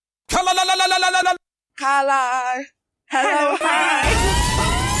Color. Hello,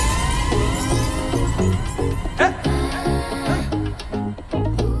 hi.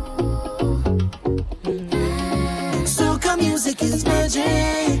 Soca music is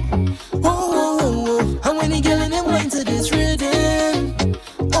magic. Oh, oh, oh, oh. And when you get in them wine to this rhythm.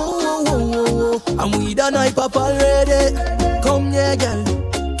 Oh, oh, oh, oh. And we done hype up already. Come here, girl.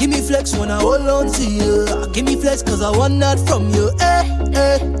 Give me flex when I hold on to you. Give me flex cause I want that from you.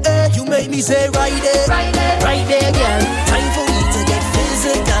 You make me say right there, right there, girl. Time for me to get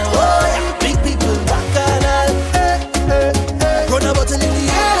physical. Oh yeah, big people rock and all. Run a bottle in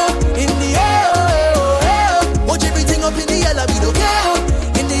the air, in the air. Watch everything up in the air, we don't care.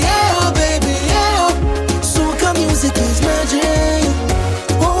 In the air, baby, yeah. Soca music is magic.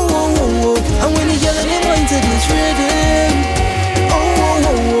 Oh, oh, oh, oh. And when you yell in mind to this rhythm. Oh, oh,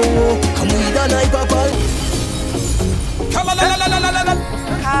 oh, oh. Come with a night, papa.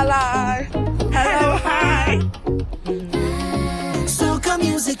 Color. Hello, hi. Soca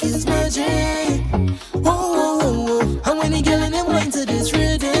music is magic. Oh, oh, oh, oh. And when you get in mind to this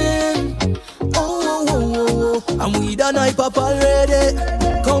rhythm. Oh, oh, oh, oh. And we done hype up already.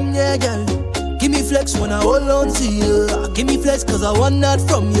 Come here, girl. Give me flex when I hold on to you. Give me flex cause I want that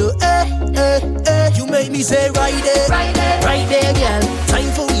from you. You make me say right there, right there, girl.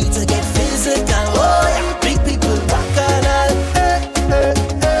 Time for me to get physical. Oh yeah, big people rock and all.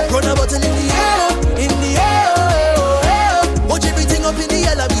 Run a bottle in the air, in the air. Watch everything up in the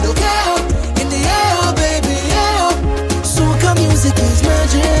air, we don't care. In the air, baby, yeah. Soca music is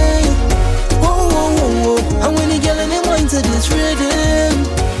magic. Oh, oh, oh, oh. And when you get in the mind to this rhythm.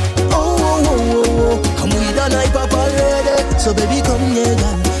 Oh, oh, oh, oh. Come with a night up already. So baby come here,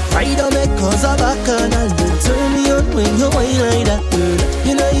 girl. Ride on me cause I'm back and I'll turn me on when you whine like that, girl.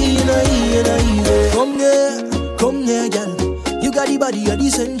 You know. Come here, girl. You got the body of the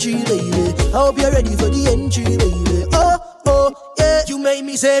century, baby. I hope you're ready for the entry, baby. Oh, oh, yeah. You make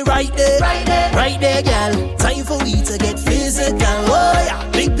me say right there, girl. Time for we to get physical. Oh, yeah.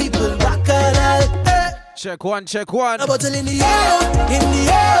 Big people rock and all. Check one. A bottle in the air.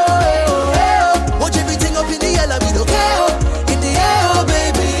 Watch everything up in the air, we don't care. In the air,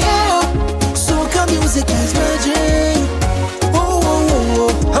 baby, yeah. Soca music is magic. Oh, oh, oh.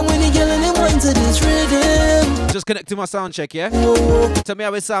 And when you get in mind to this rhythm. Just connect to my sound check, yeah? Oh. Tell me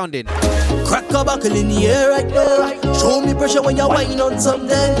how it's sounding. Crack a buckle in the air right there. Show me pressure when you're whining on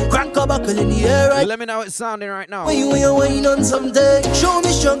something. Crack a buckle in the air right. Let me know how it's sounding right now. When you're whining on something. Show me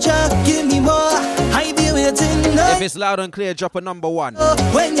structure, give me more. I be waiting. If it's loud and clear, drop a number 1.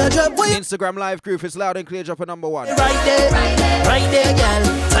 When you drop, Instagram live crew, if it's loud and clear, drop a number 1. Right there, girl.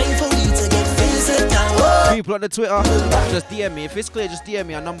 Time for me to get physical. Oh. People on the Twitter, just DM me. If it's clear, just DM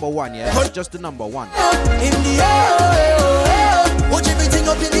me a number 1, yeah? Just the number 1. In the air, watch everything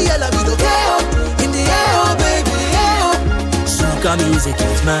up in the air, we don't care. In the air, baby, yeah. Soca music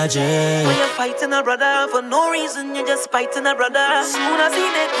is magic. When you're fighting a brother for no reason, you're just fighting a brother. Soon as he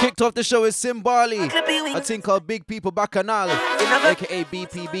make Kicked off the show is Simbali, a thing called Big People Bacchanal, aka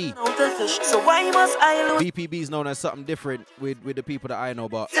BPB. so why must I lose? BPB is known as something different with the people that I know,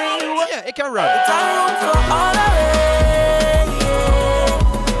 but Yeah, yeah, it can run. room for all of it.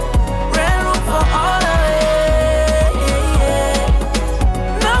 Red room for all of it.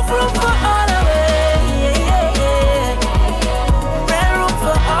 Enough room for all of it. Red room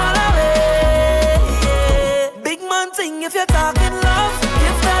for all of it. Big man thing, if you're talking love,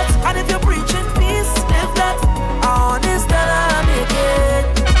 give that. And if you're preaching peace, live that. Honest that I make it.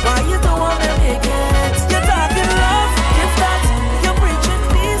 Why you don't want to make it? You're talking love, give that. You're preaching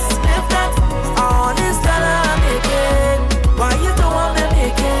peace, live that. Honest that I make it. Why you don't want to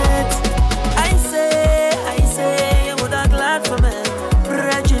make it? I say, you would have glad for me.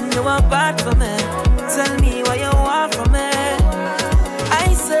 Brethren, you are bad for me. Tell me what you want from me. I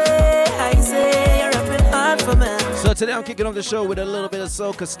say, you're rapping hard for me. So today I'm kicking off the show with a little bit of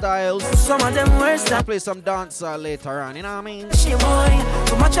soca styles. Some of them worse I'll than play some dancehall later on, you know what I mean? shit, boy.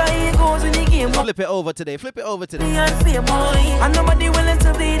 Too much of goes in the game, boy. Flip it over today. And fear, boy. And nobody willing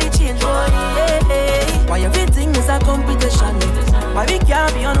to be the change, boy. Yeah. Why everything is a competition? Why we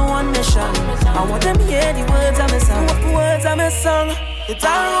can't be on one mission? I want them hear the words of my song. Words of my song. It's a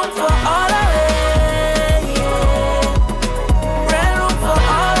room for all of it. Red room for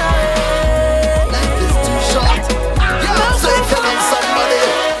all of it. Life is too short. Yeah, so if you love somebody,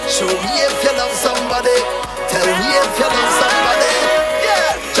 show me if you love somebody. Tell me if you love somebody.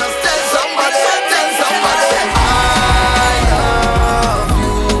 Yeah, just tell somebody. I love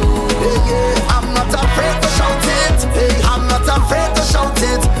you. I'm not afraid to shout it. I'm not afraid to shout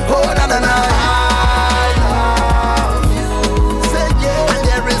it. Oh, na na na. I love you. Say yeah. And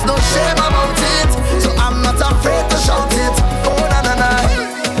there is no shame about it. So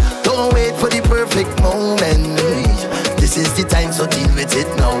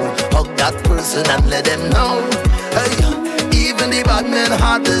listen and let them know. Hey, even the bad man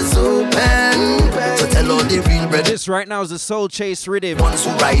heart is open. So tell all the real brothers. This right now is the Soul Chase rhythm. Ones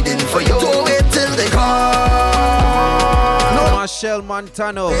who riding for you. Don't wait till they call. No. Marshall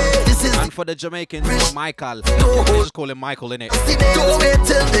Montano. This is and for the Jamaicans, Michael. They just call him Michael, innit? Don't wait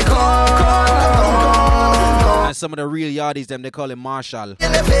till they call. And some of the real yardies, them, they call him Marshall.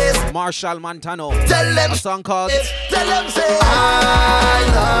 Marshall Montano. Tell them a song called Tell them say I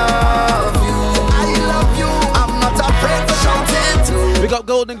love you. I'm not afraid to shout it. We got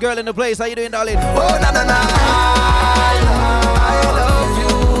Golden Girl in the place. How you doing, darling? Oh na na na. I love you,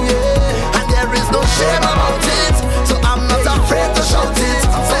 yeah. And there is no shame about it. So I'm not afraid to shout it.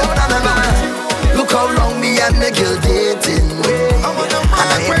 Say oh na na na. Look how long me and my girl dating. And I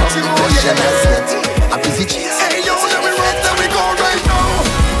ain't got the question as yet. I'm busy chasing. Hey yo, let me run, let me go right now.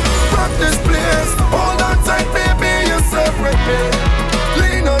 Rock this place. Hold on tight, baby, you're separate me.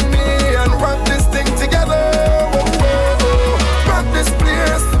 Lean on me and rock this thing together. Whoa, whoa, whoa. Rock this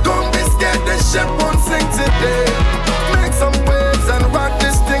place. Don't be scared, this ship won't sink today. Make some waves and rock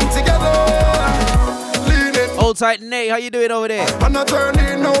this thing together. Leaning. Hold tight, Nay. How you doing over there? I'm not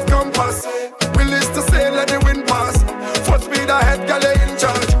turning no compass. We list to say let the wind pass. Full speed ahead, girl, you in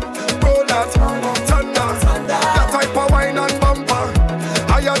charge. Roll that, turn that. That type of wine and bumper.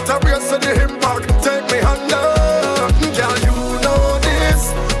 I had to brace to the impact. Take me under. Girl, you know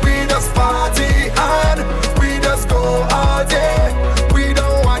this. We just party hard. We just go all day. We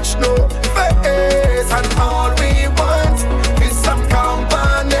don't watch no face. And all we want is some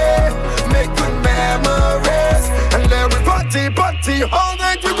company. Make good memories. And let we party all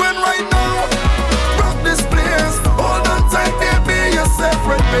night. We going right now. Rock this place. Hold on tight, baby. You're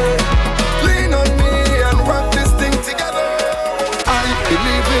separate me. Lean on me and rock this thing together. I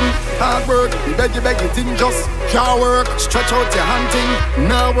believe in hard work. You beg, it didn't just can't work. Stretch out your hand thing.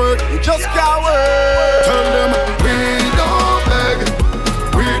 Now work, you just can't work. Tell them we don't beg.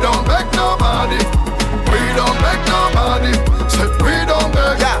 We don't beg nobody. We don't beg nobody. Say we don't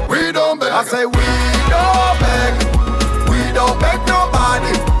beg. Yeah, we don't beg. I say we don't beg. We don't beg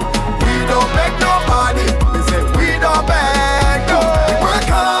nobody. We don't beg nobody. They say we don't beg. No. Work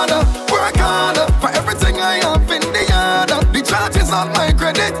harder for everything I have in the yard. The charges on my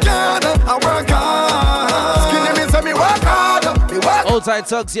credit card. I work hard. Skinny me say me work hard. Me work. Old side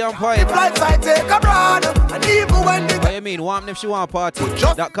tugs, on point. Flights I take abroad. And even when the What do you mean? Want if she want a party?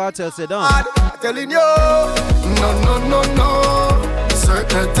 That cartel said on. I'm telling you, no.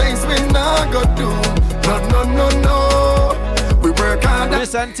 Certain things we not go do. No. We work hard.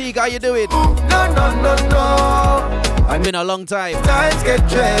 Miss Antique, how you doing? No. It's been a long time. Times get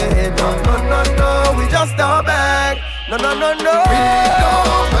drained. No. We just don't beg. No. We don't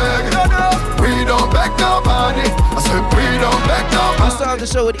beg. No. We don't beg nobody. I said we don't beg nobody. We start the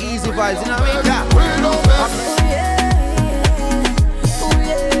show with easy vibes, you know what I mean? Yeah, we don't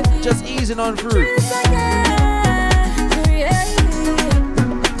beg. Just easing on through.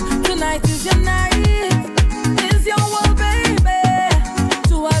 Tonight is your night. It's your world, baby.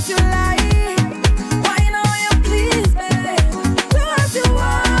 Do as you like. Why now you please, baby? Do as you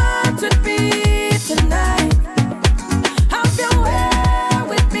want with me tonight. Have your way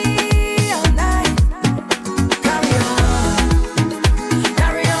with me all night. Carry on, baby.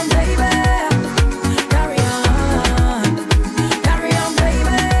 Carry on, baby. Carry on.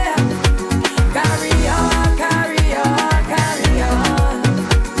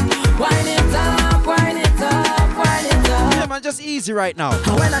 Wind it up. Yeah, man, just easy right now.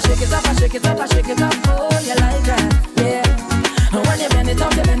 And when I shake it up, oh, you like that, yeah. And when you bend it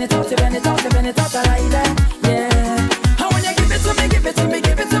up, I like that, yeah. And when you give it to me,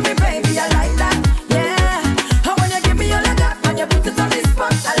 baby, I like that, yeah. And when you give me your leg up and you put it on the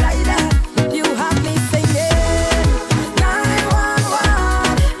spot, I like that. You have me singing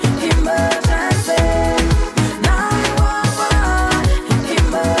 911 emergency, 911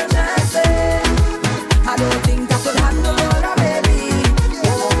 emergency. I don't think I could handle all that, baby.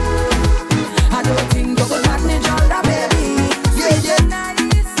 I don't think you could manage all that, baby. Yeah.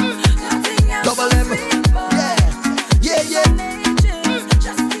 Nice, nothing else. Double M. Yeah.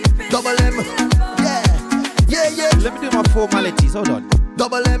 Double M. Yeah. Let me do my formalities. Hold on.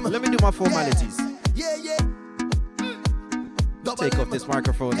 Double M. Let me do my formalities. Yeah. Double Take M. off this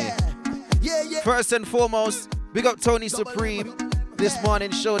microphone here. Yeah. First and foremost, big up Tony Supreme. This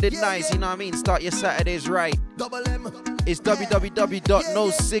morning show did nice, you know what I mean? Start your Saturdays right. Double M. It's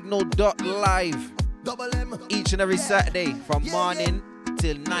www.nosignal.live. Double M. Each and every Saturday from morning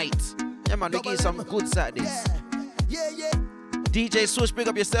till night. Yeah, man, we give you some good Saturdays. Yeah. DJ Swoosh, big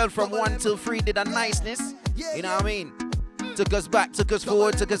up yourself from 1 till 3, did a niceness. You know what I mean? Took us back, took us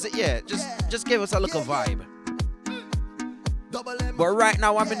forward, took us, yeah, just give us a little vibe. But right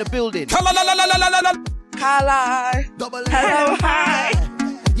now I'm in the building. Hello, hi.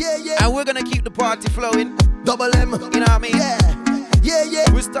 And we're gonna keep the party flowing. Double M. You know what I mean?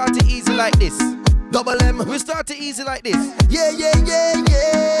 Yeah. We start it easy like this. Double M. We start it easy like this. Yeah.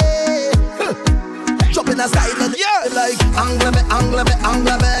 Drop in a style and like angle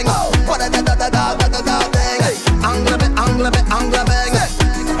bang. What a da bang. Angle bang. Da bang.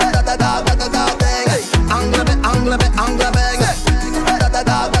 Angle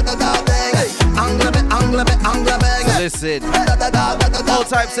bang. Listen, all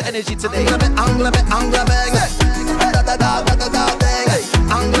types of energy today. So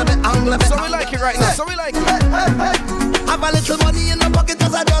we like it right now. So we like it. Have a little money in my pocket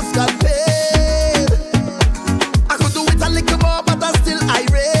 'cause I just got paid. I could do it a little more, but I'm still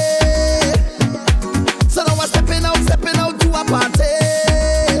irate. So now I'm stepping out to a party.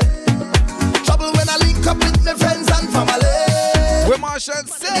 Trouble when I link up with my friends and family. Where Marshall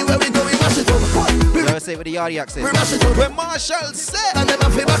said. Anywhere we go, we mash it up. You ever say with the Yardy accent? We mash it up. Where Marshall said. And then I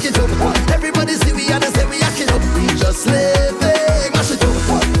feel back it up. Everybody see we and they say we hack it up. We just living, mash it up.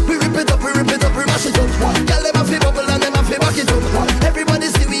 We rip it up, we mash it up. Girl, them a feel bubble and them a feel back it up. Everybody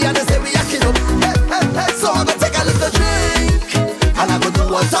see we and they say we hack it up. So I'm gonna take a little drink, and I'm gonna do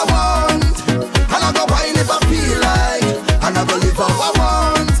what I want, and I'm gonna wine if I feel like, and I'm gonna live how I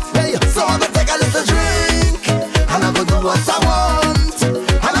want. Hey, so I'm gonna take a little drink, and I'm gonna do what I want, and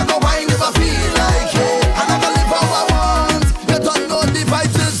I'm gonna wine if I feel like, and I'm gonna live how I want. You don't know the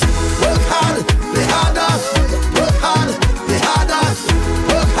vices. Work hard, play harder. Work hard, play harder.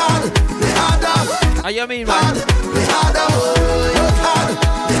 Work hard, play harder. How you mean, man? Play harder. Work hard,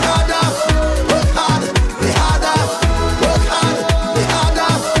 play harder. Work hard, play harder. Work hard, play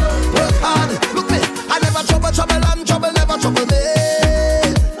harder. Work hard. Look me, I never trouble and trouble never trouble me.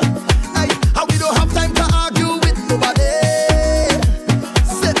 Hey, and we don't have time to argue with nobody.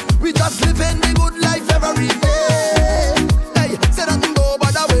 Say, we just living the good life every day. Hey, say nothing go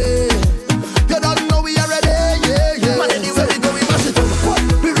by the way. You don't know we are ready, yeah. Man, anywhere we go, we mash it up.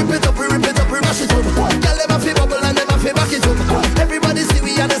 We rip it up, we mash it up. Girl, them a feel bubble and them a feel back it up. Everybody see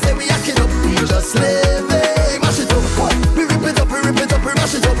we and they say we hack it up. We just living, mash it up. We rip it up, we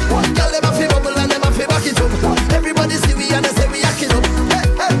mash it up. Girl, them a feel bubble and them a feel back it up. Everybody see we and they say we hack it up.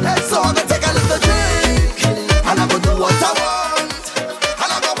 Hey, so I'm gonna take a little drink, and I'm gonna do what I want,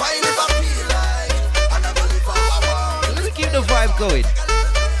 and I'm gonna wine if I feel like, and I'm gonna live how I want. Let me keep the vibe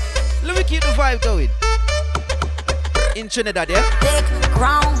going. In Trinidad, yeah? Thick,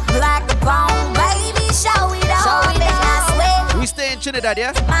 grown, black bone, baby, show it all. I swear, We stay in Trinidad,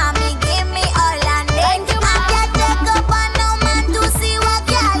 yeah? mommy, give me all I need. I can't take up on no man to see what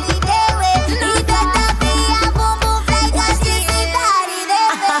girl he dey with. He better be a boom boom like a sissy daddy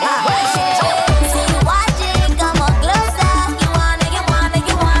dey with. See you watching, come on closer. You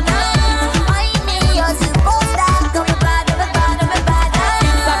wanna. Find me, you're supposed to come bad.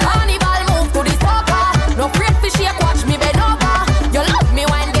 It's a carnival, move to the soca. No afraid to shake, watch me bend over. You love me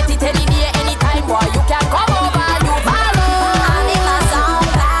when get it any day, anytime, boy. You can come over, you follow. I'm in my zone,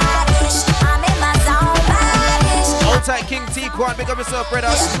 badish. Old tight King T-Quan, big up yourself, brother.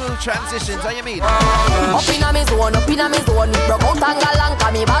 Smooth transitions, how you mean? Up in a me zone. Broke out and galang,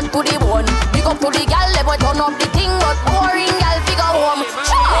 come me back to the bone. Big up to the gal, let me turn up the thing, but boring gal figure home.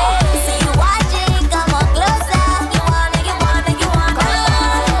 See you watching, come on closer. You wanna.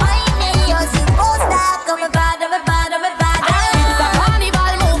 Find me, you're supposed to come bad. It's a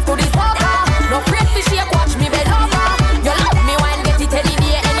carnival, move to the soca. No afraid to shake, watch me bend over. You love me when get it any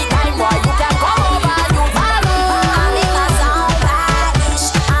day, anytime, boy. You can come over, you follow. I'm in my zone, badish.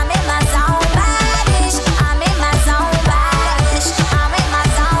 I'm in my zone, badish.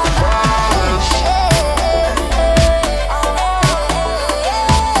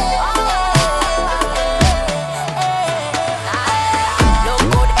 Look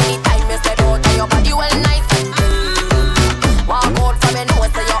good anytime you step out, and your body well nice. Walk out from your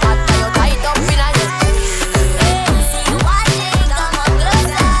nose, so you hot, and you tight up in a See you watching, come on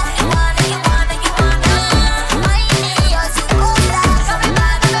closer. You wanna. Find me, you're supposed to come bad.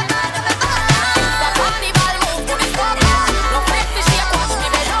 carnival, move to the soca. No afraid to shake, watch me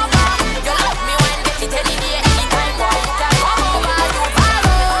bend over. You love me when get it any day, anytime, boy. You can come over, you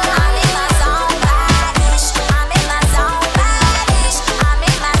follow. I'm in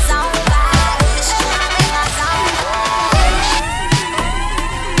my zone, badish.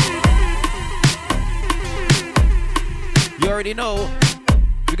 You already know.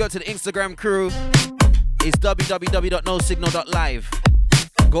 We go to the Instagram crew. It's www.nosignal.live.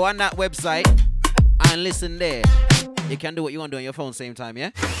 Go on that website and listen there. You can do what you want to do on your phone same time, yeah?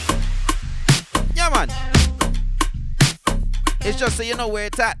 Yeah, man. It's just so you know where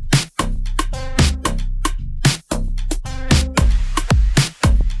it's at.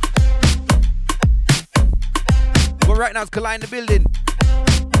 But right now it's Kalai in the building.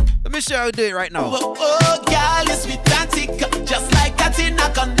 Let me show you how to do it right now. Oh, girl, you sweet and thick, just like that in a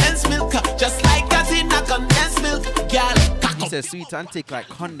condensed milk, just like that in a condensed milk, girl. He says sweet and thick like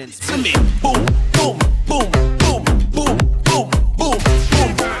condensed milk. Boom, boom, boom, boom, boom, boom, boom, boom.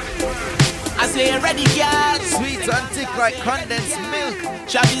 I say ready, girl. Sweet and thick like condensed milk.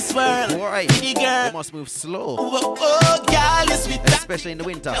 Travis swirl, boy, pretty girl. You must move slow. Oh, girl, you sweet, especially in the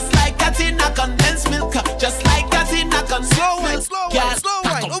winter. Just like that in a condensed milk, just like that in a condensed milk. Slow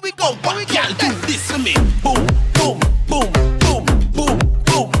wine. Oh, we go. Girl, do this for me. Boom, boom, boom, boom, boom,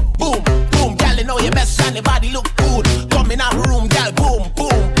 boom, boom, boom. Girl, you know your best and your body look good. Come in our room, girl. Boom,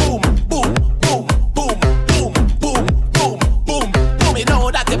 boom, boom, boom, boom, boom, boom, boom, boom, boom, boom. You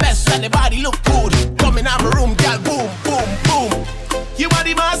know that the best and your body look good. Come in our room, girl. Boom, boom, boom. You are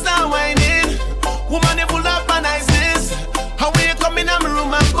the master whining. Woman, you full of niceness. How will you come in our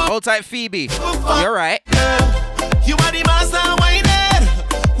room and boom? Hold tight, Phoebe. You're right. You are the master whining.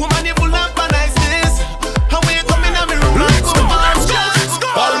 Woman, you full of niceness. How will you come in our room? Let's go.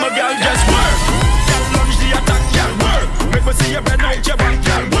 All my girl just work. Girl lunge the attack, girl work. Make me see you bend out your back,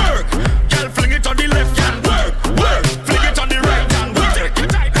 girl work. Girl fling it on the left, girl work. Work. Fling it on the right, girl work. Take it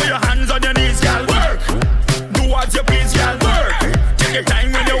tight. Put your hands on your knees, girl work. Do what you please, girl work. Take your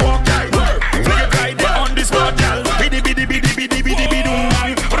time when you walk, girl work. Fling it right there on the spot, girl. Bidi bidi bidi bidi bidi bidi dum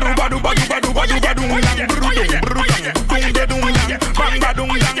dang. Ruba duba duba duba duba dum dang. Brudum brudum dum de dum dang. Bang ba dum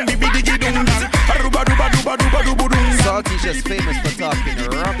dang. Bidi bidi dum dang. Ruba duba duba duba duba dum. Salty's just famous for talking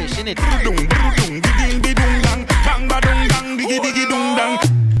rubbish, innit?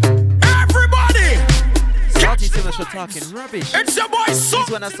 Everybody! Salty's famous for talking rubbish. It's your boy Soca. This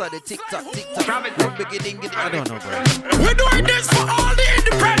when I saw the TikTok. I don't know, bro. We're doing this for all the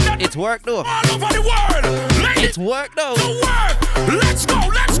independent. It's work though. All over the world. Ladies, it's work though. to work. Let's go.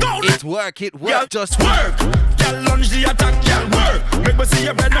 It's work. Girl, just work. Girl, lunge the attack, girl, work. Make me see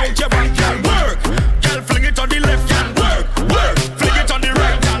you bend out your back, girl, work. Girl, fling it on the left, girl, work. Fling it on the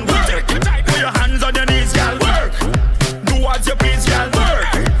right, girl, work. Take it tight. Put your hands on your knees, girl, work. Do what you please, girl, work.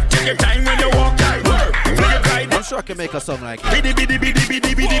 Take your time when you walk, girl, work. Fling it right. I'm sure I can make a song like it. Bidi bidi bidi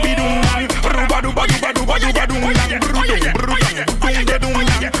bidi bidi bidi dum dang. Ruba duba duba duba duba dum dang. Brudum brudum dum de dum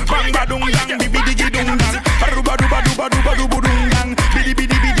dang. Bang ba dum dang. Bidi bidi dum dang. Ruba duba duba duba duba dum dang. Bidi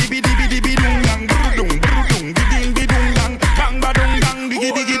bidi bidi bidi bidi bidi dum dang. Brudum brudum bidi bidi dum dang. Bang ba dum dang. Bidi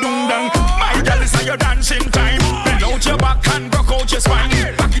bidi dum dang. My girl, it's your dancing time. Bend out your back and rock out your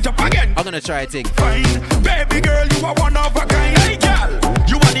spine. Back it up again. I'm gonna try a thing. Fine, baby girl, you are one of a kind. Hey girl,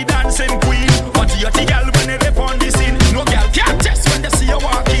 you are the dancing queen. What you the girl when you rap on the scene? No girl can't test when they see you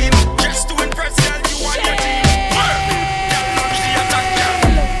walk in. Just to impress girl, you want your team. Work, girl, launch the attack, girl.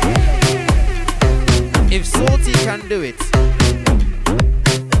 If Salty can do it,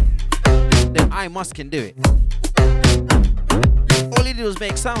 then I must can do it. All he did was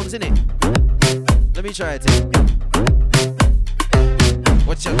make sounds, innit? Let me try it.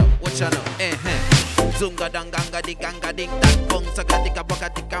 What you know? Zunga danganga di ganga ding dang bong saga dika boka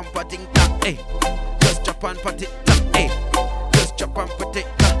di kampa ding dang. Hey, just chop and put it down. Hey, just chop and put it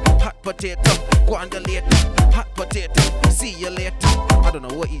down. Hot potato, go on the later. Hot potato, see you later. I don't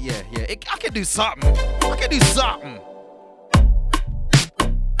know what. Yeah. I can do something.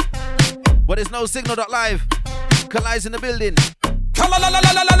 But there's no signal.live. Kalai's in the building.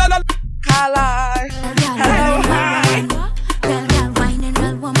 Kalai. Hello, hi.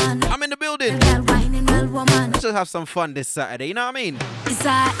 I'm in the building. Let's just have some fun this Saturday, you know what I mean? It's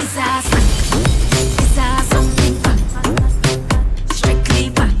a something facts. Strictly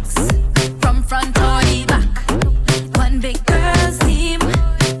facts. From front or the back. One big girl's team.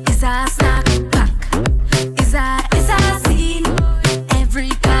 It's a snack pack. It's a scene. Every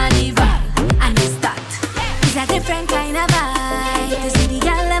carnival. And it's that. It's a different kind of vibe. You see the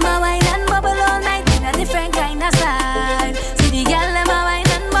girl them a wine and bubble all night in a different kind of style. See the girl them a wine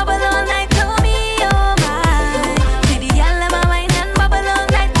and bubble all night. To me, oh my. See the girl them a wine and bubble all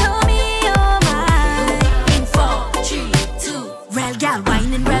night. To me, oh my. In 4, 3, 2. Real girl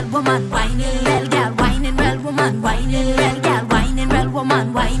whining, real woman whining. Real girl whining, real woman whining. Real girl whining, real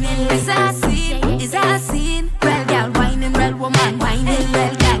woman whining. It's a scene. Real girl whining, real woman whining.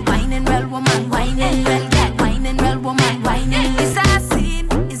 Real girl whining, real woman whining. Real girl whining, real woman whining. It's a scene.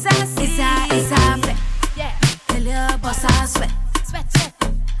 It's a fit. Tell your boss I sweat.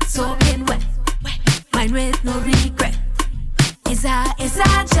 Soaking wet. Mine with no regret. It's a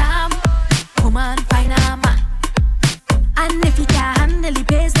jam. Woman find a man.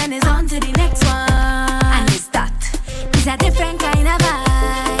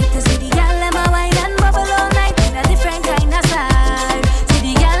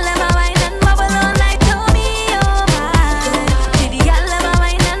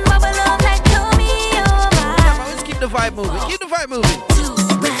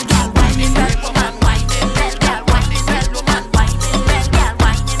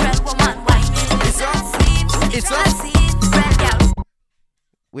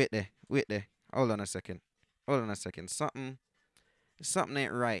 Wait there. Hold on a second. Something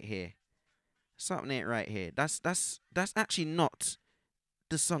ain't right here. That's actually not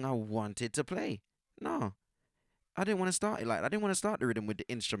the song I wanted to play. No. I didn't want to start it like that. I didn't want to start the rhythm with the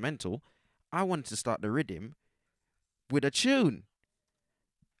instrumental. I wanted to start the rhythm with a tune.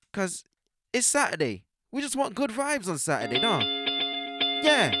 Because it's Saturday. We just want good vibes on Saturday, no?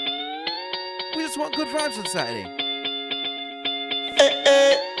 Yeah. We just want good vibes on Saturday.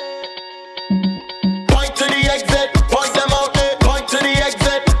 Point to the exit, point them out. Point to the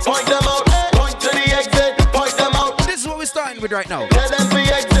exit, point them out. Point to the exit, point them out. This is what we're starting with right now. Tell them the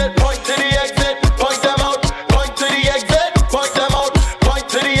exit, point to the exit, point them out. Point to the exit, point them out. Point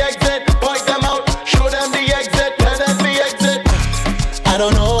to the exit, point them out. Show them the exit, tell them the exit. I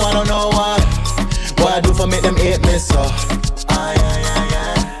don't know why. What I do for make them hate me so.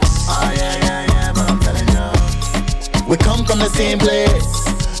 But I'm telling you, we come from the same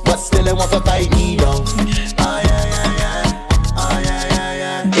place, but still they want to fight me down.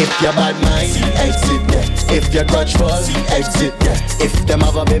 If you're bad mind, exit there. If you're grudgeful, exit there. If them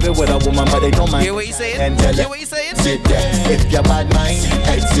have a baby with a woman but they don't mind, Hear what you saying? and tell Hear them, what you saying? exit there. If you're bad mind,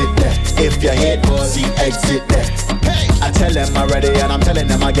 exit there. If you're hateful, exit there. I tell them already and I'm telling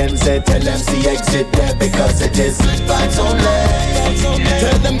them again, say tell them see exit there, because it is good vibes only.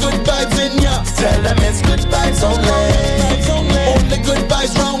 Tell them good vibes in ya. Tell them it's good vibes only. Only good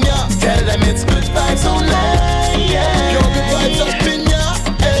vibes round ya. Tell them it's good vibes only. Yeah. Your good vibes up in ya.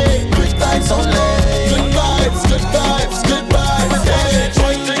 Hey, good vibes only. Good vibes, good vibes, good vibes. Hey,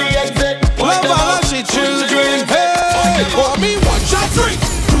 point to the exit. Love all she children. Hey, pour me one shot drink,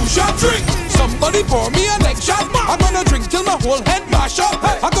 two shot drink. Somebody pour me a next shot. I'm gonna drink till my whole head mash up.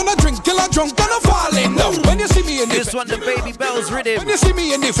 I'm gonna drink till I'm drunk and I'm falling down. When you see me in the This one, the Baby Bells rhythm. when you see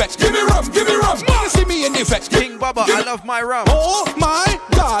me in the effect, give me rum, give me rum. When you see me in the effect, King Baba, I love my rum. oh my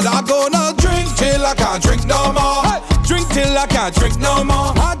God, I'm gonna drink till I can't drink no more. Drink till I can't drink no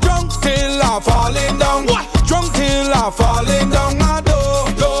more. I drunk till I'm falling down. Drunk till I'm falling down. I do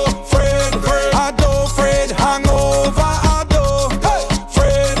afraid hangover.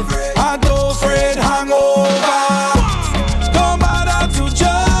 I do afraid hangover. No matter to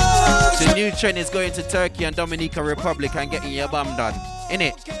judge. The new trend is going to Turkey and Dominican Republic and getting your bum done.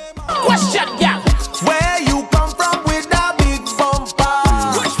 Innit? Question, yeah. Where you come from with that big bumper?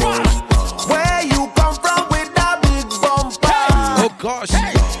 Which one? Where you come from with that big bumper? Oh gosh.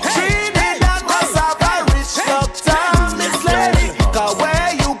 Trinidad must have a rich doctor, Miss Lady. 'Cause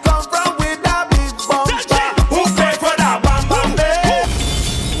where you come from with that big bumper? Who pay for that bumper?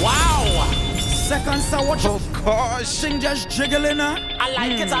 Wow. Second so watch Oh gosh. thing just jiggling, huh? I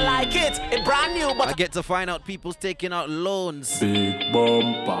like it. It's brand new, but I get to find out people's taking out loans, Big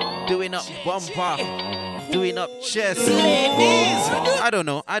bumper. doing up bumper, doing up chest. ladies. I don't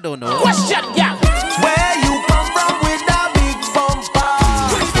know. Question, yeah. Where you come from with that big bumper?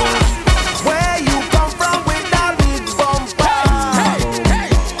 Where you come from with that big bumper?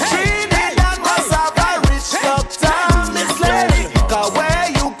 Trinidad must have a rich doctor, Miss Lady. 'Cause where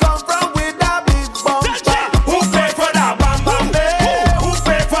you come from with that big bumper? Who pay for that bumper? Who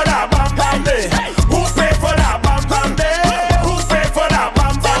pay for that bumper? Who pay for that bumper? Who pay for that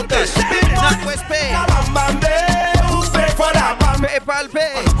bumper? Northwest Pay, Who pay for that bumper? PayPal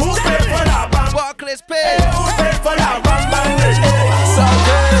Pay, Who pay for that bumper? Barclays Pay. Who pay for that bumper?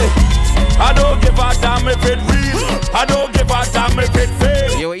 I don't give a damn if it real. I don't give a damn if it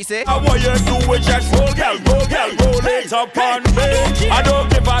fake. You what you say? I want you to do is just roll it up on me. I don't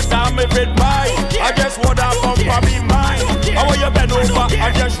give a damn if it mine. I just want that bumper be mine. I want you bend over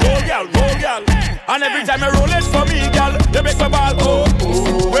and just roll, girl. And every time you roll it for me, girl, you make my ball,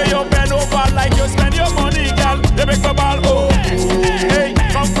 oh. Where you bend over like you spend your money, girl, you make my ball, oh. Hey,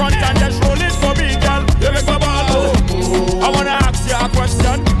 come front and just roll it for me, girl, you make my ball, oh. I wanna ask you a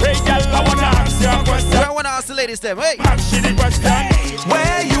question, hey, girl, I wanna ask you a question. I want to ask the ladies them, hey. Ask you the question.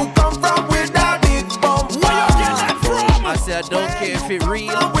 Where you come from with that big bumper? Where you get that from? I say I don't care if it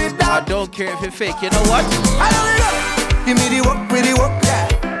real, I don't care if it fake. You know what? Give me the work with the work, yeah.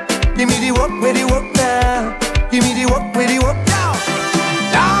 Give me the work with the work now. Give me the work with the work now.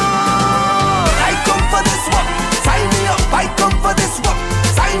 Now I come for this work. Sign me up. I come for this work.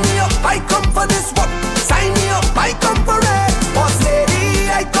 Sign me up. I come for this work. Sign me up. I come for it. Boss lady,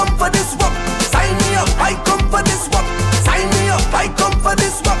 I come for this work. Sign me up. I come for this work. Sign me up. I come for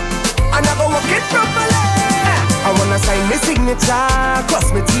this work. And I go work it properly. I wanna sign my signature,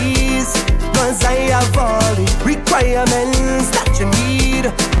 cross my T's, 'cause I have all the requirements that you need.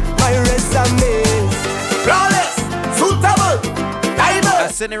 My resume flawless, suitable, I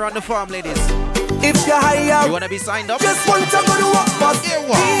diverse. send it around the farm, ladies. If you're higher, You wanna be signed up? just want to go to work, but Yeah,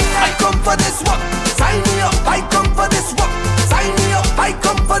 what? I come for this work. Sign me up, I come for this work. Sign me up, I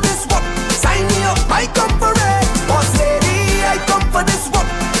come for this work. Sign me up, I come for it. Boss lady, I come for this work.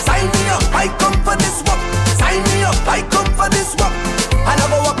 Sign me up, I come for this work. Sign me up, I come for this work. And I'm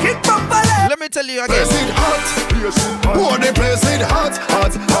gonna work it properly. Let me tell you again. Place it hot. Oh, the place it hot,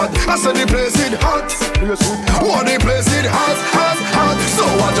 hot, hot. I said the place it hot. Oh, the place it hot, hot, hot. So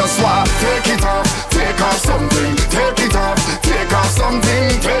I just want take it off something. Take it off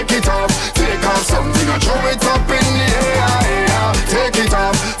something. Take it off something. I throw it up in the air. Take it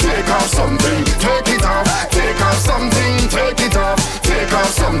off something. Take it off something. Take it off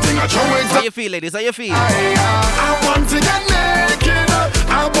something. I throw it up. How you feel, ladies? How you feel? I want to get naked.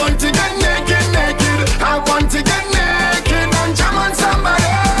 I want to get naked. I want to get naked and jam on somebody.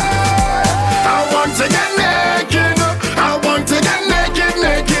 I want to get naked. I want to get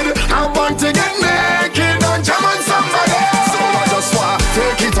naked. I want to get naked and jam on somebody. So I just want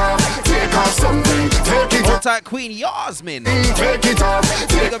take it off something. Take it off. Tight Queen Yasmin. Take it off.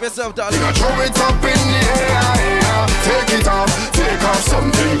 Take up yourself, darling. Throw it up in the air. Take it off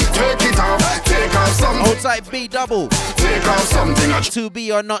something. Take it off something. Hold tight B double. Take off something. To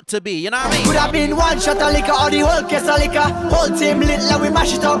be or not to be, you know what I mean? Could have been one shot of liquor or the whole case of liquor. Whole team lit, like we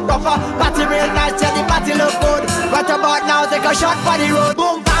mash it up proper. Party real nice, yeah, the party look good. Right about now, take a shot for the road.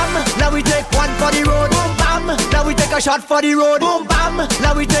 Boom bam, now we take one for the road. Boom bam, now we take a shot for the road. Boom bam,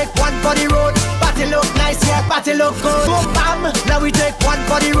 now we take one for the road. Party look nice, yeah, party look good. Boom bam, now we take one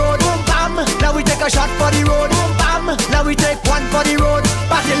for the road. Boom bam, now we take a shot for the road. Boom bam, now we take one for the road.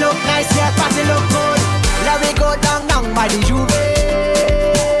 Party look nice, yeah, party look good. Now we go down by the Juve.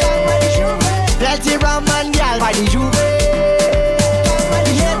 Plenty rum and gal by the Juve.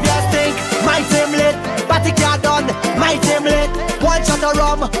 Behavior stink, my team lit. Party car done, my team lit. One shot of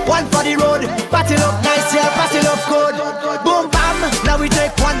rum, one for the road. Party look nice, yeah, party look good. Boom bam, now we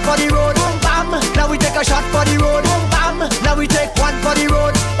take one for the road. Boom bam, now we take a shot for the road. Boom bam, now we take one for the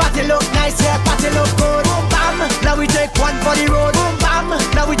road. Party look nice, yeah, party look good. Boom bam, now we take one for the road. Boom bam,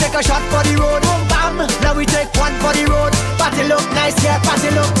 now we take a shot for the road. Boom bam, now we take one for the road. Party look nice, yeah,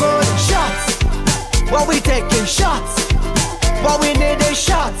 party look good. Shots, what we taking shots. What we need is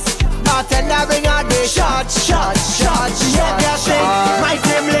shots. Bartender bring out the shots. Yeah, my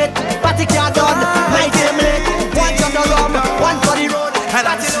team lit. Party car done, my team lit. One shot of rum, one for the road.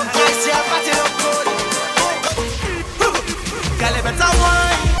 Party look nice, yeah, party look good. Girl, you better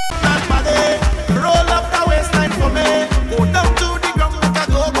wine that body. Roll up the waistline for me. Go down to the ground like a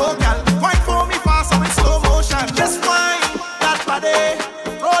go-go, girl. Wine for me fast and in slow motion. Just wine that body.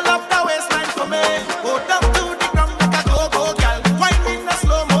 Roll up the waistline for me. Go down to the ground like a go-go, girl. Wine in a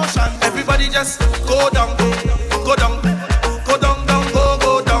slow motion. Everybody just go down, go down, go down, down,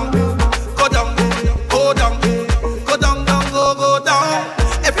 go down, go down, go down, go down, down, go down.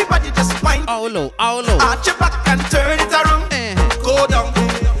 Everybody just wine. All low. Arch your back and turn it around. Go down,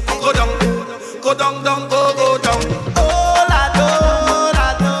 go down, go down, down, go down. Oh la do,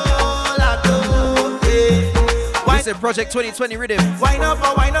 yeah. This is Project 2020 Rhythm. Wine up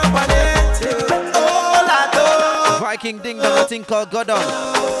on it. Oh la do. Viking Ding Dong, a thing called Godon.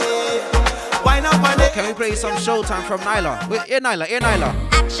 Wine up on it. Can we play some Showtime from Nyla? Wait, here Nyla.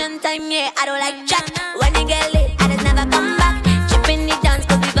 Action time, yeah, I don't like chat. When you get lit, I just never come back. Chipping the dance,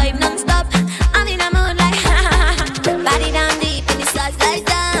 cause we vibe non-stop. I'm in a mood like, body down deep in the slots like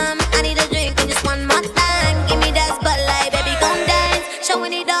damn. I need a drink and just one more time. Give me that spotlight, baby, come dance.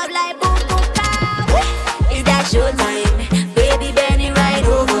 Showing it up like boom, boom, pow. Is that showtime? Baby, bend it right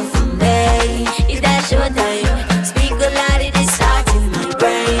over for me. Is that showtime? Speak a lot, it is hot in my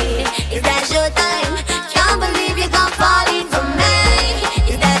brain. Is that showtime? Can't believe you gon' fall in for me.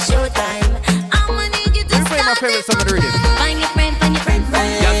 Is that showtime? I'ma need you to Let me play my favorite song of the rhythm. Find your friend, friend.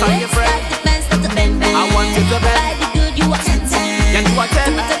 Yeah, find your friend. Start the fence, start to bend. I want you to bend. Body good, you are 10. Yeah, you are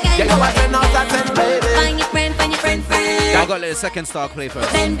 10. Yeah, you are 10 out of 10, baby. Find your friend, I gotta let the second star play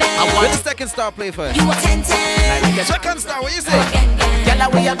first. bend. Let the second star play first. You are 10. Second star, what you say? Girl,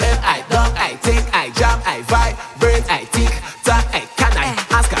 away a bend, I dunk, I think, I jam, I vibrate, I tick, tock, I can, I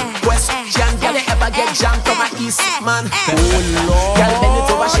ask a question. Girl, you ever get jammed from a East man? Oh Lord. Girl, bend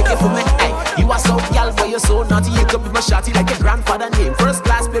it over, shake it for me. Ay, you are so girl, but you're so naughty. You come with my shawty like your grandfather name. First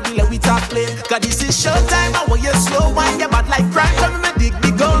class, baby, let we talk plain. Cause this is showtime, I want you slow wine. You're bad like Frank, come with me, dig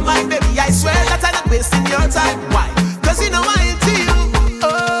the gold mine, baby. I swear that I'm not wasting your time. Why? Cause you know I into you.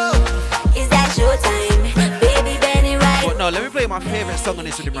 Oh. Is that showtime? Baby, bend it right. But no, let me play my favorite song on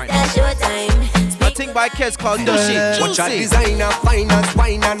this rhythm right now. Is that showtime? A thing by Kez called Dushy. Watch a Juicy. designer, finance,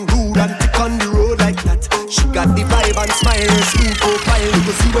 wine and rude and tick on the road like that. She got the vibe and smile, smooth profile. You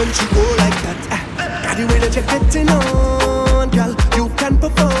can see when she go like that. you're getting on, girl. You can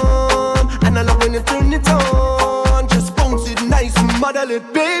perform, and I love when you turn it on. Just bounce it nice and model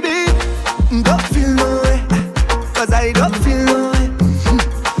it, baby. Don't feel no way, 'cause I don't feel no way.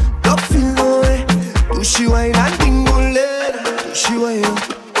 Don't feel no way. Do she wine and dingle it? Do she wine up?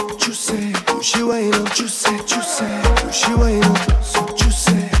 Juicy. Do she wine up? Juicy, juicy. Do she wine up? So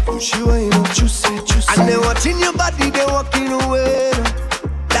juicy. Do she wine up? Juicy, juicy. And they watching your body, they walking away.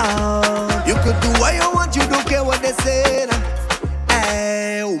 Down. You could do what you want, you don't care what they say.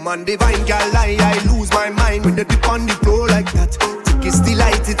 Hey, woman divine, girl, I lose my mind when you dip on the floor like that. It's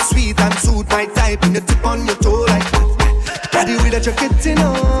delight, it's sweet and suit my type. When you tip on your toe like that. The way that you're getting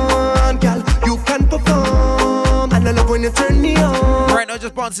on, girl, you can perform. And I love when you turn me on. Right now,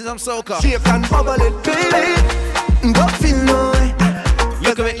 just bounces, I'm Soca. Shape and bubble it, baby. Don't feel no way.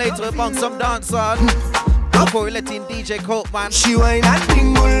 You can wait later, we'll bounce some dancehall. Before we let in DJ Cope, man. She wine and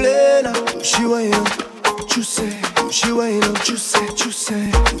dingle it. She wine, juicy. She wine, juicy,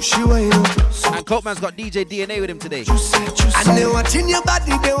 juicy. She wine. And Cope man's got DJ DNA with him today. Juicy, juicy. And they watching your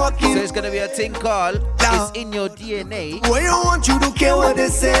body, they walking. So it's gonna be a thing called It's in Your DNA. Why you want you to care what they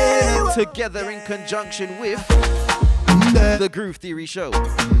say? Together in conjunction with the Groove Theory Show.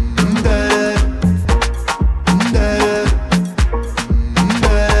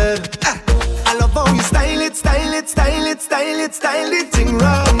 I love how you style it, style it, style it, style it, style it, thing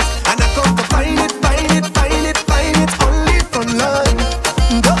wrong. And I come to find it, find it, find it, find it, only from line.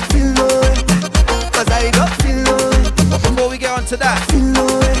 Don't feel no way, 'cause I don't feel no way. Before we get on to that, Feel no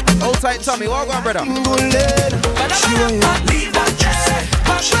way. hold tight, Tommy. What going, brother? Leave that juicy. Leave that juicy.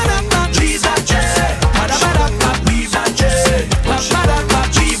 Leave that juicy. Leave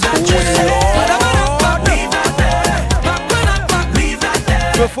that juicy.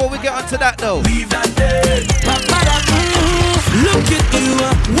 Before we get on to that, though, Look at you,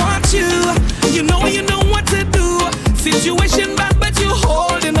 watch you. You know what to do. Situation bad, but you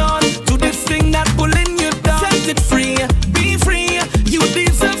holding on to this thing that pulling you down. Set it free, be free. You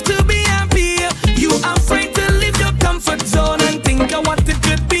deserve to be happy. You are afraid to leave your comfort zone and think of what it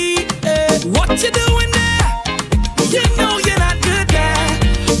could be. What you doing there? You know you're not good there.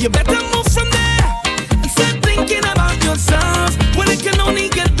 You better move from there and start thinking about yourself. Well, it can only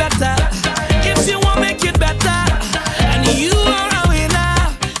get better if you want to make it better. And you are a winner.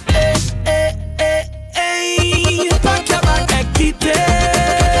 Pack your bag and keep it.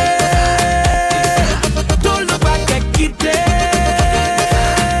 Don't look back and keep it.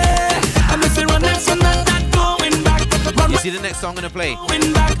 And if you're running from that, not going back. you see the next song I'm gonna play?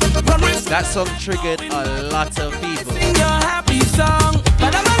 Going back. Run with That song triggered a lot of people. sing your happy song.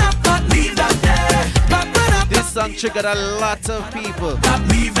 Leave that there. This song triggered a lot of people.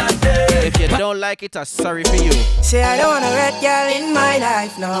 Leave that there. If you don't like it, I'm sorry for you. Say I don't want a red girl in my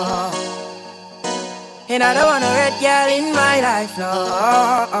life, no. And I don't want a red girl in my life, no.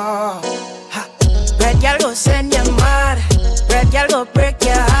 Ha. Red girl go send you mad. Red girl go break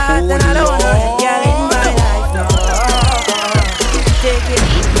your heart. And I don't want a red girl in my life, no. Take it.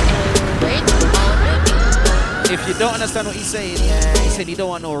 If you don't understand what he's saying, he said he don't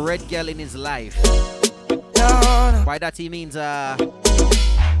want no red girl in his life. No. By that he means, well,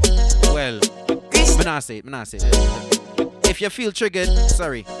 me not say it. If you feel triggered,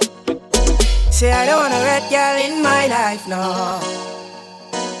 sorry. Say I don't want a red girl in my life, no.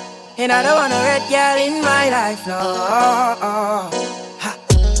 And I don't want a red girl in my life, no. Ha.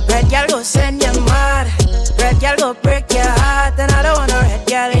 Red girl go send you mad. Red girl go break your heart. And I don't want a red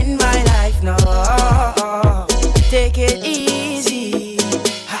girl in my life, no. Take it easy.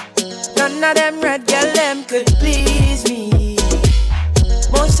 Ha. None of them red girl them could please me.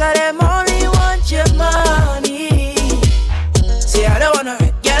 Most of them only want your money. Say I don't want a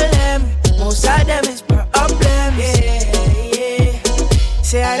red girl them. Most of them is problems. Yeah.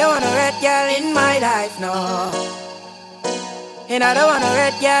 Say I don't want a red girl in my life, no. And I don't want a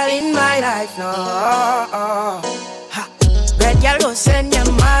red girl in my life, no. Ha. Red girl go send you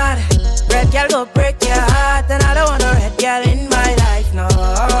mad. Red girl go break your heart. And I don't want a red girl in my life, no.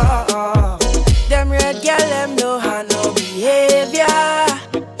 Them red girl them don't have no behavior.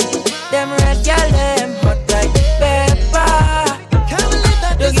 Them red girl them hot like pepper.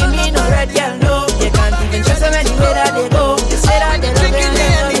 Don't give me no red girl, no. They can't even trust them anywhere that they go. They say that they love them, they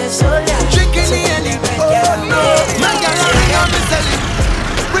love their soul, yeah. Drinking the Henny, my girl, bring on me Sally,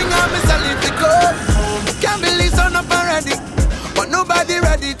 bring on me Sally to go. Can't believe son up already, but nobody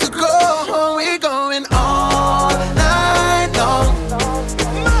ready to go. We going all night long.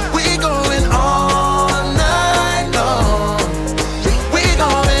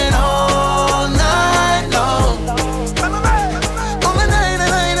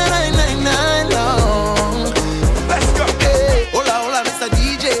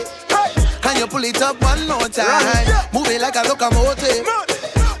 time. Moving like a locomotive.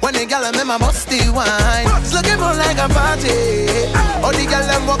 When the girl them a musty wine, it's looking more like a party. All the girl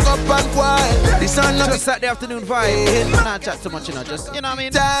them walk up and quiet. The sun just Saturday afternoon vibe. Not chat too much, you know, just, you know what I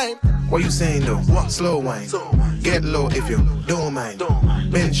mean? Time. What you saying though? Slow wine. Get low if you don't mind.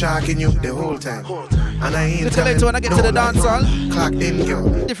 Been sharking you the whole time. And I ain't telling you when I get to the dancehall. Clock in, girl.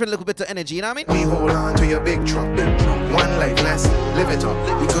 Different little bit of energy, you know what I We mean? hold on to your big truck. One life, let's live it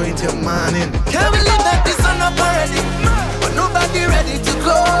up. We going till morning. Can't believe that the sun up already, but nobody ready to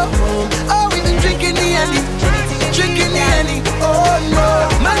go home. Oh, we been drinking the Henny, drinking the Henny. Oh no,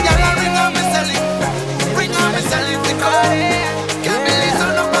 my girl, I ring on me selling, ring on me selling the car. Can't believe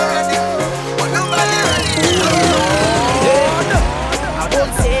sun up already, but nobody ready to go home. I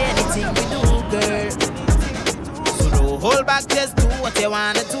won't say anything we do, girl. So don't hold back, just do what you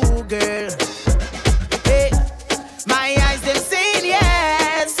wanna do, girl. Hey, my eyes them saying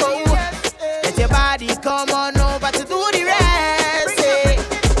yes, so let your body come on over to do the rest. Hey,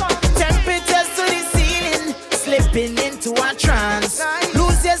 temperatures to the ceiling, slipping into a trance.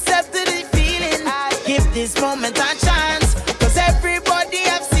 Lose yourself to the feeling. Give this moment a chance, 'cause everybody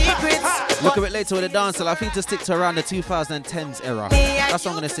have secrets. Look a bit later with the dancehall. I think to stick to around the 2010s era. That's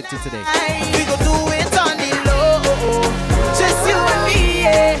what I'm gonna stick to today. We go do it on the low, just you and me,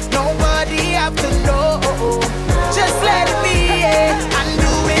 yeah. Nobody have to know. Just let it be, yeah. And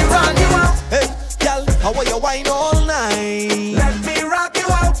do it on the low. Hey, girl, how are you wine all night? Let me rock you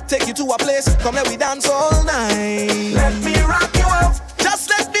out. Take you to a place, come let we dance all night. Let me rock you out. Just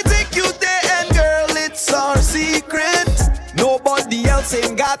let me take you there, and girl, it's our secret. Nobody else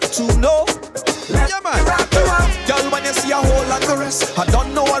ain't got to know. Yeah, man. Girl, when you see a whole lot of rest, I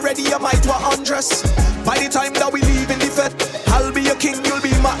don't know already, you might want undress. By the time that we leave in the fete, I'll be your king, you'll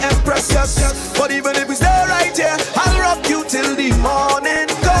be my empress, yes, yes. But even if we stay right here, I'll rock you till the morning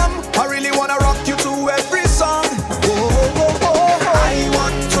come. I really wanna rock you to every song. Oh, oh, oh, oh. I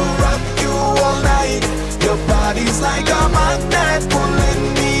want to rock you all night. Your body's like a magnet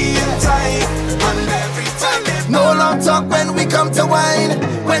pulling me in tight. And every time no long talk when we come to wine.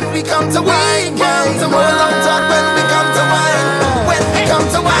 When we come to wine, girl. No long talk when we come to wine. When we come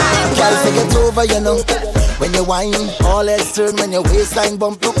to wine, girl. Take it over, you know. When you whine, all heads turn. When your waistline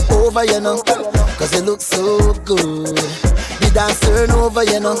bump, look over, you know. 'Cause it looks so good. The dance turn over,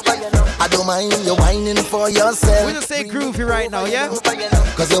 you know. I don't mind you whining for yourself. We just say groovy right now, yeah?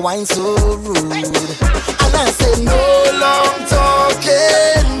 'Cause you whine so rude. And I say no long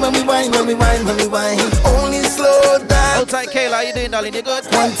talking. When we whine, when we whine, when we whine. Only slow down. Hold tight, Kayla. How you doing, darling? You good?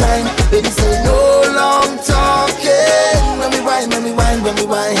 One time, baby, say no long talking. When we whine, when we whine, when we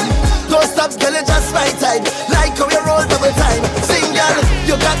whine. Don't stop, girl, you just my type. Like how you roll double time. Sing, girl,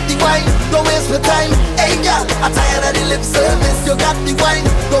 you got the wine. Don't waste my time. Hey, girl, I'm tired of the lip service. You got the wine.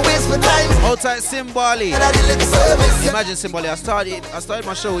 Don't waste my time. Hold tight, Simbali. Tired of the lip service. Imagine Simbali. I started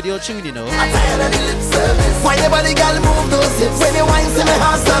my show with your tune, you know. I'm tired of the lip service. Why nobody girl move those hips? When you whine, see my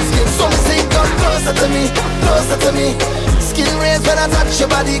heart start skip. So me sing, come closer to me, closer to me. Skin raise when I touch your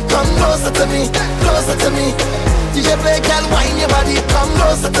body. Come closer to me, closer to me. DJ play can whine your body. Come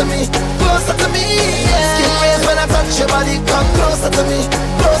closer to me, closer to me. Yeah. Skin raise when I touch your body. Come closer to me,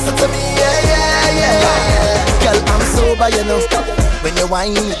 closer to me. Yeah, yeah, yeah. Girl, I'm sober, you know. When you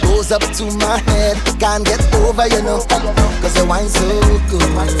whine, it goes up to my head. Can't get over, you know. 'Cause you whine so good.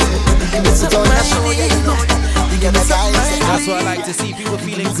 It's on the show, yeah, you know. That's what I like to see, people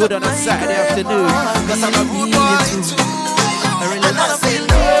feeling good on a Saturday afternoon. 'Cause I'm a rude boy too. I really love say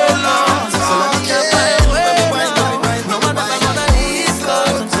no long talking. No matter what I need,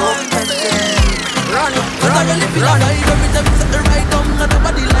 run. I really feel alive every time you set the right down.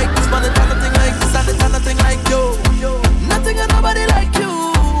 Nobody like this, man. It's nothing like this, and it's nothing like you. Nothing and nobody like you.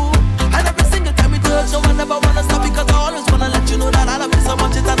 And every single time we touch, no one never wanna stop because I always wanna let you know that I love you so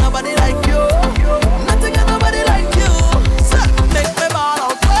much. It's nobody like you. Nothing and nobody like you. So make me ball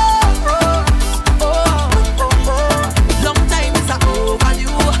out. Oh, oh, oh, oh. Long time is a over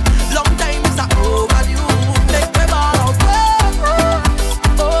you. Long time is a over you. Make me ball out.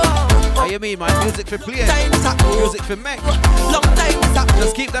 Oh, oh. How you mean, man? Music for play, music for make. Long time is a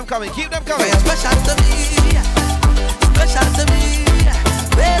Just keep them coming, keep them coming. special to me. Special to me,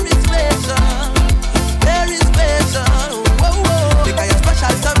 very special, very special. Whoa, whoa. Because you're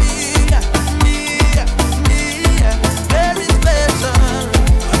special to me, very special,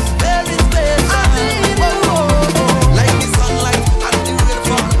 very special. Whoa, whoa. Like the sunlight and the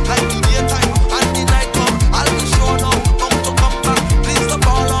rainfall, like the daytime and the night come. I'll be sure now, come to come back. Please don't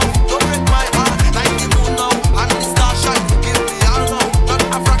fall off, don't break my heart. Like the moon now and the star shine. Give me all now, not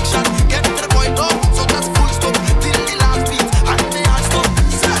a fraction. Get to the point now, so that's full stop till the last beat. And me all stop.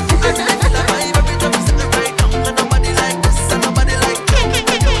 I really feel alive every time you set the right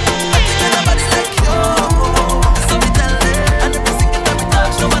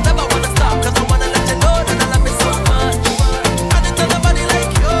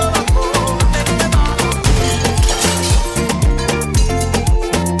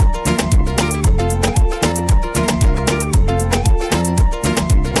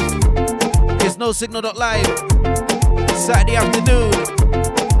Signal.live. Saturday afternoon.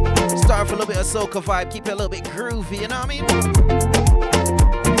 Start with a little bit of soca vibe. Keep it a little bit groovy, you know what I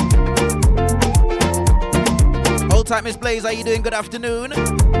mean? Old time Miss Blaze, how you doing? Good afternoon.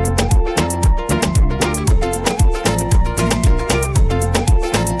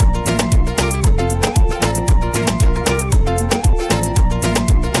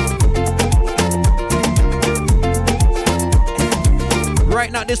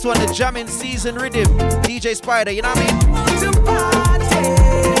 Right now, this one, the jamming season rhythm. DJ Spider, you know what I mean? To party.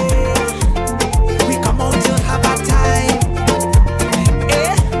 We come out to have a time.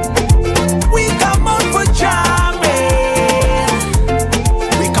 Eh? We come out for jamming.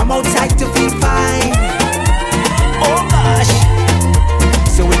 We come outside to feel fine. Oh gosh.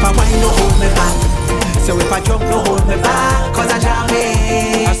 So if I wine, no hold me back. So if I jump, no hold me back. Cause I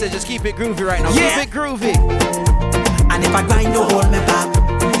jamming. I said just keep it groovy right now. Yeah. Keep it groovy. And if I grind, don't hold me back.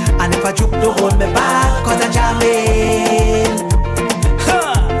 And if I juke, don't hold me back. Cause I jamming.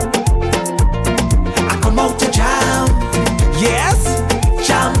 Huh. I come out to jam. Yes.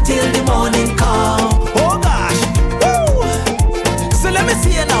 Jam till the morning come. Oh gosh. Woo. So let me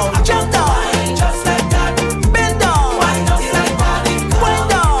see you now. Jump down. Just like that. Bend down. Wind up till the morning come. Wind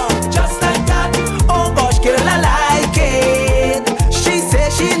down. Just like that. Oh gosh, girl, I like it. She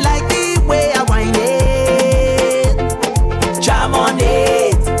says she like the way I wind it. Jam on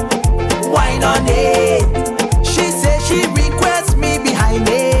it, wine on it. She says she requests me behind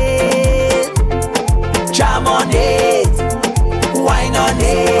it. Jam on it, wine on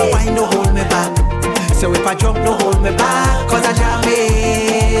it. So if I wine, don't hold me back. So if I jump, don't hold me back. Cause I jam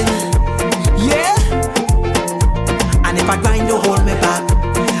in. Yeah. And if I grind, don't hold me back.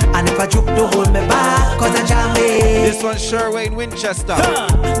 And if I juke, don't hold me back. Cause I jam in. This one's Sherwayne Winchester.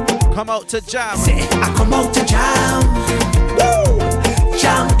 Come out to jam. Say, I come out to jam. Woo!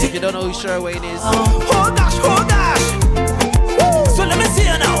 Jam. If you don't know who Sherwayne is, Oh gosh, oh gosh. Woo! So let me see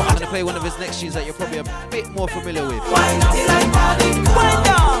you now. I'm gonna play one of his next tunes that you're probably a bit more familiar with. Wind up like that. Wind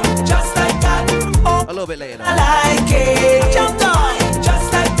down. Just like that. Oh, A little bit later I now. like it. Jump down.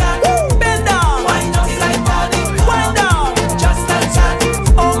 Just like that. Woo! Bend down. Wind up like that. Wind down. Just like that.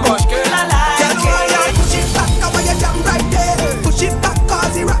 Oh gosh, girl, I like it. Push it back, I want you jam right there. Push it back,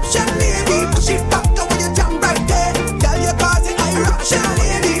 cause eruption lady. Push it back, I want you jam right there. Girl, you cause it eruption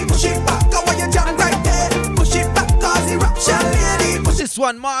lady. Push it back, I want you jam right there. Push it back, cause eruption lady. Push it This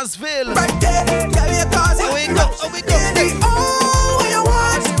one, Marsville. right there. Girl, you cause it Oh, we go, eruption oh, we go. lady. All what you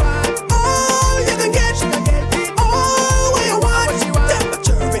want, all you can get. All what you want,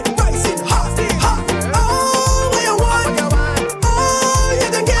 temperature it rising hot, hot. All what you want, all you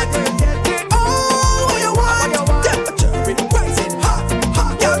can get. All what you want, temperature it rising hot,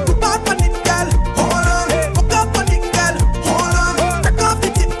 hot. Girl, put back on it, girl. Hold on, fuck up on it, girl. Hold on, break off the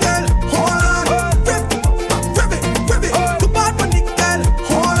tip, girl. Hold on, rev it, put back on it, girl.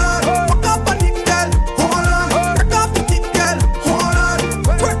 Hold on, fuck up on it, girl. Hold on, break off the tip, girl. Hold on,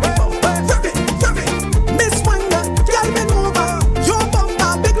 rev it. Miss Wonder, girl, bend over. Your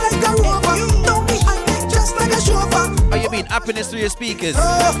bumper big like a rover. Don't be angry, just like a chauffeur. Oh, you mean happiness through your speakers?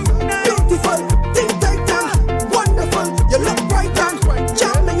 Beautiful, think titan, wonderful. You look bright and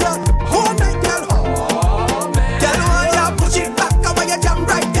jamming you whole night, girl. Girl, why you push it back? I want you jam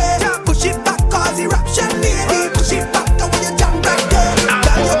right there. Push it back, cause eruption lady. Push it back, I want you jam right there.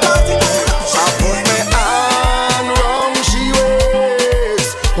 Girl, you cause it eruption lady. And wrong she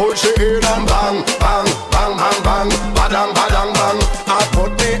waist, hold she in and bang, bang, bang, bang, bang, badang, badang, bang. I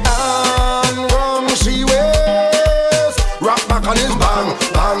put me hand wrong she waist, rock back on his bang,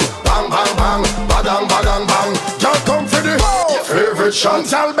 bang, bang, bang, bang, badang, badang, bang. Just come for the favorite shot,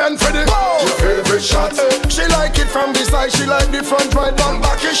 tell Ben for the your favorite shot. She like it from the side, she like the front, right down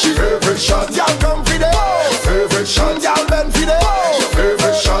back. Is she favorite shot? Y'all come for the favorite shot, y'all Ben for the your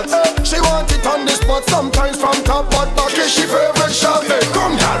favorite shot. She want it on the spot, sometimes from top, but back is she favorite shot. Hey,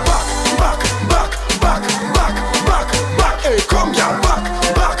 come y'all back, back, back, back, back, back, back. Hey, come y'all back,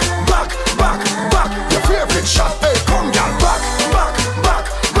 back, back, back, back. Your favorite shot. Hey, come y'all back, back, back,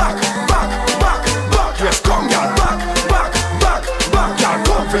 back, back, back, back. Yes, come y'all back, back, back, back. Y'all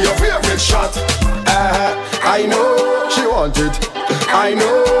come for your favorite shot. I know she want it. I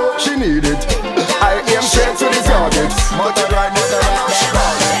know she need it. I am straight to the target. But I right now,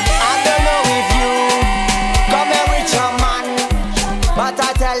 I don't know if you come here with your man, but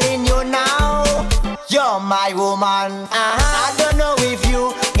I'm telling you now, you're my woman. I don't know if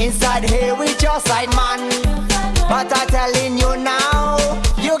you inside here with your side man, but I'm telling you now,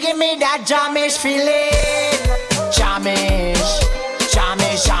 you give me that jamish feeling. Jamish,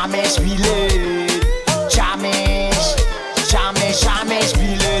 jamish, jamish feeling. Jamish, jamish, jamish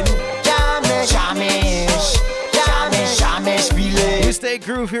feeling. Jamish,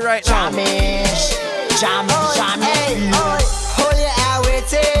 groovy right now. Jamish, hey, hold your air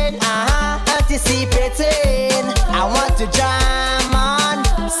waiting, anticipating. I want to jam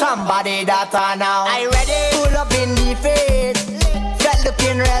on somebody that I know. I ready, pull up in the face, felt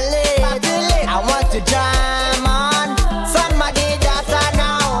looking really. I want to jam on somebody that I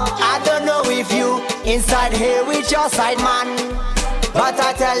know. I don't know if you inside here with your side man, but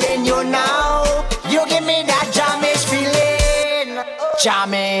I'm telling you now, you give me that jamish feeling.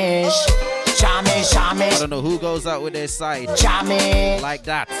 Jamish. I don't know who goes out with their side like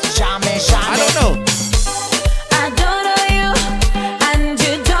that. I don't know. I don't know you, and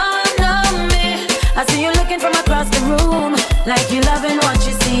you don't know me. I see you looking from across the room, like you loving what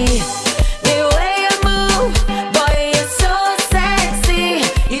you see. The way you move, boy, you're so sexy.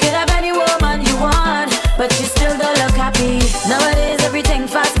 You could have any woman you want, but you still don't look happy. Nowadays everything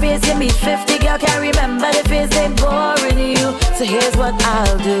fast paced. You meet 50 girl, can't remember the face, they boring you. So here's what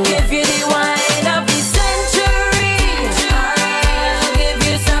I'll do. Give you the wine of the century. I'll give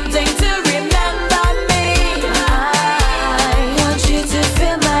you something to remember me. I want you to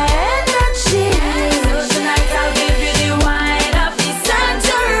feel my energy. So tonight I'll give you the wine of the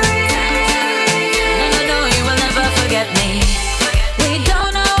century. No, you will never forget me. We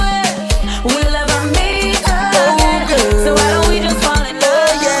don't know if we'll ever meet again. So why don't we just fall in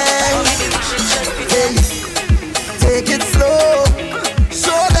love? Maybe we should just be Take it slow,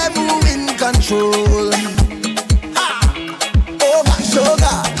 show them who in control. Oh gosh, oh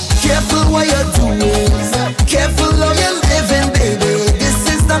gosh, careful what you're doing, careful how you're living, baby. This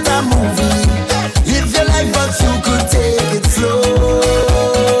is not a movie. Live your life, but you could take it slow.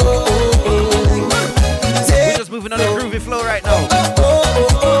 We're just moving on the groovy flow right now.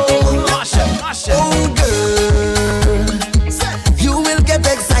 Mash it. Oh girl, you will get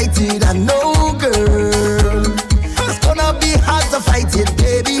excited, I know, girl. It's gonna be hard to fight it,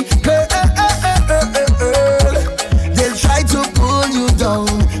 baby. Girl, they'll try to pull you down,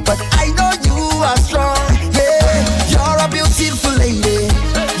 but I know you are strong. Yeah, you're a beautiful lady.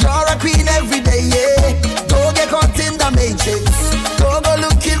 You're a queen every day. Yeah, don't get caught in the matrix. Don't go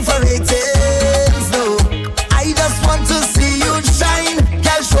looking for ratings. No, I just want to see you shine.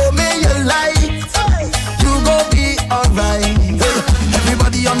 Girl, show me your light. You gon' be alright.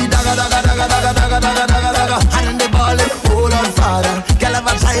 Everybody on the daga. And they ballin', hold on, father. Girl have a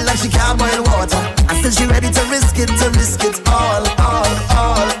child and she can't boil water, and still she ready to risk it all.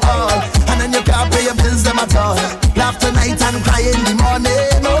 And then you can't pay your bills them at all. Laugh tonight and cry in the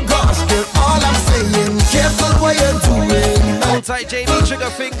morning. Oh gosh, girl, all I'm saying, careful what you're doing. Hold tight, JB, trigger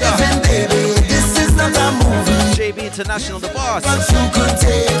finger. Even baby, this is not a movie. JB International, the boss. But you could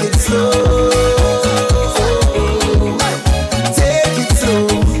take it slow. Take it slow.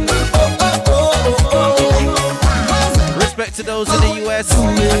 Respect to those in the US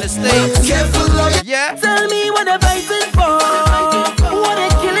and the States. Yeah. Tell me what they're fighting for. What they're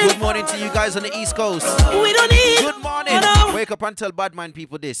killing. Good morning to you guys on the East Coast. We don't need. Good morning. Wake up and tell bad mind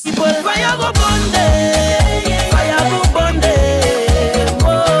people this. People fire go Bundy. Fire go Bundy.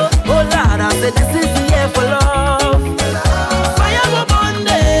 Oh Lord, I said this is the year for love. Fire go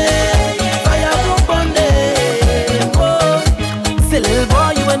Bundy. Fire go Bundy. Oh, say little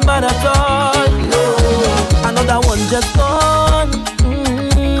boy, you ain't bad at all. No, another one just gone.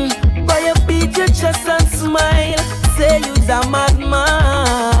 Boy, you beat your chest and smile. Say you's a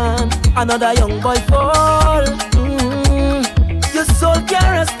madman. Another young boy fall. Your soul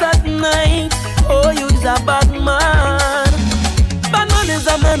can't rest at night. Oh, you's a bad man. Bad man is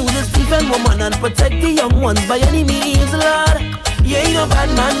a man who will defend woman and protect the young ones by any means, Lord. You ain't no bad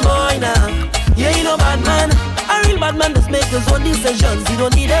man, boy, nah. You ain't no bad man. A real bad man just make his own decisions. He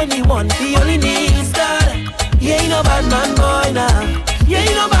don't need anyone, he only needs God. You ain't no bad man, boy, nah. You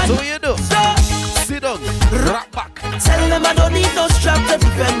ain't no bad man. So what you do? Sit down, rock back. Tell them I don't need no strap to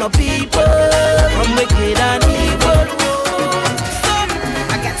defend my people from wicked and evil.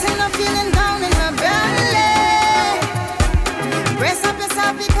 I got a feeling down in my belly. Brace up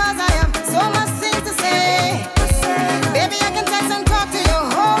yourself because I have so much things to say. Baby, I can text and talk to you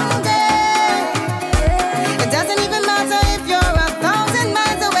whole day. It doesn't even matter if you're 1,000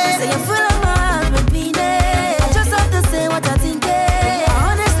 miles away. Say you're full of my repeating. I just have to say what I think. I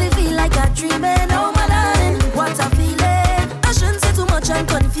honestly feel like I'm dreaming. Oh my darling, what I'm feeling. I shouldn't say too much, I'm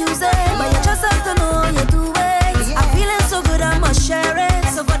confusing. But you just have to know you're doing. I'm feeling so good, I must share it.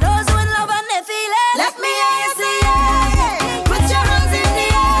 So for those who in love and they feel it, Let me hear you say yeah. Put your hands in the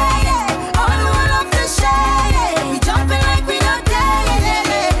air. All of the shade. We jumping like we don't care.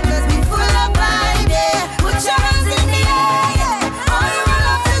 Cause we full of vibe, yeah. Put your hands in the air. All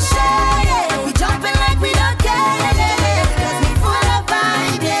of the shade. We jumping like we don't care. Cause we full of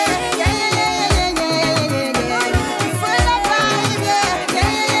vibe,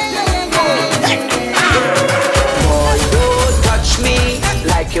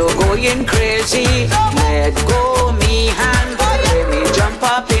 going crazy. Let go me hand, let me jump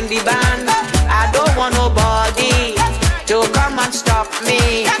up in the band. I don't want nobody to come and stop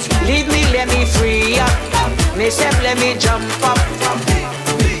me. Leave me, let me free up. Myself, let me jump up.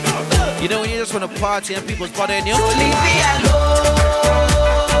 You know when you just want to party and people's bothering you? So leave me alone.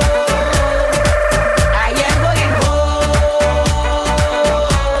 I am going home.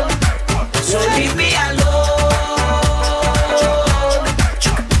 So leave me alone.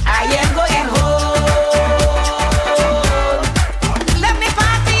 I am going home. Let me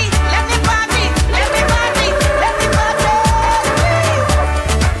party, let me party, let me party, let me party.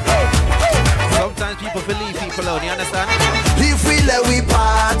 Sometimes people believe people alone, you understand? If we let we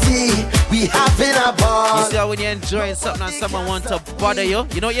party, we having a ball. You see how when you're enjoying something and someone wants to bother you?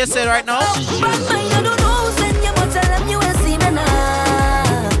 You know what you say right now? But mine, I don't know, send you, but tell them you will see me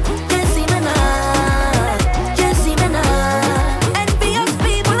now. You see me now. You see me now. Envious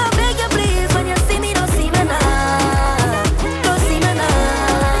people, I beg you please, when you see me, don't see me now. Don't see me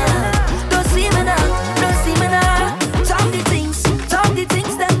now. Don't see me now. Don't see me now. Talk the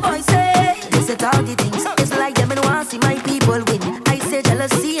things them boys say. They say talk the things. It's like them and want see my people win. I say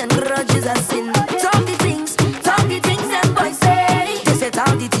jealousy and grudges are sin. Talk the things them boys say. They say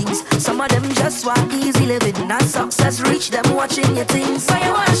talk the things. Some of them just want easy living. Not success reach them watching your things. So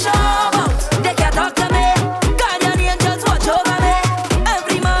you want to show out, they can't talk to me. Guardian angels watch over me.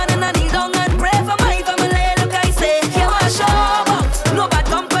 Every morning I kneel down and pray for my family. Look I say, you want to show out, no bad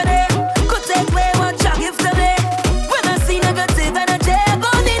company could take away what you give to me. When I see negative energy, go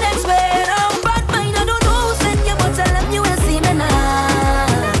the next way. Now bad mind, I don't know, send you, but tell them you will see me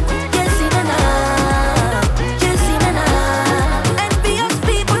now. You see me now. You see me now. Envious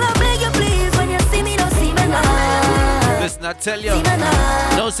people, I beg you please, when you see me, don't see me now. Listen, I tell you, See me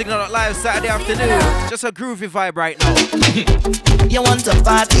now. no Signal Live Saturday afternoon. Just a groovy vibe right now. You want to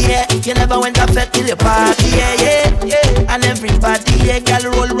party, yeah? You never went to fete till you party, yeah. And everybody, yeah,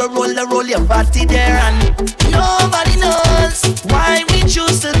 girl, roll your body there. And nobody knows why we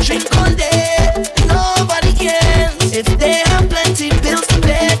choose to drink all day. Nobody cares if they have plenty bills to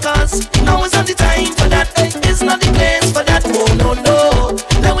pay. Cause now is not the time for that. It's not the place for that. Oh, no.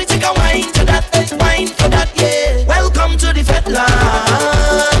 Let me take a wine to that. Wine for that, yeah. Welcome to the fete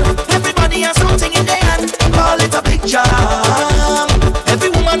land. Everybody has something in their hand. Call it a big jam. Every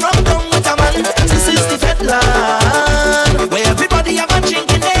woman run down with a man. This is the fete land, where everybody have a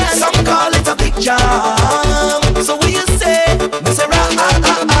drink in their hand. Some call it a big jam. So what you say? We say I'm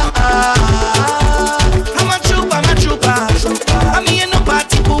a trooper. I'm here no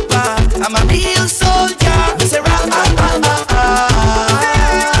party pooper. I'm a real soldier. We say I'm a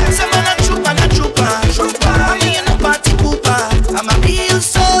trooper. I'm here no party pooper. I'm a real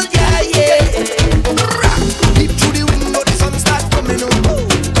soldier, yeah. Deep through the window, the sun start coming up.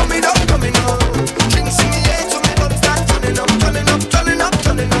 Coming up. Drinks in the air, so me don't start turning up.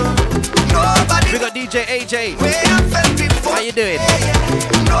 Nobody We got DJ AJ. where I felt before. How you doing?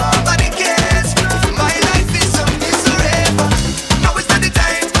 Nobody cares. My life is a misery. Now it's not the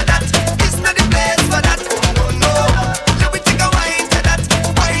time for that. It's not the place for that. Oh no. Let me take a wine to that.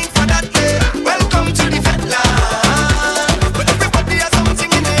 Wine for that, yeah. Welcome to the fete land, where everybody has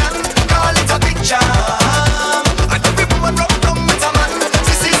something in their hand. Call it a big jam. And every woman rub down with a man.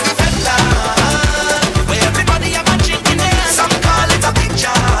 This is the fete land, Where everybody have a drink in their hand. some call it a big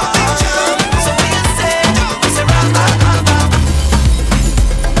jam. So what you say? We say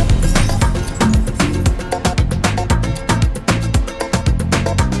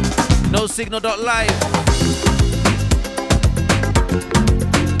No Signal.live.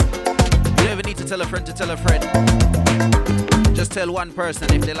 You never need to tell a friend to tell a friend. Just tell one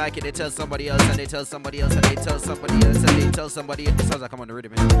person. If they like it, they tell somebody else, and they tell somebody else, and they tell somebody else, and they tell somebody else. It sounds like I'm on the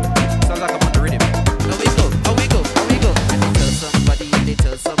rhythm. Sounds like I'm on the rhythm. How we go. And they tell somebody, and they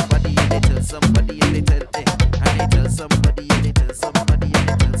tell somebody, and they tell somebody, and they tell, and they tell somebody, and they tell somebody, and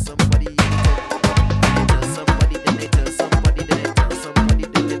they tell somebody, and they tell somebody, then they tell somebody, then they tell somebody,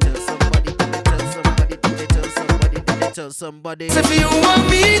 then they tell somebody, then they tell somebody, then they tell somebody, then they tell somebody. if you want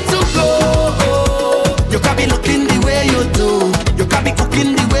me to go, you can be looking the way you do. You can be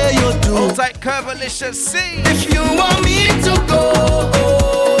cooking the way you do. Hold tight, Curvalicious C. If you want me to go,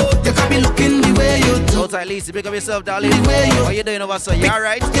 you can be looking the way you do. Hold tight, Lisa. Pick up yourself, darling. The way you- How you doing over so? You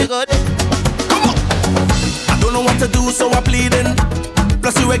alright? You good? Come on. I don't know what to do, so I'm pleading.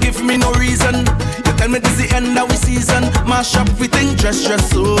 Plus you ain't give me no reason. You tell me this the end of the season. Mash up everything, dress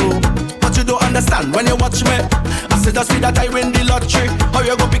so. But you don't understand when you watch me. I said that's me that I win the lottery. How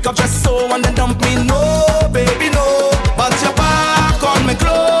you go pick up dress so and then dump me? No, baby, no. But you pack on me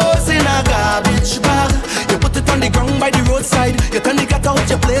clothes in a garbage bag. You put it on the ground by the roadside. You turn the cat out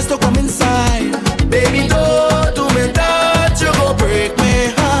your place to come inside.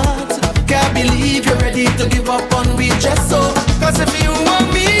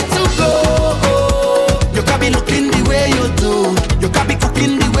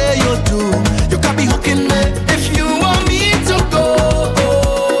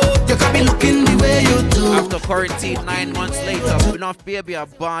 there be a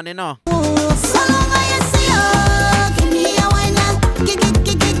barn, you know. So long I see you. Give me a wine up. Give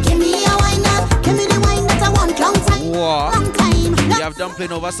me a wine up. Give me the wine that I want. Long time. What? Long time. You have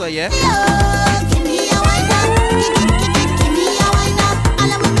dumpling over, so yeah? Give me a wine up. Give me a wine up. And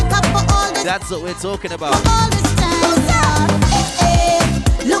I will make up for all this. That's what we're talking about. For all this time.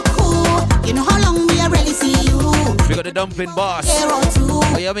 Look who. You know how long we already see you. We got the dumpling boss. Year or two.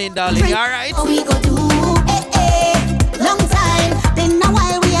 What you mean, darling? You alright? What we go do? Long time. Been a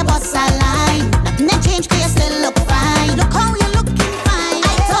while we a boss a line. Nothing that change 'cause you still look fine. Look how you looking fine.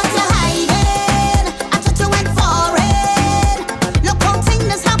 I thought you hiding. I thought you went foreign. Look how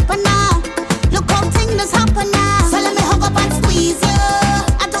things happen now. Look how things happen now. So let me hug up and squeeze you.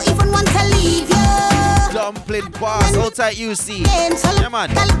 I don't even want to leave you. Dumpling boss. Hold tight, you see. Yeah,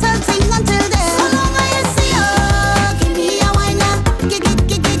 man. That little thing until then. So long I see you. Give me a wine up.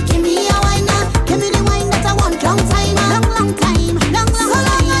 Give me a wine up. Give me the wine that I want. Long time. Long time. Long so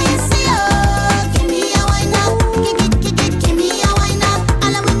long I see you. Give me a wine up. Give me a wine up.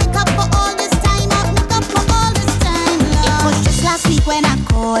 And I will make up for all this time. Make up for all this time. It was just last week when I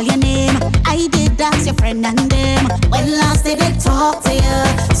called your name. I did ask your friend and them. When last did they talk to you?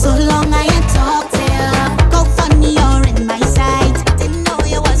 So long I ain't talked to you. Go funny, you're in my sight. Didn't know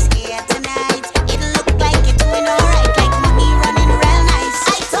you was here tonight. It looked like you're doing alright, like money running real nice.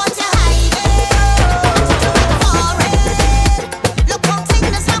 I thought you hiding, foreign. Look how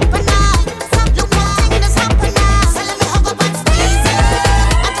things happen now. Look how things happen now. So let me hug up and squeeze you.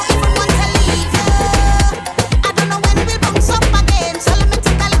 I don't even want to leave you. I don't know when we'll bounce up again. So let me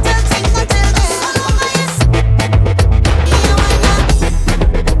take a little thing until then. So long I see you. Give me a wine up.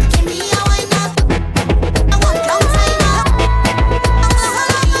 Give me a wine up. I want long time up. So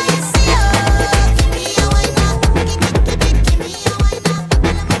long I see you. Give me a wine up. Give me a wine up.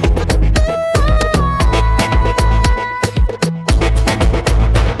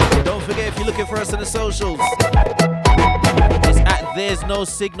 Don't forget, if you're looking for us on the socials, it's at There's No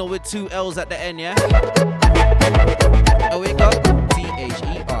Signal with 2 L's at the end, yeah? Oh, we go.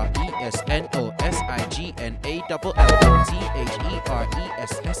 THERESNOSIGNALL. THERESSNOSR.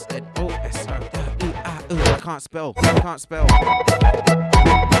 I can't spell. I can't spell.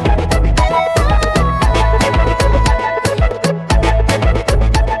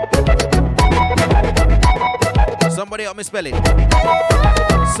 Somebody help me spell it.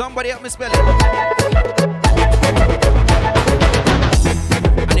 Somebody help me spell it.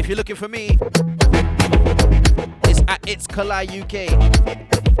 And if you're looking for me, it's at It's Kalai UK.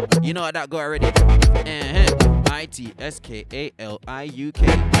 You know how that go already. ITSKALIUK.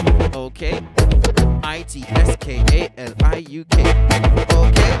 Okay. ITSKALIUK.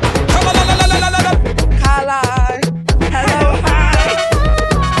 Okay. Kalai. Hello, hi.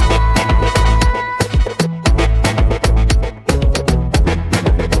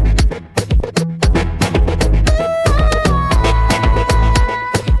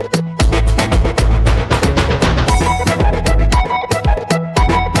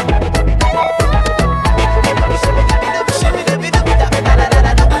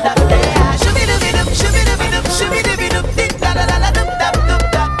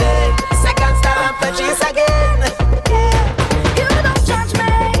 Second start and purchase again. You don't judge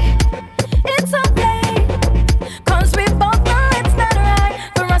me, it's okay. 'Cause we both know it's not right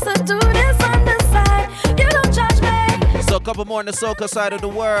for us to do this on the side. You don't judge me, So a couple more on the soca side of the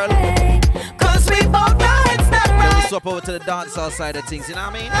world. 'Cause we both know it's not Then we right. swap over to the dancehall side of things, you know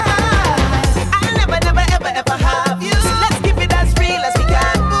what I mean? I'll never, never, ever, ever have you. So let's keep it as real as we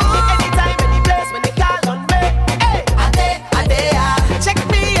can. Anytime, any place when they call on me. Hey, I dare. Check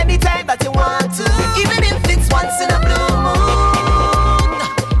me anytime that you want to. Even if it's once in a blue moon.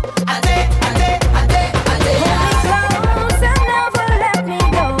 I dare. hold me close and never let me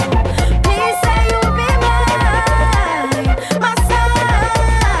go. Please say you'll be mine, my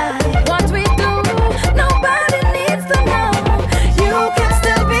side. What we do, nobody needs to know. You can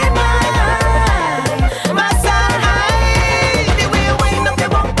still be mine, My side. The way you wind up your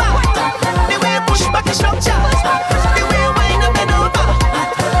bumper. The way you push back your structure. The way you wind up and over.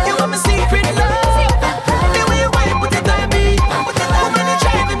 You are my secret love. The way you wind put it on me. Woman, you're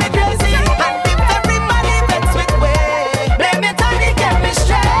driving me crazy. And if everybody bets with way, blame it on the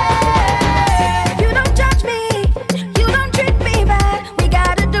chemistry. You don't judge me, you don't treat me bad. We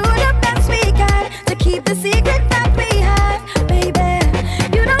gotta do the best we can to keep the secret that we have, baby.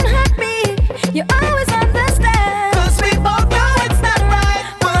 You don't hurt me, you always understand. 'Cause we both know it's not right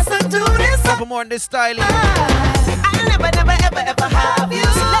for us to do this. Couple more on this styling. I'll never, never, ever, ever have you.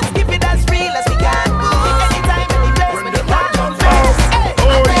 So let's keep it as real as we can. Anytime, any place when you call on me.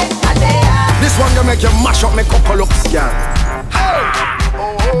 Hey, I dare. This one gonna make you mash up, make couple look scan.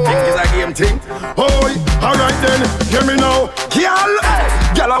 thing. Oh, alright then, hear me now.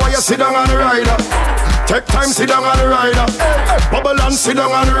 Girl, why you sit down on the rider? Take time, sit down on the rider. Bubble and sit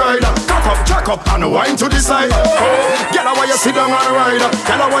down on the rider. Cock up, jack up, and wine to the side. Girl, why you sit down on the rider?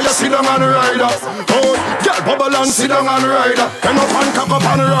 Girl, why you sit down on the rider? Oh, girl, bubble and sit down on the rider. Hang up and cock up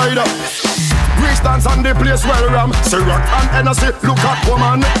on the rider. Reach dance on the place where Ram, Ciroc and Hennessy. Look at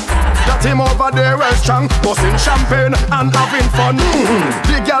woman, that him over there well strong, busting champagne and having fun.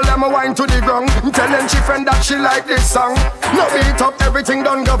 The girl them a wine to the ground, telling she friend that she like this song. No beat up, everything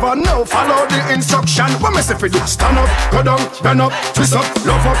done govern. No follow the instruction. What me say for this? Stand up, go down, bend up, twist up,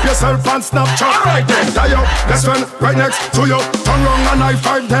 love up yourself and Snapchat. Alright then, tie up, best friend right next to you. Turn round and high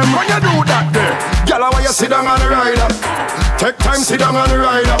five them when you do that there. Girl, why you sit down on the rider? Take time, sit down on the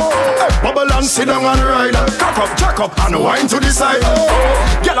rider. Bubble and sit down on the rider. Cock up, jack up, and wine to the side.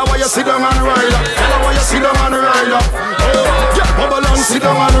 Girl, why you sit down on the rider? Girl, why you sit down on the rider? Girl, bubble and sit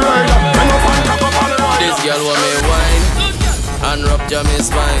down on the rider. Hang up and cock up on the rider. This girl want me wine and rupture me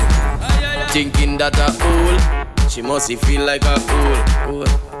spine, thinking that a fool. She must feel like a fool.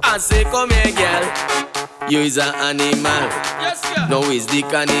 I say, come here, girl. You is an animal. No is the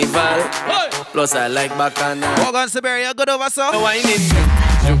carnival. Plus I like bacchanal. Walk on Siberia, good over so. Whining,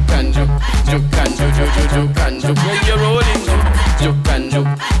 juke and juke, juke and juke, juke and juke. When you're rolling, juke and juke,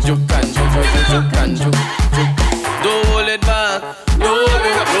 juke and juke, juke and juke. Don't hold it back. No,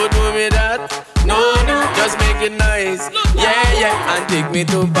 don't do me that. No, just make it nice. Yeah, and take me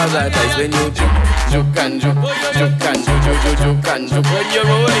to paradise when you juke and juke, juke and juke, juke and juke. When you're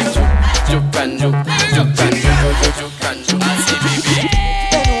rolling, juke and juke, juke and juke, juke and juke. I see baby.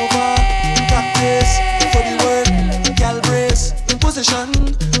 Bend over, practice for the work, gal brace, position,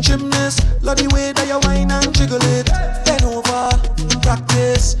 gymnast, love the way that you whine and jiggle it. Bend over,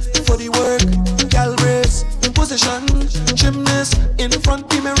 practice for the work, gal brace, position, gymnast, in front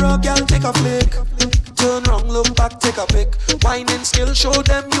the mirror, gal take a flick. Turn round, look back, take a pic. Whining skill, show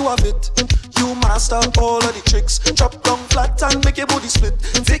them you have it. You master all of the tricks. Drop down flat and make your body split.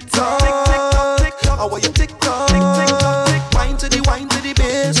 Tick tock, tick tock, tick tock. How are you tick tock, tick tock, tick. Wine to the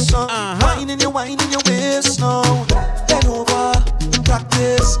bass, wine in your waist now. Bend over,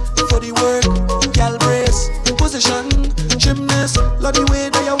 practice for the work, gal brace, position, gymnast, love the way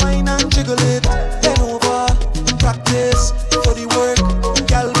that you whine and jiggle it. Bend over, practice for the work,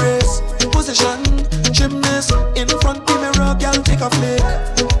 gal brace, position, gymnast, in front the mirror, gal take a flick.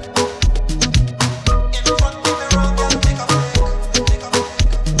 In front the mirror, gal take a flick.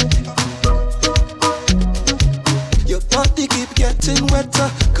 Your body keep getting wetter,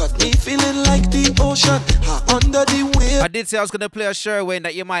 got me feeling like the ocean, under the wave. I did say I was gonna play a Sherwin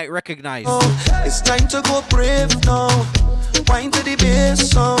that you might recognize. It's time to go brave now. Wine to the bass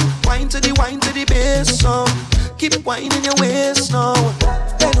song, wine to the bass song. Keep whining your waist now.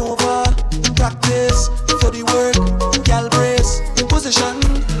 Bend over, practice for the work, gal brace, position,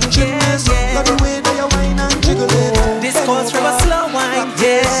 gymnast, love the way that you whine and jiggle it. This calls for a slow wine,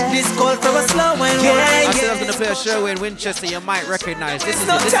 yeah. This calls for a slow wine, yeah. I said I was gonna play a Sherwin Winchester you might recognize. This is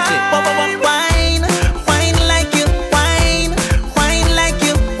No it, this is it. time, wine, wine like you, wine, wine like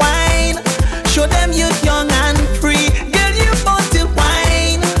you, wine. Show them you're young and free. Girl, you want to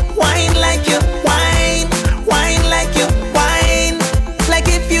wine, wine like you, wine, wine like you, wine. Like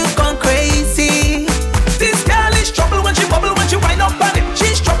if you gone crazy. This girl is trouble when she bubble, when she wind up on it.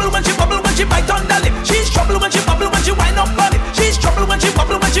 She's trouble when she bubble, when she bite on the lip. She's trouble when she bubble, when she wind up on it. She's trouble when she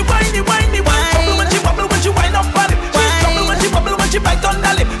bubble, when she whiny, whiny, whine. Trouble when she bubble, when she wind up on it. She's trouble when she bubble, when she bite on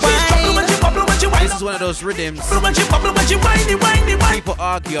the lip. She's trouble when she bubble, when she wind This is one of those rhythms when she bubble, when she whiny, whiny, whine. people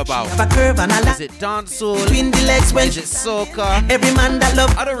argue about. Have a curve and a Is line it dancehall? between the legs when Is it soca? every man that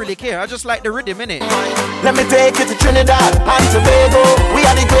love. I don't really care. I just like the rhythm, innit? Let me take you to Trinidad and Tobago. We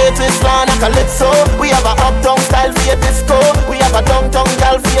are the greatest land of Calypso. We have a uptown style for your disco. We have a downtown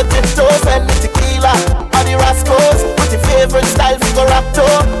gal for your tiptoes. And the tequila or the Rascals. With your favorite style for your rapto.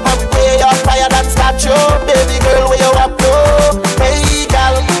 And we way up higher than statue. Baby girl, where you up to? Hey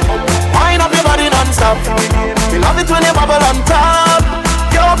gal, wind up your body non-stop. We love it when you bubble on top.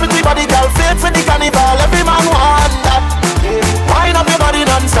 Your pretty body gal, fit for the carnival. Every man want that. Wind up your body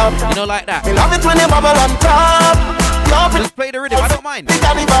non-stop. You know, like that. Me love it when you bubble on top. Your pretty Just play the rhythm. I don't mind. the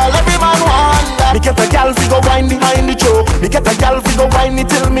carnival, every man want that. Me get a gal fi go wine behind the choke. Me get a gal fi go wine me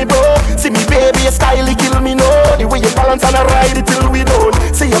till me broke. See me baby, your style it kill me no. The way you balance and I ride it till we don't.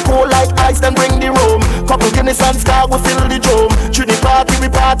 See you cold like ice, then bring the rum. Couple Guinness and Star, we fill the drum. Through the party, we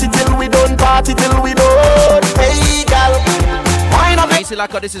party till we done. Party till we done. Hey gal, wine up. You see,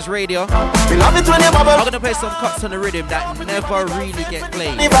 like how this is radio. We love it when you bubble. I'm gonna play some cuts on the rhythm that never really get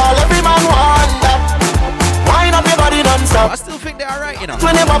played. Carnival, every man want that. Wind up your body non-stop. I still think they're alright, you know.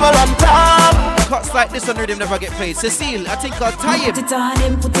 When you bubble on top. Cuts like this on rhythm never get played. Cecile, I think I'll tie him. Put it on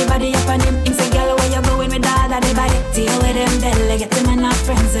him, put your body up on him. Him say, girl, where you going with all of the body? Deal with him, belly, get him and not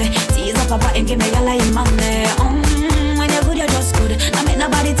friends. Tease up about him, give me a line money. When you're good, you're just good. I make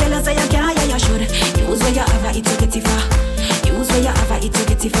nobody tell us that you can't, yeah, you should. Use where you have it to get it far. Use where you have it to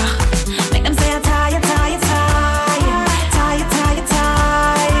get it far. Make them say you're tired, tired, tired. Tired, tired,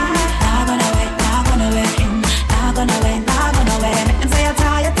 tired. Not gonna wait, not gonna wait. Not gonna wait, not gonna wait. Make them say you're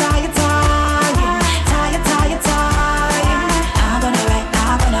tired, tired, tired. Tired, tired, tired. Not gonna wait,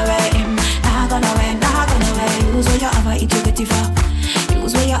 not gonna wait. Not gonna wait, not gonna wait. Use where you have it to get it far.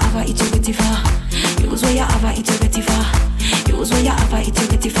 Use where you have it to get it far. Use where you have it to get it far. Use where you have it to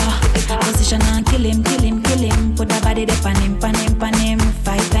get it far. Position and kill him, kill him, kill him. Put the body there pan him, pan him, pan him.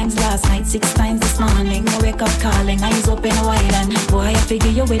 5 times last night, 6 times this morning. I wake up calling, eyes open wide and boy, I figure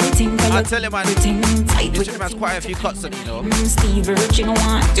you with the thing. I'll tell you, man, tight this rhythm has quite a few cuts on it, you know. Steve Rich, you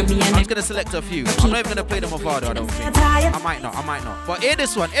want to be I'm just gonna select a few. I'm not even gonna play them off hard, I don't think. I might not. But hear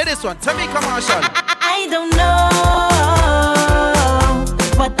this one. Tell me commercial. I don't know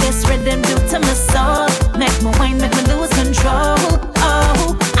what this rhythm do to my soul. Make me wine, make me lose control.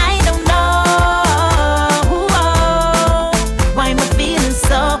 Oh, I don't know why my feeling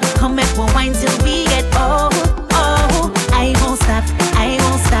so. Come make me wine till we get old. Oh, I won't stop,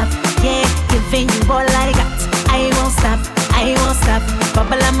 yeah, giving you all I got. I won't stop,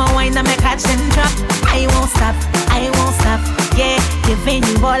 bubble on my wine and me catch and drop. I won't stop, yeah, giving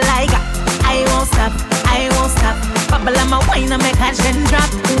you all I got. I won't stop, bubble on my wine and me catch and drop.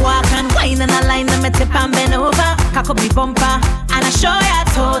 Walk and wine and a line and me tip and bend over. Cock up the bumper and I show ya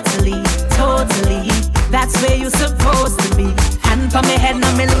totally. That's where you supposed to be. Hand for me head,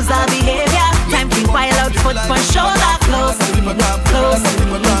 now me lose all behavior. Time to wild out, foot for shoulder. Close to me.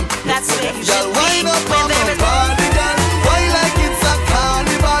 That's where you should be. Wind up on my body, girl. Why like it's a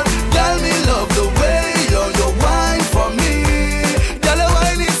carnival? Girl, me love the way you wine for me. Girl, your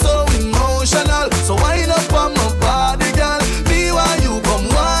wine is so emotional. So wind up on my body, girl. Me while you come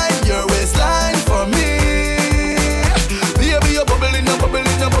wine your waistline for me. Baby, you're bubbling, baby.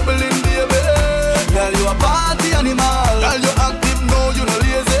 Girl, you a party animal. Girl, you active, no, you no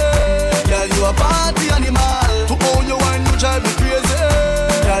lazy. Girl, you a party animal. To own your wine, you drive me crazy.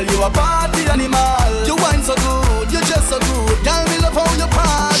 Girl, you a party animal. You wine so good, you just so good. Girl, me love how you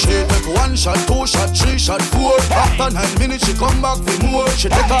party. She take 1 shot, 2 shot, 3 shot, 4. After 9 minutes, she come back for more. She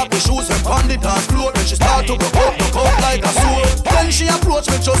take off the shoes and pound the dance floor. Then she start to go up like a sword. Then she approach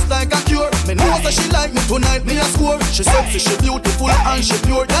me just like a cure. Me know that she like me tonight, me a score. She sexy, she beautiful and she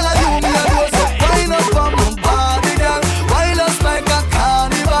pure. Girl, I do me a door, so wind up on my body, girl. Wind us like a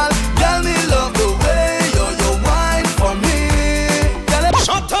carnival. Girl, me love the way you wine for me. Girl,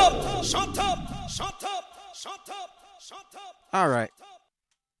 shut up. All right.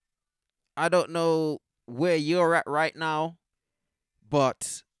 I don't know where you're at right now,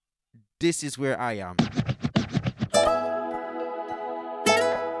 but this is where I am.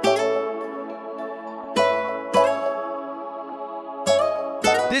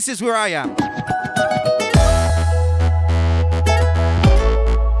 This is where I am.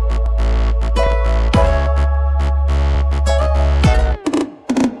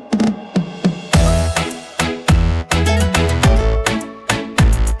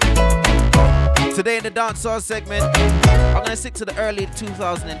 Today in the dancehall segment, I'm gonna stick to the early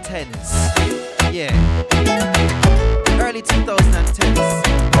 2010s. Yeah, early 2010s.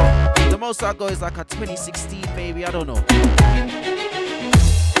 The most I'll go is like a 2016, maybe. I don't know.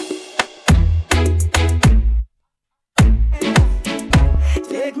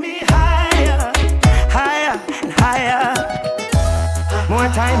 Take me higher, higher and higher. More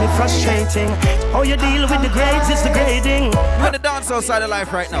time is frustrating. How you deal with the grades is degrading. We're on the dancehall side of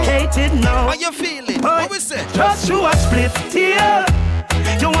life right now. Hated now. How you feeling? What we say? Just through a split tear.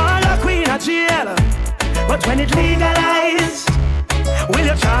 You want a queen of jail, but when it legalized, will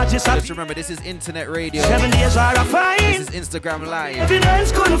you charge yourself? Just remember, this is internet radio. 7 days are a fine. This is Instagram Live.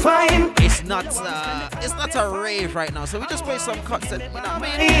 Evidence couldn't find. It's not a rave right now, so we just play some cuts that, you know what I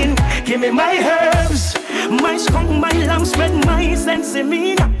mean? Give me my herbs, my skunk, my lamb, spread my sense in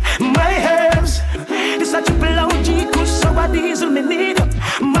me. My herbs, it's a triple OG, kush, sour diesel, me need.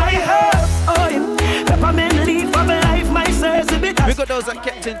 My herbs, oil, peppermint leaf, of life, my sirs, a bit. We got those that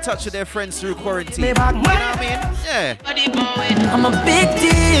kept in touch with their friends through quarantine. You know what I mean? Yeah. I'm a big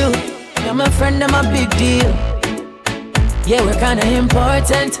deal. You're my friend, I'm a big deal. Yeah, we're kinda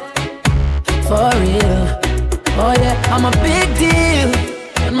important. For real. Oh yeah, I'm a big deal.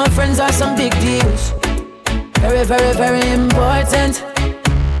 And my friends are some big deals. Very, very, very important.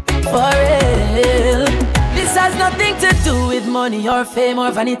 For real. This has nothing to do with money or fame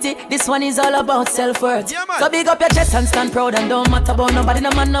or vanity. This one is all about self-worth. Yeah, So big up your chest and stand proud and don't matter about nobody. No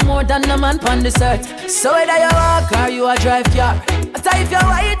man no more than no man on this earth. So whether you walk or you a drive car, but if you're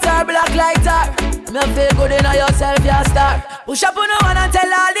white or black like tar, me feel good in yourself, you're a star. Push up on no one and tell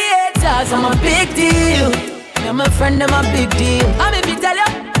all the haters I'm a big deal. Me and my friend, them a big deal. I'm if you tell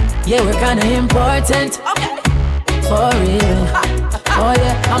you, yeah, we're kinda important. Okay. For real. Oh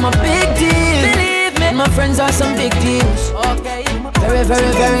yeah, I'm a big deal. Believe me, my friends are some big deals. Okay. Very,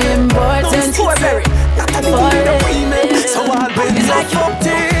 very, very important. For real. So I'll bring it's like your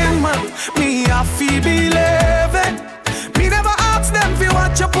team, me I feel believe it. Me never ask them if you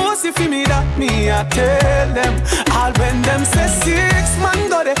watch your pussy for me that me I tell them. I'll when them say 6 man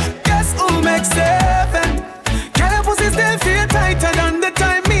got it, guess who makes 7? Girl your pussy still feel tighter than the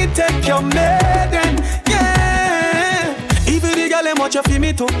time me take your maiden. Yeah. Even the girl them watch you for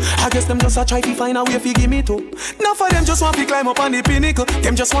me too. I guess them just a try to find a way fi give me too. Now for them just want to climb up on the pinnacle.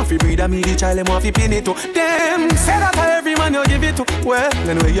 Them just want to breed and me the child them want to pin it too. Them say that every man you give it to. Well,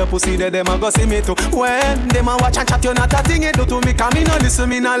 then where your pussy there them a go see me too. Well, them a watch and chat you not a thing it do to me. Cause me no listen,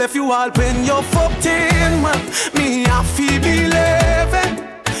 me no left you all when you fucked in man. Me a fi believe.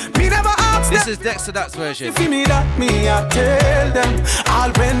 Me never ask This is Dexter Dax version. if me that me I tell them.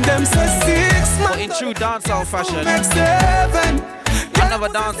 I'll when them say 6 man. But in true dancehall fashion, Make 7. another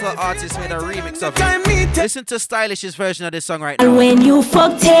dancehall artist made a remix of it. Listen to Stylish's version of this song right And now. when you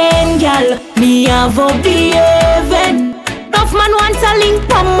fuck 10 gal, me have a behaving. Enough man want a link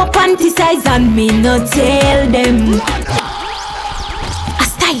from my panty size and me no tell them. A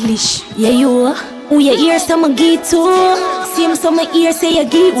stylish, yeah you. Who you hear some get to? Same some ear say you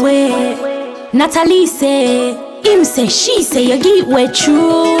get way. Natalie say, him say, she say you get way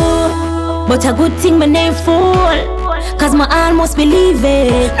true. But a good thing my name full. Cause my almost believe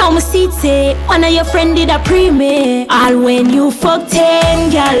it. Now my seat say, one of your friend did a pre-me. All when you fuck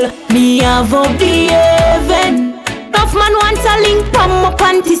 10 gal, me have a behaving. Enough man want a link from my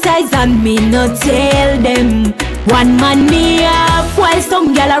panty size and me no tell them. One man me have while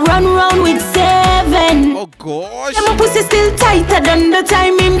some gal a run round with 7. Oh gosh. Yeah, my pussy still tighter than the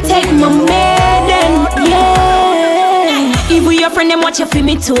time him take my maiden. Yeah. Even your friend them watch you for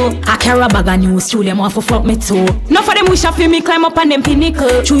me too. I carry a bag of news, true them want to fuck me too. Enough of them wish I feel me climb up on them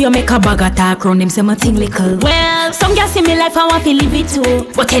pinnacle. True you make a bag of talk round them say my thing little. Well, some girls see me life I want to live it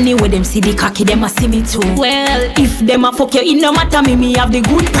too. But anyway them see the cocky them a see me too. Well, if them a fuck you it no matter me have the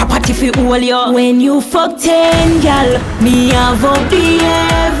good property for all you. When you fuck 10 gal, me have a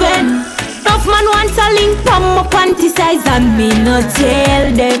behaving. Enough man want a link from my panty size and me no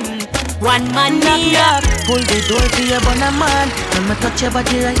tell them. One man me up. Pull the door for your bonner man. When me touch your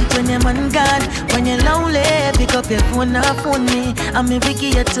body right when your man gone. When you're lonely, pick up your phone and phone me. I'm me Vicky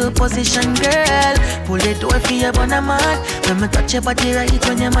you to position girl. Pull the door for your bonner man. When me touch your body right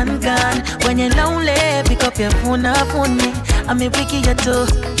when your man gone. When you're lonely, pick up your phone and phone me. I'm me Vicky you to.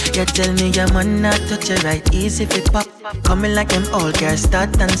 You tell me your man not touch you right easy if it pop. Coming like them all girls start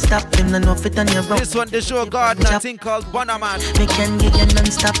and stop. Them no know fit on your road. This one, the show God, nothing called Bonaman. Me can give you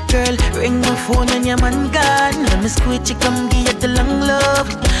non-stop girl. Ring my phone when your man gone. Let me squeeze you, come give you the long love.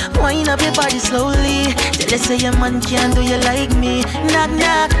 Wind up your body slowly. Tell us say your man can't do you like me. Knock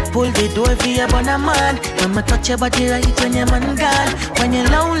knock, pull the door for your bonner man. When me touch your body right when your man gone. When you're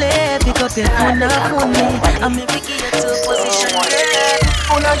lonely, pick up your phone and phone me. I'm a Vicky to position girl.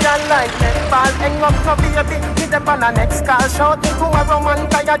 Full of y'all like netball. Hang up to be a big kid up on the next call. Shout into a Roman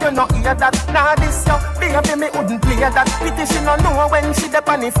tired, you no hear that. Nah this yo, baby me wouldn't play that. Pity she no know when she dep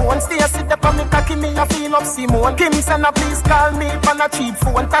on the phone. Stay sit up on me cocky me a feel up Simone. Kim send a please call me on a cheap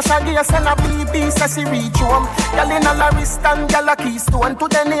phone. Tasha Gay send a BB say she reach home. Y'all in a Laristan, y'all a Keystone.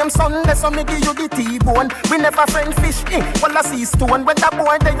 To the name Sunday so me give you the T-bone. We never friend fish, well I see stone. When the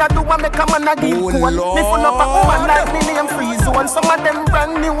boy they a do a make a man a give one. Me full up a woman like me name free zone. Some of them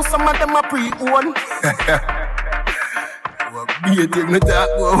brand new, some of them a pre-owned. Be a thing me talk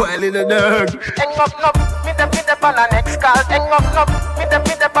for a while in the dark. Hang up, no, me the on the next call. Hang up, no, me the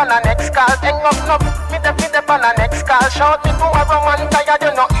on the next call. Hang up, no, me the on the next call. Shout me to a Roman tired,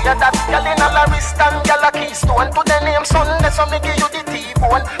 you no hear that. Y'all in a Laristan, y'all a Keystone. To the name Sunday, so me give you the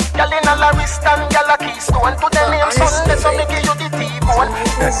T-bone. Y'all in a Laristan, y'all a Keystone. To the name Sunday, so me give you the T-bone.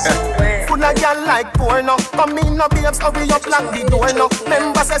 Full of y'all like porno. Come in no babes, hurry up, lock the door no.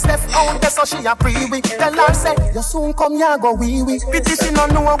 Members say Steph out there, so she a pre-wee. Tell her say, you soon come here go wee-wee. Pity she no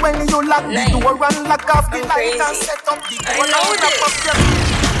know when you lock the door and lock off the light and set up the door.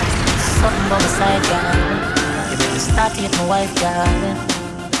 Something by my side, girl. You make me start hate my wife,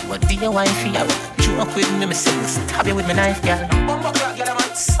 girl. What do you want for you? Joke with me, stab you with my knife, girl.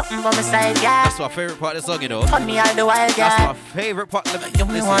 Something by my side, girl. That's my favorite part of the song, you know. Turn me all the while, girl. That's my favorite part. You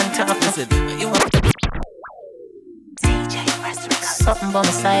me want to listen. You want something by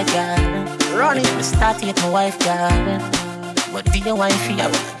my side, girl. Run it. Me start to get my wife, girl. What do you want for you?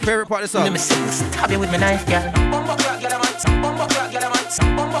 Favorite part of the song. Me stab you with my knife, girl.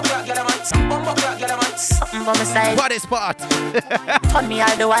 Something by my side. Baddest part. Turn me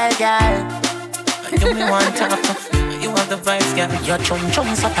all the while, girl. You me want to. You have the vibes, girl. Your chum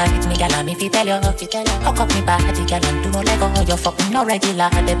so tight, me girl. And if you tell you, hook up me body, girl, and do no Lego. You fucking no regular,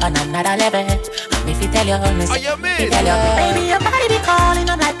 they on another level. And if you tell you, me say, tell you, baby, your body be calling,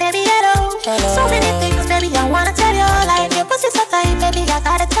 I'm like, baby, hello. So many things, baby, I wanna tell you. Like your pussy so tight, baby, I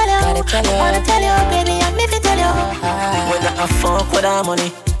gotta tell you. I wanna tell you, baby, and if you tell you, whether I fuck with our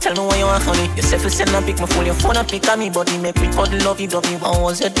money. Tell me what you want, honey. You say if you send a pic, my phone, your phone a pic of me, but make me cuddle lovey-dovey. How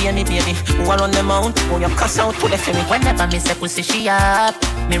was your day, me baby? Who all on the mount? Who you cuss out to the family? Whenever me say pussy, she up.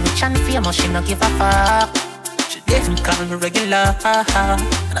 Me rich and famous, she no give a fuck. She even call me regular.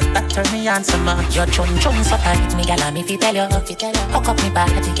 And that turn me on some more. Your chum so tight, me gal, and if you tell you, hook up me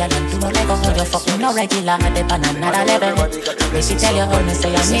body, gal, and do no Lego. You fucking no regular, they on another level. Me she tell you, me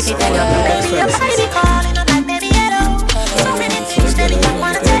say, and if you tell you, baby, your body be calling, I'm like, baby, hello. So many things, baby, I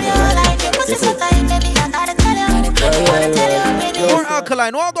wanna tell you. Like your pussy so tight, baby, I gotta tell you. I wanna tell you, baby. More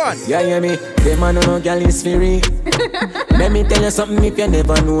alkaline, walk on. Yeah, hear me? Them man no girl is free. Let me tell you something if you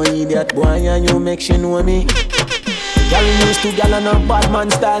never know idiot boy and you make she know me. Girl used to girl and a bad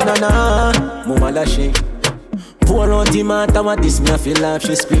man style, na. Mama da she. Pour out the matter what this me I feel like.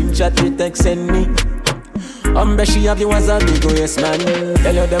 She scream chat with text send me. She have you as a big yes man.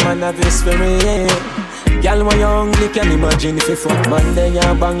 Tell you them man have you spirit, yeah. Girl, when you're hungry, can imagine if you fuck man, then you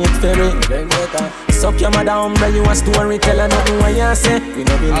bang it ferry. Suck your mother umbre, you a story, tell her nothing what you say. We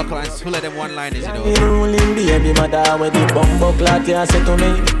know be Alkaline's full of them one-liners, you know. we ruling baby mother, where the bumbo clot you say to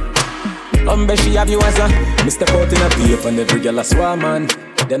me. She have you as a Mr. Out in a beef and every girl a swarm man.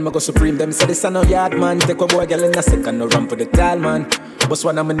 Then I go supreme, them say this a no yard man. Take a boy girl in a second, no run for the tall man. Boss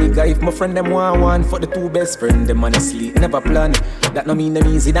one of my nigga, if my friend them want one. For the two best friend, them honestly never plan. That no mean them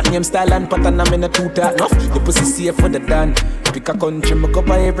easy, that name style and pattern. I'm in a two-talk, enough. The pussy safe for the done. Pick a country, me go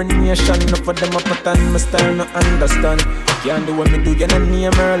by every nation. Enough for them a pattern, my style no understand. Can't do what me do, you no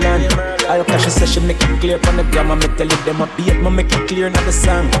name Merlin. I'll cash a session, make it clear from the grammar. Me tell you them a beat, me make it clear, not the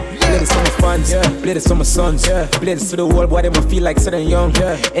song. Play this for my fans, play this for my sons. Play this for the world, boy, them a feel like sitting young.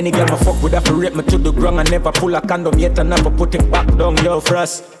 Any girl my fuck would have to rape me to the ground. I never pull a condom yet and never put it back down, yo, for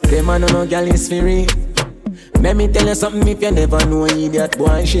us. Them man no girl is free. Let me tell you something if you never know idiot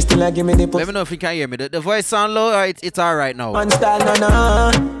boy. She still a give me the pussy. Let me know if you can hear me. The voice sound low, or it's alright now. Man style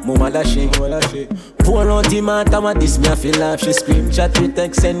na. Mama da she. Pour out the matter what this me I feel like. She scream chat with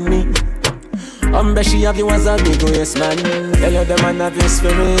text send me. She have you as a big yes man. Tell you the man have you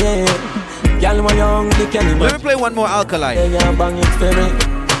spirit, yeah. Girl when you're hungry can you Let me play one more alkaline. Yeah, you bang it ferry.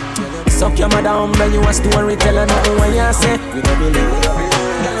 Suck your mother umbre, you a story, tell her nothing what you say. We don't believe.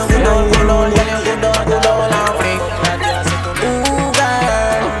 Ooh girl,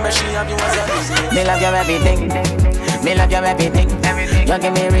 me love your everything. Me love your everything. You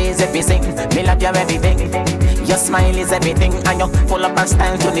give me reason to sing. Me love your everything. Your smile is everything, and you full up and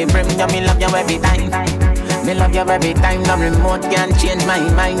style to the brim. You me love you every time. Me love you every time. No remote can change my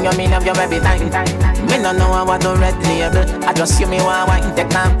mind. You me love you every time. Me no know I want the red label. I just see me want wine,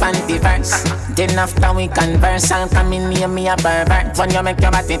 take my panty first. Then after we converse, and come in near me a pervert. When you make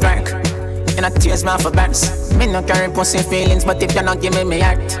your body work, you not tears me for burns. Me no carry pussy feelings, but if you not give me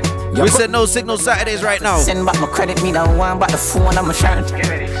heart. We said no signal Saturdays right now. Send back my credit, me don't want back the phone on my shirt.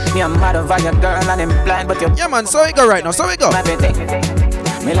 Me I'm mad over your girl and I'm blind, but you. Yeah man, so it go right now, so it go. Everything,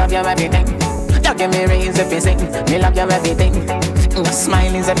 me love you everything. You give me reason to sing. Me love you everything. Your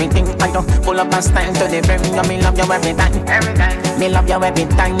smile is everything. I don't pull up and style to the brim. You me love you every time. Me love you every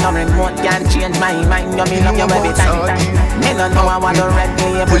time. No remote can change my mind. You me love you every time. Me don't know I want the red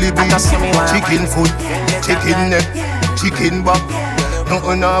label. I just see me want chicken foot, chicken neck, chicken back.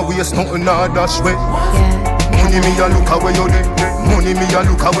 Nothing a waste, nothing a dash way. Money me a look away you dey. Money me a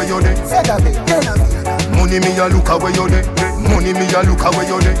look away you dey. Money me a look away you dey. Money me a look away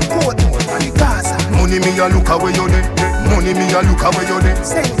you dey. Money me a look away you dey. Money me a look away you dey.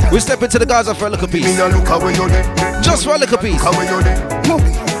 We step into the Gaza for a little piece. Me a look away you dey. Just for a little piece. Away you dey.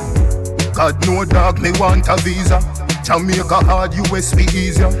 God no dog, me want a visa. Jamaica hard, US be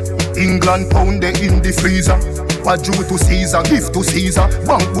easier. England pound they in the freezer. What due to Caesar, gift to Caesar.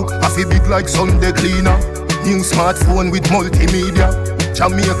 Bank book, I feel big like Sunday cleaner. New smartphone with multimedia.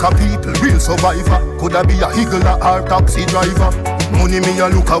 Jamaica people, real survivor. Coulda be a higgler or taxi driver. Money me a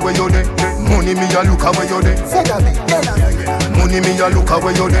look away you there. Money me a look away you there. Money me a look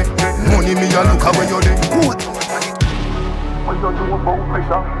away you there. Money me a look away you there. What you know about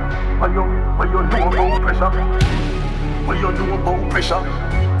pressure? What you know about pressure? What you know about pressure?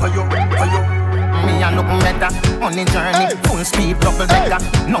 What you Me a look better on the journey, full speed, double decker.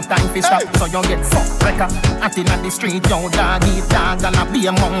 No time for stop, so you get fucked wrecker. Acting on the street, yo dog eat dog, and a be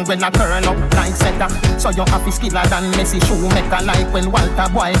among when I turn up like setter. So you have to skiller than Messi shoemaker, like when Walter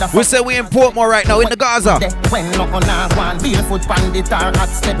Boy the. We say we in Portmore right now in the Gaza. When no on a one, barefoot bandit or hot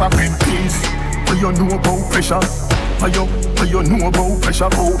step up. Please, what you know about pressure? What you know about pressure?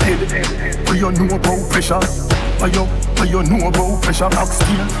 Go head. What you know about pressure? What you know about pressure? Back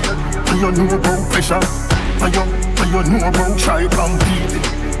steel. What you know about pressure? What you know about try compete?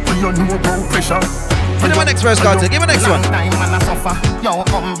 What you know about pressure? Give me my next verse, Carter. Give me the next one. Time man a suffer. Yo,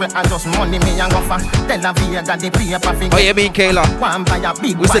 hombre, I just money me and go for. Tell a Vega the paper finger. Oh, you mean Kayla? One buy a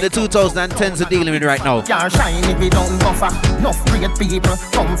big. We said the 2010s are dealing with right now. Car shiny, we don't buffer. Enough great people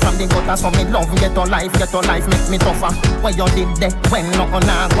come from the gutter, so me love get a life make me tougher. What you did there when no on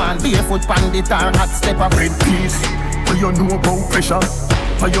a one barefoot bandit or hot step up. Red peace. What you know about pressure?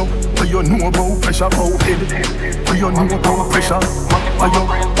 What you know about pressure? Go head. What you know about pressure? What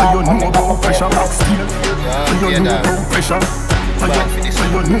you know about pressure? Back steel. What you know about pressure? What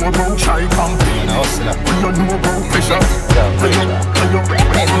you know about try compete? What you know about pressure? What in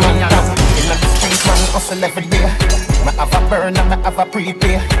the street man hustle every day. Me have a burn and me have a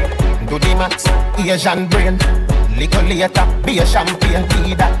prepay. Do the max, Asian brain. Little later, be a champagne,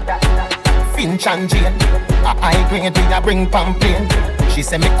 be that. Finch and Jane. A high grade, we a bring pamphlet. She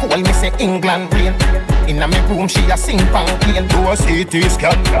say me call me say England rain. Inna me room she a sing pamphlet. Do a CT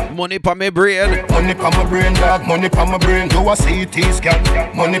scan. Money pa me brain. Money pa my brain, dog. Money pa my brain. Do a CT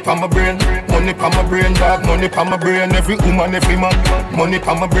scan. Money pa my brain. Money pa my brain, dog. Money pa my brain. Every woman, every man. Money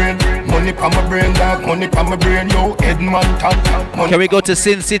pa my brain. Money pa my brain, dog. Money pa my brain. Yo, Edmund top. Can we go to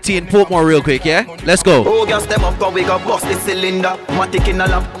Sin City in Portmore real quick, yeah? Let's go. Oh, gas them up, cause we got bust the cylinder. Matic in a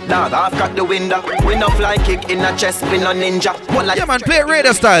lap, dog, I've got the window. We no fly kick in a chest, we no ninja. Yeah man, play it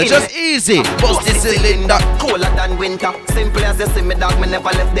radar style, just easy. Bust the cylinder, colder than winter. Simple as you see me dog, me never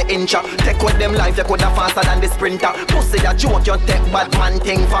left the incha. Take with them life, you coulda faster than the sprinter. Pussy that joke, you take bad man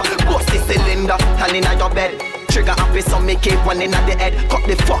thing for. Bust the cylinder, and inna your bed. Trigger happy, so me keep one in at the head. Cut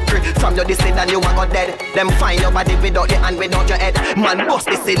the fuckery from your decide and you are got dead. Them find your body without the hand, without your head. Man, bust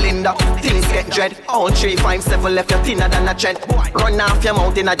the cylinder, things get dread. All 3, 5, 7 left you thinner than a tread. Run off your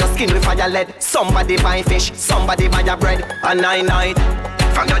mouth in a your skin with fire lead. Somebody buy fish, somebody buy your bread. A 9-9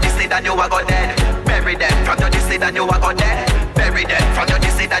 from your decide and you are got dead. Bury dead from your decide and you are got dead. Bury dead from your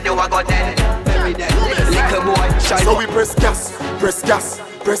decide and you are got dead. Bury dead. Little boy, shy. So we press gas, press gas.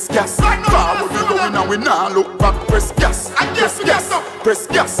 Press gas, forward we going and we nah look back. Press gas, press gas, press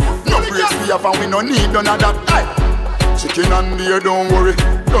gas. No brakes we have and we no need none of that. Aye. Chicken and beer, don't worry.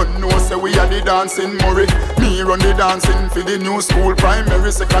 Don't know say we are the dancing Murray. Me run the dancing for the new school,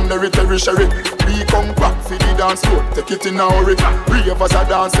 primary, secondary, tertiary. We come back for the dance floor, take it in a hurry. Ravers are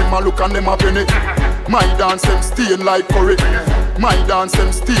dancing, man look and them a penny. My dance them stain like curry. My dance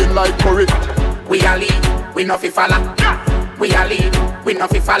them stain like curry. We are lead, we no fi follow. We are lead, we no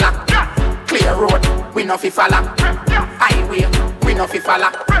fi follow. Clear road, we no fi follow. Highway, we no fi follow.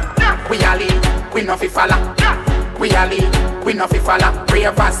 We are lead, we no fi follow. We are lead, we no fi follow.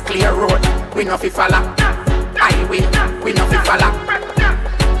 Ravers, clear road, we no fi follow. Highway, we no fi follow.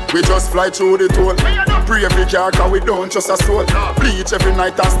 We just fly through the toll. Pray every car cause we don't trust a soul. Bleach every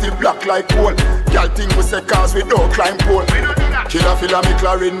night and still black like coal. Girl think we say cars we don't climb pole. Killer filler me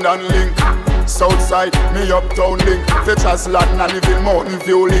Clarendon link. Southside, me uptown link. Fetchers land and even Mountain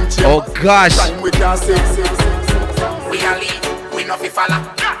View link. Oh gosh. Time we can say. We are lead, we no fi follow.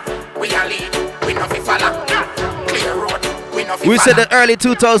 We are lead, we no fi follow. Clear road, we no fi follow. We said the early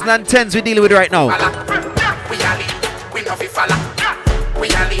 2010s we're dealing with right now. We are lead, we no fi follow. We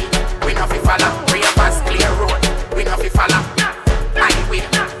are lead, we no fi follow. Ravers, clear road, we no fi follow. Highway,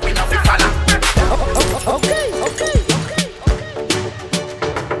 we no fi follow. Okay.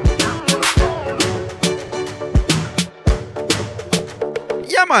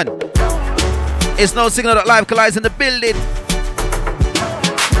 Yeah man. It's no signal that live collides in the building.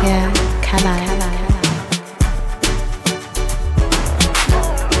 Yeah, can I?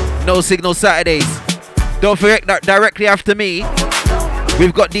 No Signal Saturdays. Don't forget that directly after me,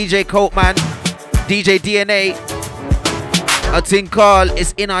 we've got DJ Coatman, DJ DNA. A thing called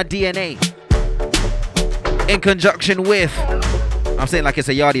It's In Our DNA. In conjunction with, I'm saying like it's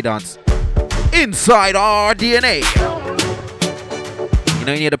a yardie dance. Inside Our DNA. You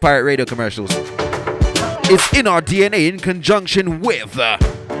know you hear the pirate radio commercials. It's in our DNA in conjunction with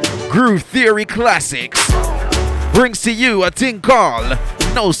Groove Theory Classics. Brings to you a thing called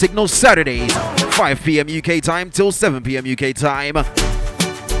No Signal Saturdays, 5 p.m. UK time till 7 p.m. UK time.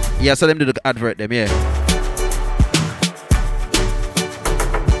 Yeah, so them do the advert them, yeah.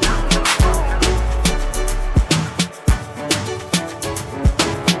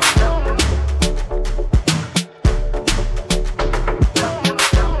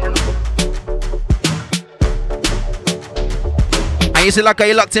 And you see like how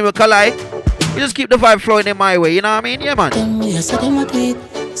you locked in with Kalai? You just keep the vibe flowing in my way, you know what I mean? Yeah, man. Say them not do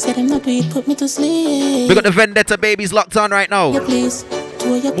it, put me to sleep. We got the Vendetta babies locked on right now. Yeah, please.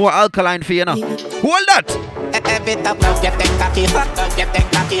 More alkaline for you now. Hold that. Every top love get them cocky fuck, get them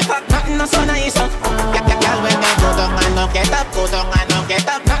cocky fuck. Nothing no so nice. Girl when they go down and no get up, go down and no get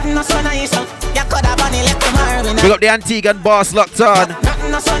up. Nothing no so nice. You coulda bunny left tomorrow. We got the Antiguan boss locked on.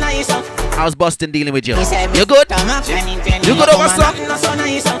 Nothing no so nice. How's Boston dealing with you? You good? You good over some?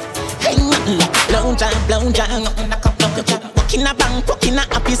 Blown jam, walking a bank, walking a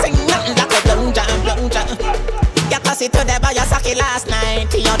happy, sing nothing like a blown jam. You pass it to the boy, you suck it last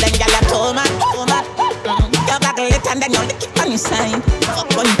night. You then get left home, you bagel it and then you lick it on your side.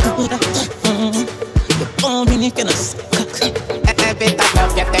 Fuck on you do that. You won't be making us every time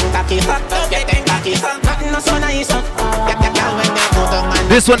love get them cocky, fuck, get them cocky, fuck. Nothing no so nice.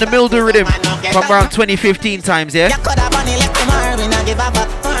 This one, the Mildew rhythm from around 2015 times, yeah?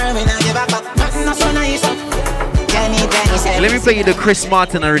 Let me play you the Chris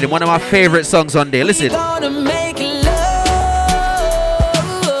Martin rhythm, one of my favorite songs on there. Listen. Making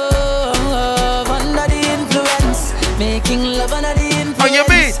love under the influence. How you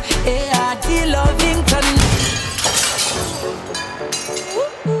mean?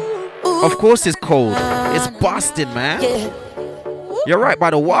 Of course it's cold. It's Boston, man. Yeah. You're right by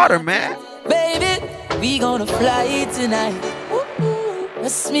the water, man. Baby, we gonna fly tonight.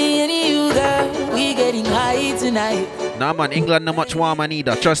 It's me and you, girl. We getting high tonight. Nah, man, England not much warmer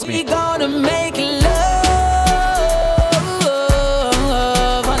neither. Trust me. We gonna make love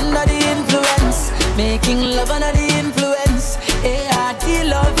under the influence. Making love under the influence. ART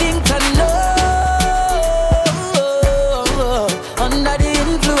loving to know under the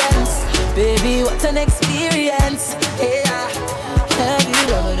influence. Baby, what an experience. Have you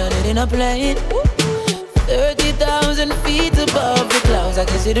ever done it in a plane? 30,000 feet above the clouds, I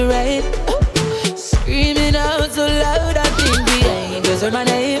can see the rain. Screaming out so loud, I think the angels are my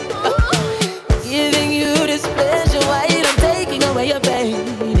name. Giving you this pleasure while I'm taking away your pain.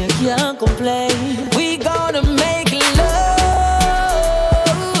 You can't complain. We gonna make love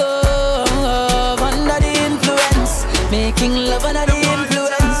under the influence. Making love under the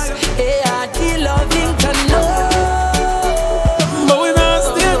influence. ART loving to know.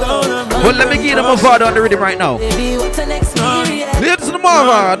 Well, let me give them a VOD on the rhythm right now. Baby, what's the next experience? Listen to the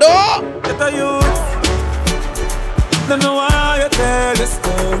Marva, Get a youth. Don't know why you tell the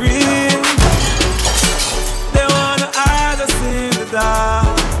story. They wanna hide us in the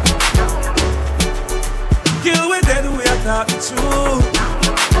dark. Kill with dead, we are talking true.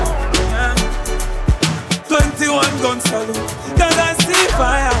 Yeah. 21 gun salute. Cause I see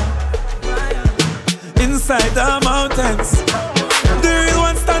fire inside the mountains. The real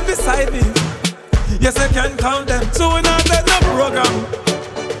one stand beside me. Yes, I can count them. So we not let no program.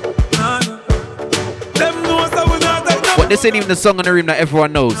 No. Them knows that we not let no. But this ain't even the song on the rhythm that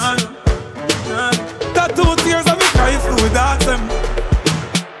everyone knows. That 2 tears of me cry through without them.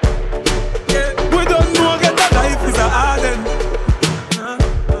 Yeah. We don't know get that life is a harden.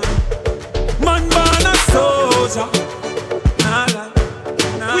 Man born a soldier.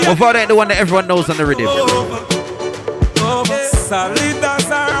 Well, VOD ain't the one that everyone knows on the rhythm. Solid as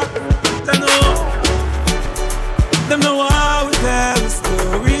a rock. Them know how we tell the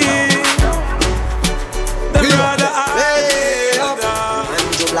story. Them rather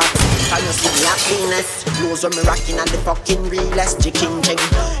Andrew Black, can you see me happiness? Clothes when me rocking and the fucking realest chicken ching.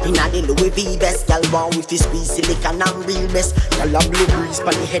 Inna the Louis V best, y'all want with this squeeze silicon and real mess. Y'all a blue breeze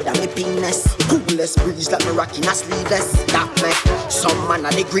pon the head of me penis. Coolest breeze like me rocking a sleeveless. That make some man a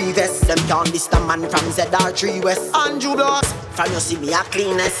the grievous. Them can't diss the man from ZR3 West. Andrew Black, can you see me a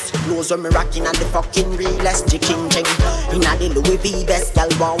cleanest? Clothes when me rocking and the fucking realest chicken ching. Inna the Louis V best, y'all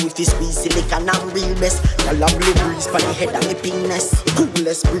want with this squeeze silicon and real mess. Y'all a blue breeze pon the head of me penis.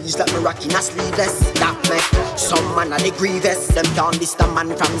 Coolest breeze like me rocking a sleeveless. That make some man a the grievous. Them can't diss the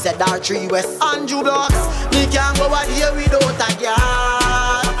man from ZR3 West. Andrew Blocks, me can't go out here without a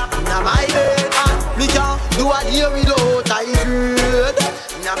girl. Inna my head, me can't do out here without a girl.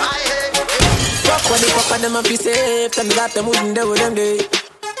 Inna my head. Fuck when the fuck them a be safe. Them got them wouldn't do them day.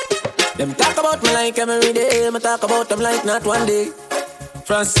 Them talk about me like every day. Me talk about them like not one day.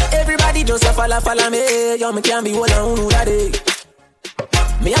 France, everybody just a follow me. Yo, me can't be one on who that day.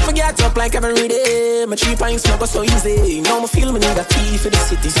 Me have to get up like every day. My 3 pints not go so easy. Now me feel me need a key for the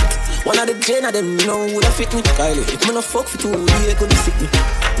city. One of the gen of them know who that fit me. Kylie, if me no fuck for 2 years, could be sick me.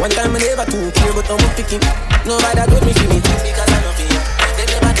 One time me never too care, but I'm picking. Nobody got me for me. Because I know feel. They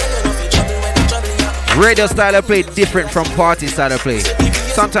never tell you nothing. Trouble when the trouble. Radio style of play different from party style of play.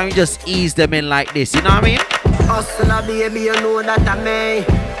 Sometimes you just ease them in like this, you know what I mean? Hustler baby, you know that I may.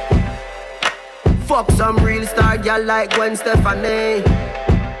 Fuck some real star girl like Gwen Stefani.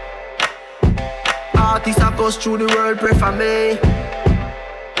 Artists that goes through the world pray for me.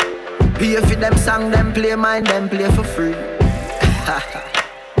 Pay for them song, them play mine, them play for free.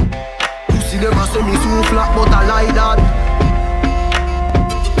 You see them a say me so flat, but I like that.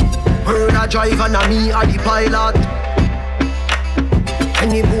 Heard a driver and me a the pilot.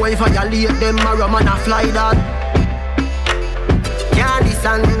 Any boy violate them, a man a fly that. Can't this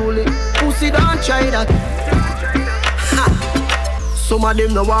unruly, pussy don't try that. Ha. Some of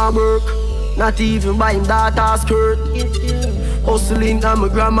them no want work, not even buying data skirt. Hustling and my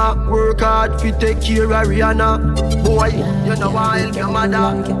grandma work hard fi take care of Rihanna. Boy, you know why help your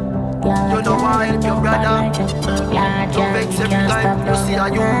mother, you know why help your brother. Don't vex every time you see a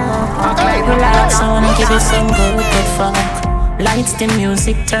you. Relax, I wanna give you some good fuck. Lights, the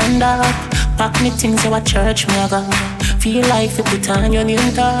music turned up. Pack me things, you a church me a go. Feel like you put on your new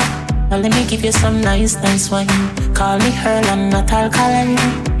top. Now let me give you some nice wine. Call me Earl and not alkaline.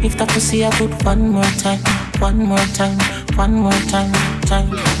 If the pussy I put one more time.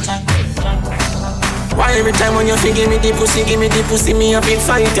 Why every time when you feel give me the pussy, me a big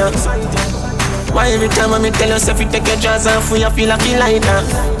fighter? Why every time when me tell yourself you take your jaws off, you feel like you lighter?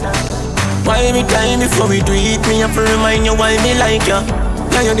 Why every time before we do it, me have to remind you why me like you?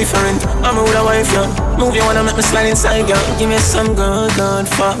 Yeah, you're different, I'm a with a wife, yeah. Move you wanna make me slide inside, yeah. Give me some good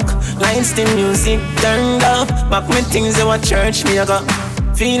fuck. Lights, the music turned up. Back me things, you a church, me a go.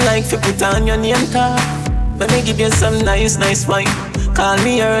 Feel like you put on your name tag. Let me give you some nice wine. Call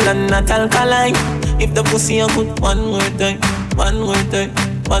me Earl and not alkaline. If the pussy you put one more time.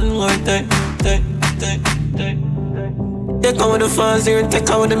 Take out the fuzz here, take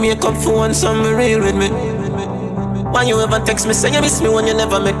out the makeup for one summer real with me. Why you ever text me, say you miss me when you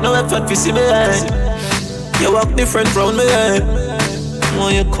never make no effort to see me. You walk different round me.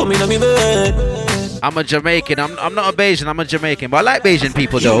 When you come in on me bed. I'm a Jamaican, I'm not a Bayesian, I'm a Jamaican, but I like Bayesian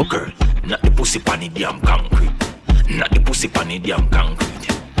people though. Girl, not the pussy pan the damn concrete. Not the pussy pan the damn concrete.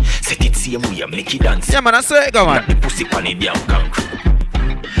 Set it same way, make it dance. Yeah man, I swear it go man. Not the pussy pan the damn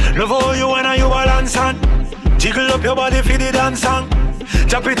concrete. Love how you wanna you balance on. Jiggle up your body for the dance song.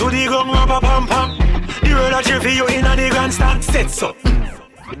 Drop it to the ground, rubber pam pam. The road that cheer for you in the grandstand. Set so.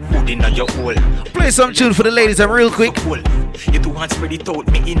 Put in your hole. Play some tune for the ladies and real quick. You two hands spread it out,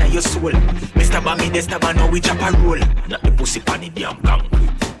 me in your soul. Mr. Bammy, the stabber, now we chop a roll. Not the pussy pan the damn concrete.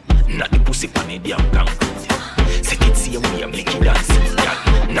 Not the pussy pan the damn concrete. Set it same way, make it dance.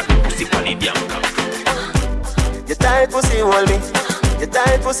 Not the pussy pan the damn concrete. You tight pussy hold me. You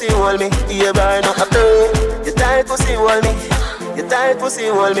tight pussy hold me. You burn up a play. You tight pussy hold me. You tight pussy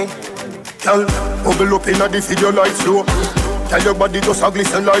hold me. Girl, bubble up inna the video light slow. Tell your body just a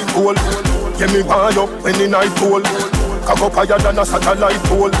glisten like gold. Get me wind up when the night cold. Cock up higher than a satellite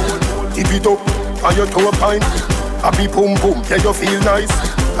pole. Tip it up on your toe pine. Happy boom boom, yeah you feel nice.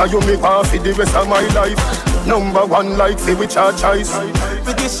 And you make one for the rest of my life. Number one like say we charge ice.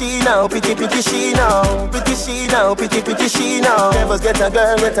 Pretty she now, pretty she now. Pretty she now, pretty she now. Never get a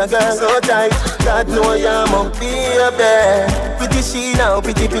girl so tight. God know ya must be a bear. Pretty she now,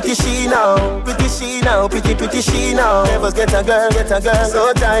 pretty she now. Pretty she now, pretty she now. Never get a girl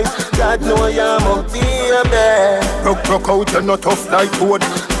so tight. God know ya must be a bear. Rock out, you're not tough like wood.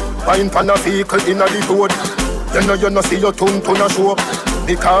 Wine pan a vehicle inna the road. You know see your tongue a show.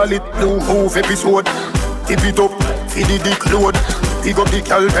 They call it blue move episode. Tip it up, feed the dick load. Pick up the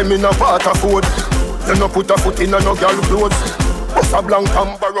girl, them in a water food. You no put a foot in a no girl clothes. Bust a blank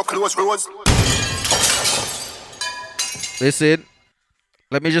and borrow close roads. Listen,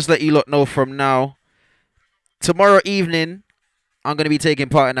 let me just let you lot know from now. Tomorrow evening, I'm going to be taking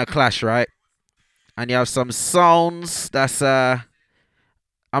part in a clash, right? And you have some sounds that's, I'm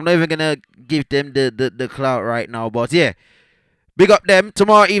not even going to give them the clout right now, but yeah. Big up them.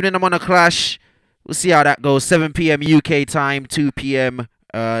 Tomorrow evening, I'm on a clash. We'll see how that goes. 7 p.m. UK time, 2 p.m.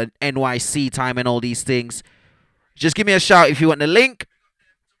 NYC time and all these things. Just give me a shout if you want the link.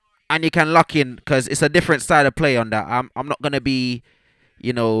 And you can lock in because it's a different style of play on that. I'm not going to be,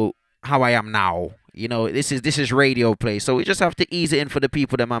 you know, how I am now. You know, this is radio play, so we just have to ease it in for the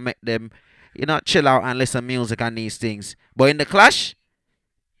people that might make them, you know, chill out and listen music and these things. But in the clash,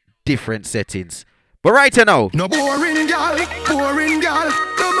 different settings. But right now, no boring gal, boring gal.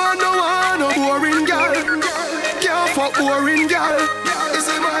 No man no one, no boring gal. Can't fuck boring gal. This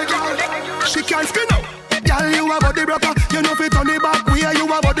is my gal. She can't spin up. Gal, you a body broker. You know fi turn it back. Where you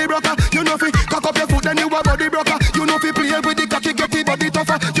a body broker. You know fi cock up your foot, then you a body broker. You know fi play with the cocky, get the body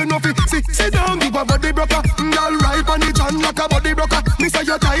tougher. You know fi sit down, you a body broker. Gal, right on the chan like a body broker. Me say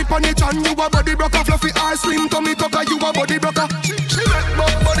you tight on the chan, you a body broker. Fluffy ass, slim tummy tucker, you a body broker. She make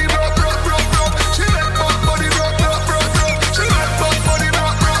body broke. She make body broke. She make body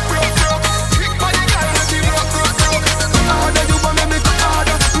broke. Kick body girl, she broke. Harder, you gonna make it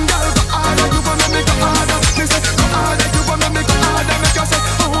harder. Girl, go harder, you gonna make it harder. Me say go harder, you gonna make it harder. Make you say,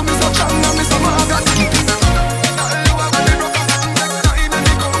 oh, me so strong, me so mad.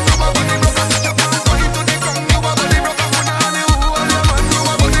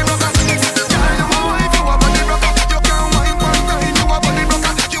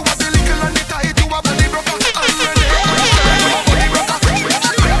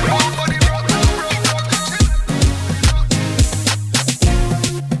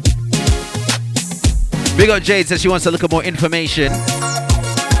 Big up Jade says she wants to look at more information.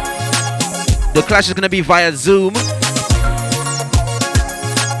 The clash is going to be via Zoom.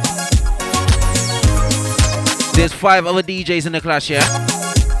 There's 5 other DJs in the clash here.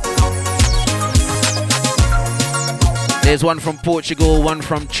 There's one from Portugal, one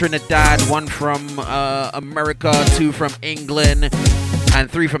from Trinidad, one from America, 2 from England,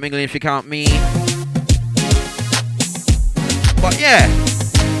 and 3 from England if you count me. But yeah.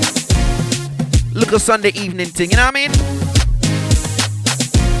 Look a Sunday evening thing, you know what I mean?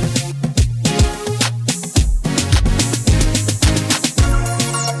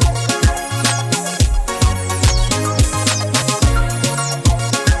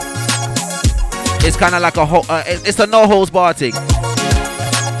 It's kind of like it's a no holds bar thing.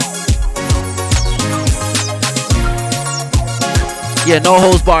 Yeah, no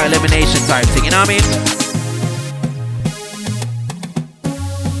holds bar elimination type thing, you know what I mean?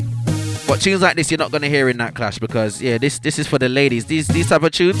 But tunes like this you're not gonna hear in that clash because yeah, this is for the ladies. These type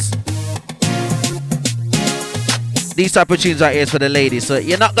of tunes. These type of tunes right here is for the ladies. So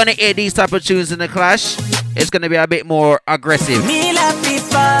you're not gonna hear these type of tunes in the clash. It's gonna be a bit more aggressive. Me love me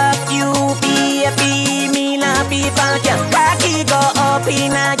fuck you, baby. Me love me fuck you. Cocky go up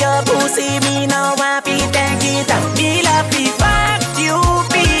in your pussy. Me no happy, thank you. Me love me fuck you,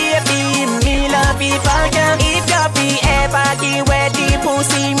 baby. Me love me fuck you. If you be ever give away the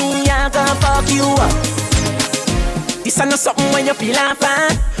pussy, me I gonna fuck you up. This is not something when you feel a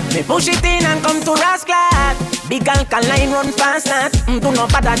fan. Me push it in and come to rascal. Big alkaline run fast that. Do not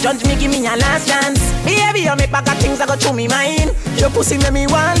bother judge me, give me a last chance. Baby, you make bag of things that go through me mind. Your pussy make me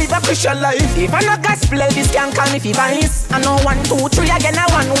want live a Christian life. If I not gospel, this can call me fi vice. I know 1, 2, 3 again, I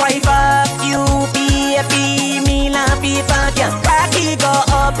one wife. Fuck you, baby, me love you, fuck you. Cocky go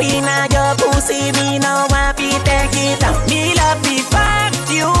up in your pussy, me no happy, take it out. Me love you, fuck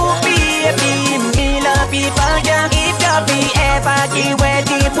you, baby, me love you, fuck you. If you be ever give away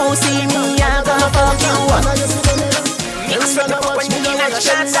the pussy, me I gonna fuck you up. Things when you in a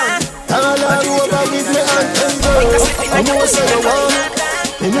shot down. All over with me and I know say you want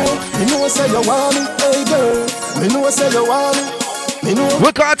me. Me know say you want me, hey girl. Me know say you want me. Me know.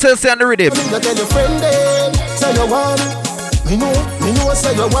 We can't tell say on the rhythm. You tell your friend them say you want me. Me know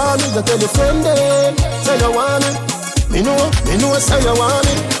say you want me. You tell your friend them say you want me. Me know say you want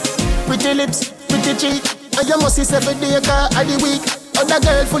me. Pretty lips, pretty cheek, and you must see every day car of the week. Other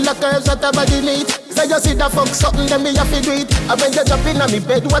girl full of curves that her body neat. Say you see that fuck something, then me have to do it. And when you jump in on me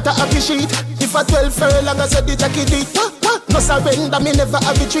bed, what a happy sheet. If I 12 furlong, I said the jacket deep. No surrender, me never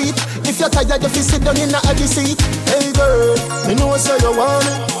have a treat. If you're tired, you fi sit down in the seat. Hey girl, me know say you want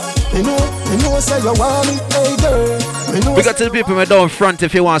me. Me know say you want me. Hey girl, me know. We got to the people who down front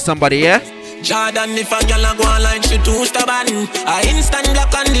if you want somebody, yeah? Jordan, if a girl a go online, she too stubborn. I instant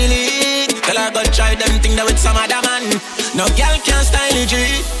block and delete. Tell her go try them thing that with some other man. No girl can style it,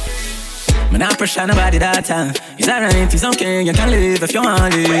 G. Me not pressure nobody that time. It's alright, it's okay, you can live if you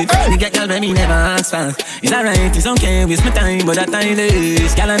want live. Me get girl, baby, never ask for. It's alright, it's okay, waste my time, but that time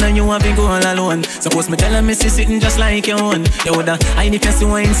is. Girl, I know you want to go all alone. Suppose me tell her me see sitting just like your own. You woulda hide if you see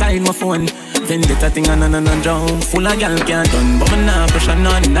one inside my phone. Vendetta thing on drown. Full of girl can't done, but me not pressure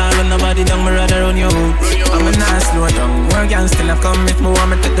none. Nah run nobody down, me rather run you out. I'm a not slow down. More girl still a come if me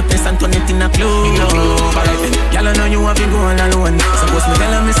want me take the place and turn it in a clue. Girl, I know you want to go all alone. Suppose me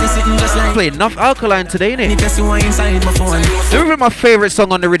tell her me see sitting just like. Played enough alkaline today, innit? This is my favorite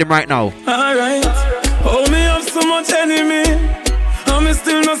song on the rhythm right now. Alright. much enemy, and me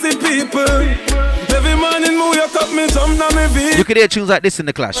still not see people. Every morning me wake up, me jump down me beat. You could hear tunes like this in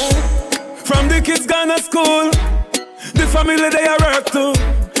the Clash. From the kids gone to school, the family they are hurt too.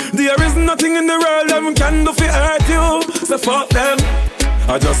 There is nothing in the world that can do for hurt you. So fuck them.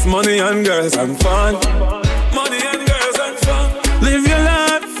 I just money and girls and fun. Money and girls and fun. Live your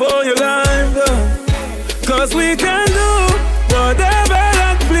life for your life, though. Cause we can do whatever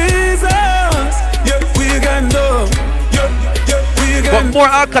that pleases us. Yeah, we can do. Yeah, we can. But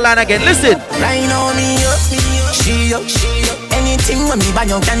more alkaline again, listen. Right now me up, she up. Anything when me buy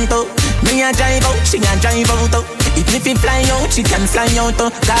you can do. Me a drive out, she a drive out. If me fly out, she can fly out.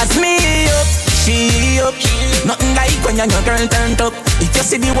 Cause me up, she up. Nothing like when your girl turned up. If you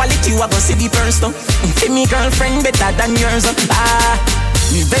see the wallet, you a go see the purse. See me girlfriend better than yours.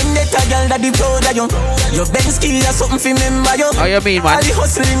 Me vendetta girl that the proud of you. Your Benz key or something for remember you. How you mean, man? All the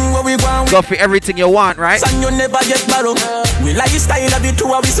hustling where we go. Go for everything you want, right? Son, you never get borrow. We lifestyle a bit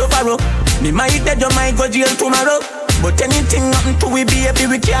too, we so borrow. Me might dead, you might go jail tomorrow. But anything happen to we baby,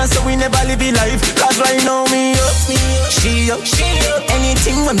 we can't, so we never live a life. Cause right now me up, she up.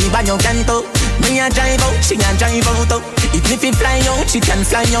 Anything when me buy you can do. Me a drive out, she a drive out. If me fly out, she can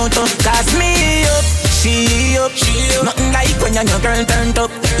fly out. Cause me up, she up. Nothing like when your girl turned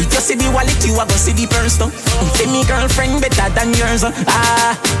up. If you see the wallet, you a go see the purse. See me girlfriend better than yours.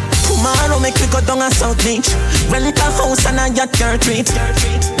 Tomorrow make we go down a South Beach. Rent a house and a yacht your treat.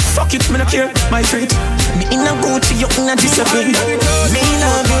 Fuck it, me no care, my treat. Me in a Gucci, you in a discipline. Me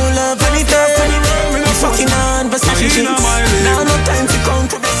love you, love anything. Me fucking on Versace sheets. Now no time to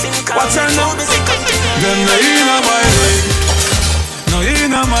count to the sink. What's her name? Them no inna my leg. No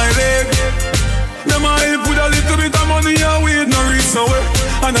inna my leg. Them a help with a little bit of money and weed no reach nowhere.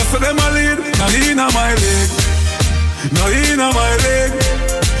 And I say them a lead. No inna my leg. No inna my leg.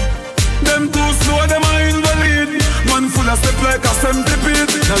 Them too slow, them a invalid. Man full of step like a centipede.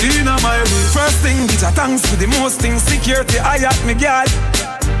 Now inna my league. First thing, bitch, I thanks for the most things. Security, I at me guard.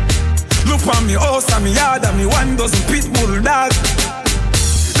 Look on me house and me yard and me 1 dozen pit bull dog.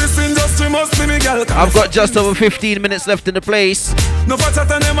 This industry must be me girl. I've got just over 15 minutes left in the place. No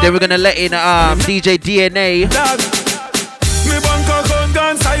then we're gonna let in DJ DNA. Dog. Me bank account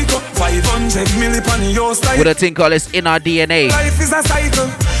gone psycho. 500 million on your style. With a thing called it's in our DNA. Life is a cycle.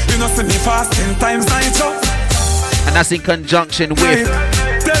 You know see me fast 10 times night. And that's in conjunction with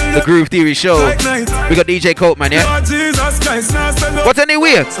the Groove Theory Show. We got DJ Copeman, yeah? What's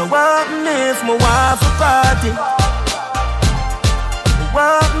anyway? So what if my wife a party?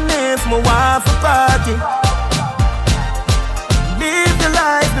 What if my wife a party? Live your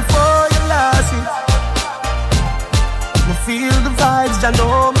life before you lost it. Me feel the vibes, I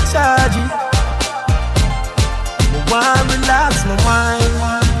know me charge it. Me want relax my mind.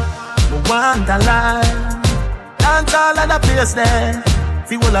 Me want a life. Dance all of the place there.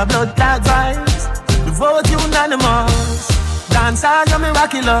 Feel a blood clot vibes. The vote unanimous. Dance all of me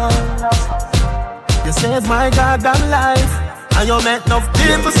rocky love. You saved my goddamn life. And you make enough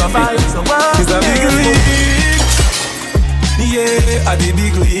people survive. So what? It's a big league. Yeah, at the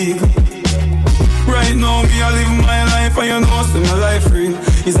big league. Right now me I live my life. And you know see my life real.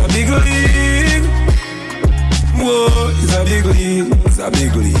 It's a big league. Whoa, it's a big league. It's a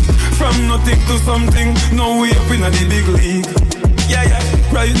big league. From nothing to something, now we up in a the big league. Yeah,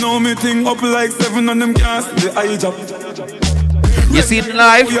 yeah. Right now me thing up like 7 on them cars. The eye job. You see it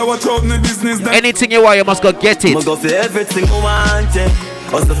live? Anything you want, you must go get it. I'ma go for everything I want,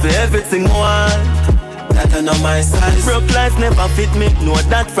 yeah. Also for everything I want. That I know my size. Broke life never fit me. Know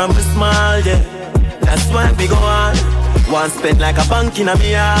that from the small, yeah. That's why we go on. One spend like a bank in a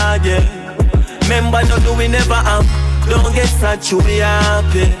me yard, yeah. Remember, no do we never have. Don't get sad, you be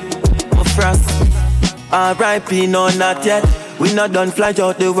happy. My frost. R.I.P. no not yet. We not done fly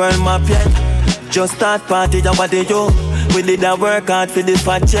out the world map yet. Just start party, jump at the yo. We did a work hard for the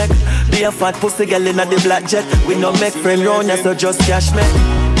fat check. Be a fat pussy girl in a the black jet. We no make friend round ya, so just cash me.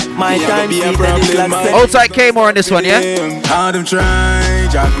 My time be a problem. Outside K more on this one, yeah? How them try,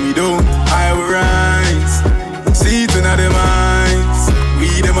 jack me down, I will rise. See it in their minds.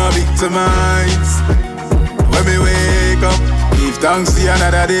 We them a victimize. When me wake up, give thanks to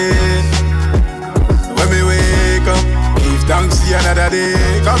another day. When me wake up, give thanks to another day.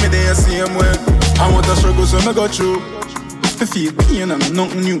 Come me there same way. I want the struggle so me go through. I feel pain and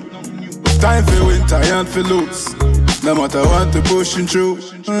nothing new. Time for win, tired for lose. No matter what to pushing through.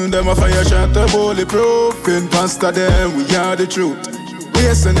 Them a fire shot a bulletproof. In pasta them, we are the truth.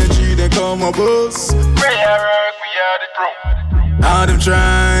 Waste energy, they come a boost. Prayer work, we are the truth. How them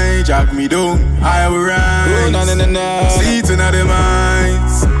try, jack me down, I will rise. See it in their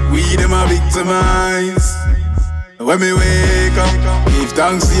minds. We them a victimize. When me wake up, give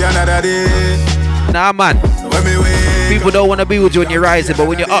thanks to another day. Nah, man. When me wake People don't want to be with you when you're rising, but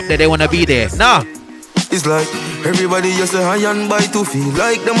when you're up there, they want to be there. Nah. It's like everybody just a high and by to feel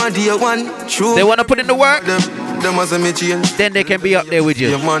like them a dear one. True. They want to put in the work. Them as a me change. Then they can be up there with you.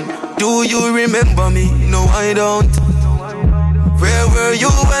 Yeah, man. Do you remember me? No, I don't. Where were you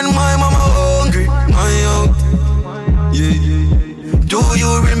when my mama hungry? My out. Yeah. Do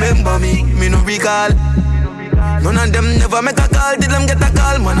you remember me? Me no recall. None of them never make a call. Did them get a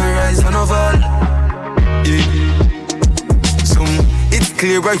call? Man, I rise and I fall. Yeah. It's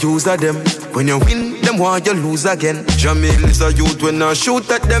clear I use of them. When you win, them want you lose again. Jamil is a youth when I shoot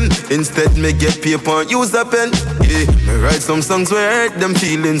at them. Instead, me get paper and use a pen. Yeah, me write some songs where I hurt them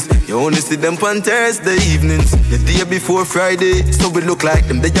feelings. You only see them on Thursday evenings. The day before Friday, so we look like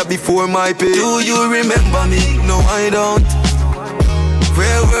them the day before my pay. Do you remember me? No, I don't.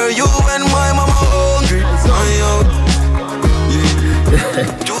 Where were you when my mama hungry?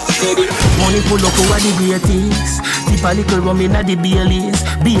 Money pull up over the greatest. Tip a little rum inna the Baileys.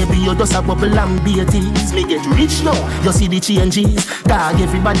 Baby, you just a bubble and beaties. Me get rich now, you see the changes. Dog,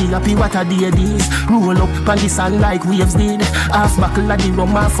 everybody happy, what a day this. Roll up on the sun like waves did. Half buckle of the rum,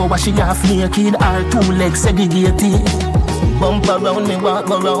 half for washing half naked. Our two legs segregated. Bump around, me walk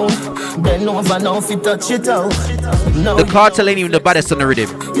around. Bend over now, if you touch it out. No, the cartel ain't even the baddest on the rhythm.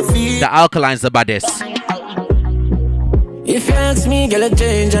 The Alkaline's the baddest. If you ask me, girl, I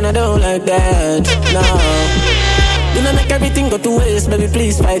change and I don't like that. No, you know make everything go to waste, baby,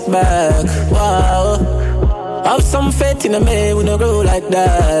 please fight back. Wow, have some faith in a man, we don't grow like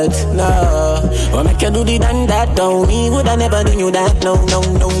that. No, or make you do the done that, don't me, would I never do you that? No, no,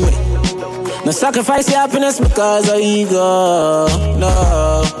 no way. No sacrifice your happiness because of ego.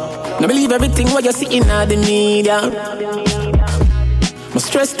 No, no believe everything what you see in the media. I'm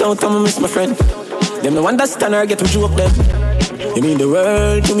stressed out, I'm miss my friend. Them no understand or get to joke them. You mean the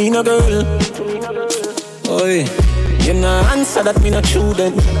world to me, no girl. Oi, you no answer that me no true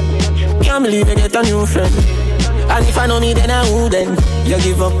then. Can't believe you get a new friend. And if I know me, then I wouldn't. You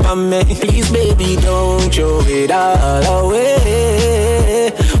give up on me, please, baby, don't throw it all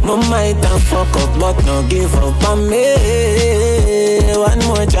away. Mom might have fuck up, but no give up on me. One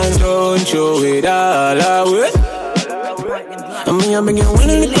more chance, don't throw it all away. I mean, I'm beginning when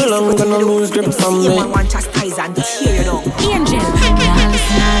a little, I'm gonna lose grip from me. You want chastise and tear you down. Angel.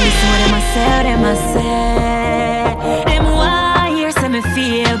 Now listen what them a say. Them want hear say me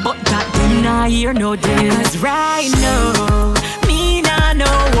feel, but that them not hear no deal. 'Cause right now, me nah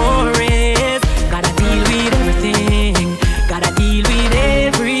no worries. Gotta deal with everything. Gotta deal with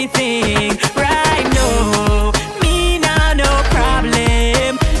everything. Right now, me nah no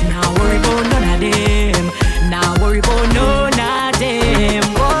problem. Now worry about none of them. Now worry about none.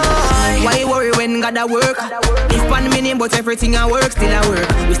 Why worry when God a work? If one minute but everything a work, still a work.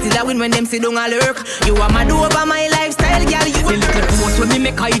 We still a win when them sit down a lurk. You are mad over my lifestyle, girl. You a little post when me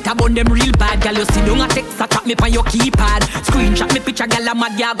make a hit about them real bad, girl. You sit down a text a tap me on your keypad. Screenshot me picture, girl. I'm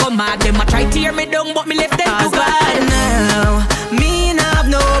mad, ya go mad. Them a try tear me down, but me left them to God. Now me nah have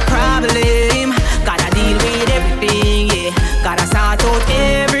no problem. Gotta deal with everything, yeah. Gotta sort out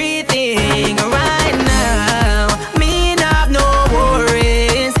everything right now. Me nah have no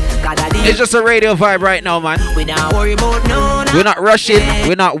worries. It's just a radio vibe right now, man. We not worry about no. We're not rushing,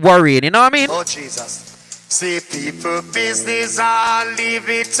 we're not worrying, you know what I mean? Oh Jesus. See people business, I'll leave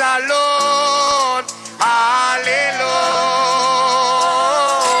it alone. Hallelujah.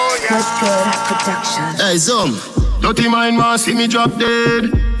 Good production. Hey, Zoom. Dirty mind want see me drop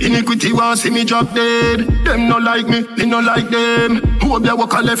dead. Iniquity want see me drop dead. Them no like me, me no like them. Who up there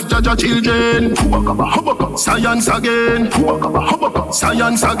walk a left judge children? Science again.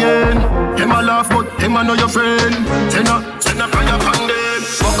 Science again. Them a laugh but them a know your friend. Send a prayer from them.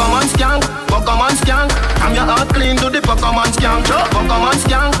 Pokemon skank. Come your heart clean to the Pokemon skank. Pokemon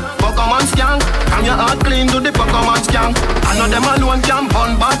skank. Come your heart clean to the Pokemon skank. I know them alone can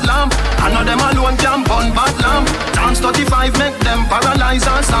burn bad lamp. I know them alone can burn bad lamp. Chance 35 make them paralyze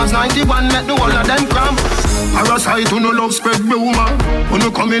and Stars 91 make the whole of them cramp. Parasite who no love spread rumor. Who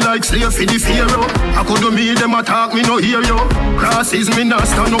no coming like slave for the pharaoh. I could do me them attack me no hear you. Crosses me not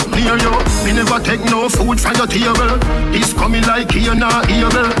stand up near you. Me never take no food from your table. This coming like here not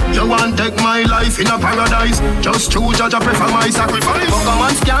evil. You want take my life in a paradise. Just choose judge I prefer my sacrifice.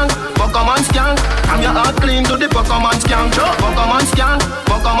 Pokemon skank. Come your heart clean to the Pokemon skank. Pokemon skank.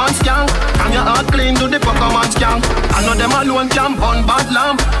 Come your heart clean to the Pokemon skank. I know them alone can burn bad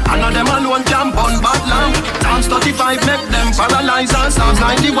lamp. I know them alone can burn bad lamp. Psalms 35 make them paralyze and Psalms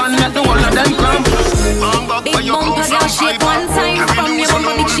 91 make the whole of them cramp. Big bumper girl shake one time from your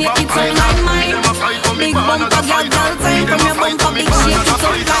bumper big shake it up like mine. Big bumper girl time from your bumper big shake it up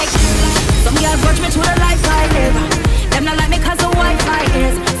like. Some girl grudge me to the life I live. Them not like me cause the Wi-Fi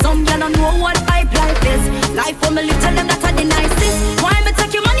is. Some girl don't know what hype life is. Life for me live tell them that I the nicest. Why me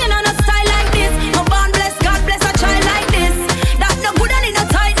take your money and on a style like this? No born bless God bless a child like this. That no good and in a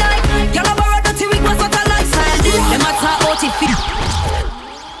tight like. Girl I borrow dirty wig was what a lifestyle this. Them a talk out it fit.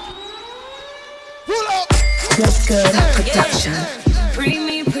 Good production.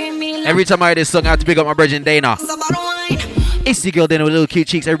 Every time I hear this song, I have to pick up my virgin Dana. It's the girl Dana with little cute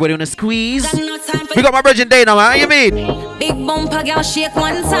cheeks. Everybody wanna squeeze. Pick up my virgin Dana, man. How you mean? Big bumper girl shake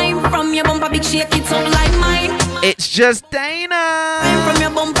one time from your bumper big shake it up like mine. It's just Dana. From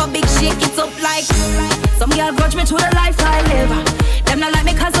your bumper big shake it up like. Some girl grudge me to the life I live. Them not like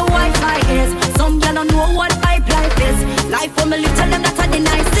me cause the Wi-Fi is. Some girl don't know what hype life is. Life for me live tell them that I the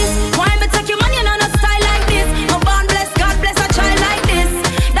nicest. Why me take your money and on a style like this? No born bless God bless a child like this.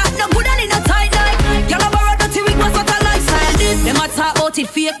 That no good and in a tight like. Girl I borrow dirty wig was what a lifestyle this. Them a talk out it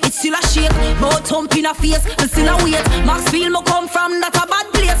fake, it's still a shake. Both hump in a face, me still a wait. Maxfield me come from that a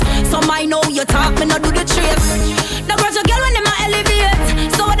bad place. Some I know you talk, me not do the trace. No grudge a girl when them a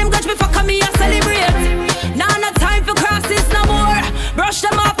elevate. So them grudge me for come here and celebrate. Now no time for crosses no more. Brush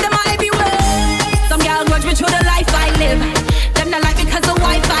them off, them a everywhere. Some girl grudge me through the life I live. Them not like me cause the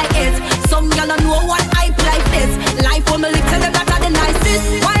Wi-Fi is. Some girl don't know what hype life is. Life for me live tell them that I the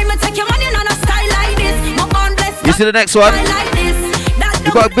nicest. Why me take your money on a style like this? My born blessed. You see the next one?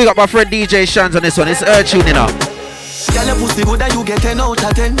 You gotta big up my friend DJ Shans on this one. It's tune, you know. Girl, your pussy good and you get 10 out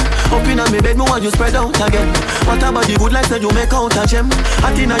of 10. Up in on me bed, me want you spread out again. What about the good life that you make out a gem?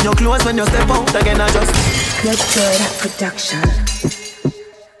 Hot in on your clothes when you step out again. I just good production.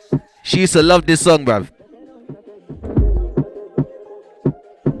 She used to love this song, bruv.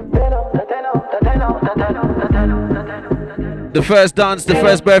 The first dance, the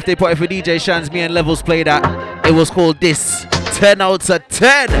first birthday party for DJ Shans, me and Levels played at. It was called this. 10 out of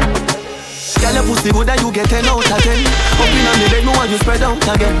 10. Girl, your pussy good and you get 10 out of 10. Up in on me bed, me want you spread out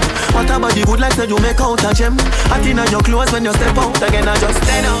again. What about the good life that you make out a gem? Hot in on your clothes when you step out again. I just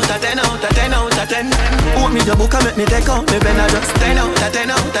 10 out of 10 out of 10 out of 10. Open me your book and make me take out me pen. I just 10 out of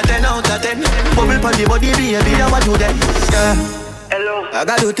 10 out of 10 out of 10. Bubble pon the body, baby, I want you then. Yeah. Hello. I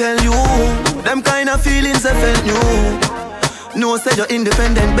got to tell you, them kind of feelings I felt new. No, say you're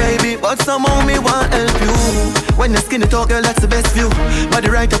independent, baby, but somehow me want help you. When the skinny talk, girl, that's the best view. Body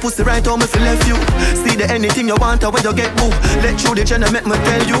right, your pussy right, how me feel left you. See the anything you want, or where you get boo. Let you the channel, make me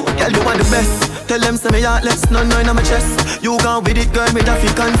tell you, girl, you want the best. Tell them, say me heartless, no in my chest. You gone with it, girl, me that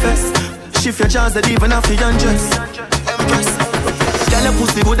fi confess. Shift your chance, that even have to undress. Empress. Girl, your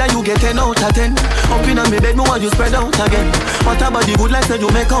pussy good and you get 10 out of 10. Up in on me bed, me want you spread out again. What about the good life that you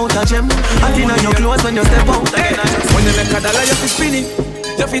make out a gem? Hot in on your clothes when you step out again. When you make a dollar, you fi spin it.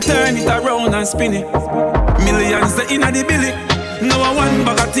 You fi turn it around and spin it. Millions the inna the billy. No one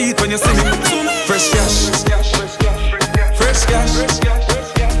bag of teeth when you see me. Fresh cash. Fresh cash.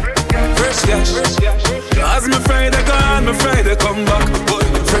 Fresh cash. Cause me Friday gone, me Friday come back.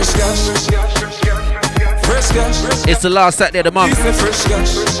 Fresh cash. It's the last Saturday of the month.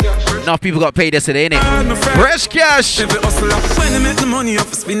 Enough people got paid yesterday, innit? Fresh cash. When I make the money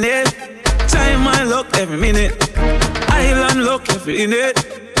off, spin it. Time my luck every minute. Island luck every minute.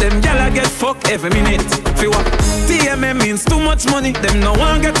 Them gyal get fuck every minute. Fi what? TMM means too much money. Them no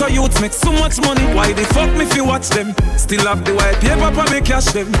one get a youth make so much money. Why they fuck me fi watch them? Still have the white paper for me cash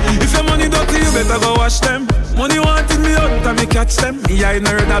them. If your money dirty, you better go wash them. Money wanted me out and me catch them. Me I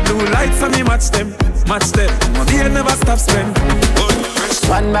know the blue lights and me match them. Match them. Money never stop spend.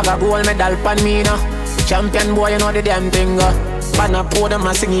 One bag of gold medal pan me no. Champion boy, you know the damn thing go. Pan a podium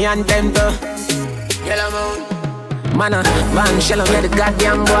and sing anthem to. Yellow moon. Man, man, shell on the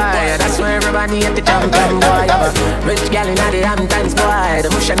goddamn boy. That's why everybody at the champion boy. Rich gal in the Hamptons boy. The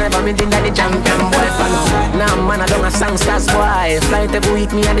mush never been in the champion boy. Now man, I don't have songsters boy. Flight every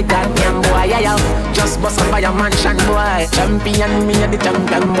week me at the goddamn boy. Yeah, yeah. Just bust up by a mansion boy. Champion me at the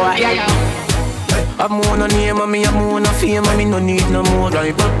champion boy. Yeah, yeah. I'm on a name and me, I'm on a fame and me no need no more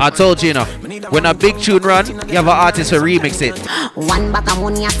drive. I told you, you know, when a big tune run, you have an artist who remix it. One bag of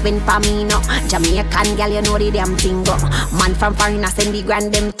money I spend for me no. Jamaican girl, you know the damn thing go. Man from foreign I send the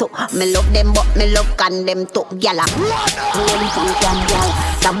grand them too. Me love them but me love can them too. Gyal holy champion girl.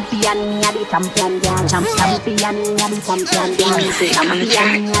 Champion me a the champion girl. Champion me a the champion girl. Champion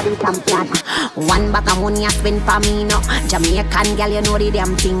me a the champion. One bag of money I spend for me no. Jamaican girl, you know the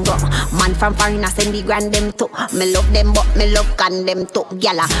damn thing go. Man from foreign I send the grand them too. Me love them but me love can them too.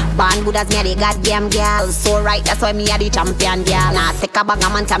 Gyal born good as me a the goddamn girl. So right, that's why me a the champion girl. Nah, take a bag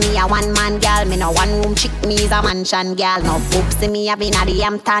of man, 'cause me a one man girl. Me no one room chick, me is a mansion girl. No boobs see me having a the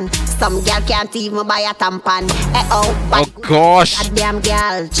Hampton. Some girl can't even buy a tampon. Oh gosh. Goddamn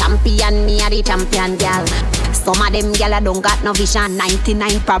girl, champion, me a the champion girl. Some of them gyal don't got no vision.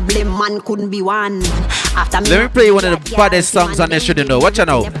 99 problem, man couldn't be one. After me, let me play one of the baddest songs on this shouldn't know. Watch you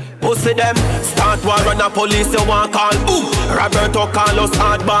know. Pussy them, start war on a police you want call. Boom, Roberto Carlos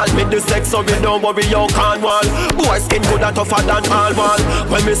hardball. Me the sex so we don't worry you can't wall. Boy skin good and tougher than all wall.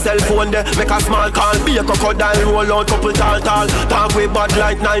 When me cell phone there, make a small call. Be a crocodile roll out couple tall. Talk way bad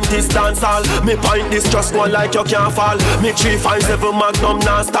like 90s dancehall. Me point this just go like you can't fall. Me 357 magnum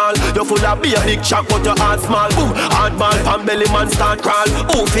non stall. You full of be a big chop but your heart small. Boom, hardball from belly man start crawl.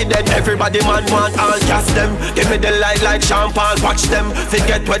 Who feed them? Everybody man want all gas them. Give me the light like champagne. Watch them,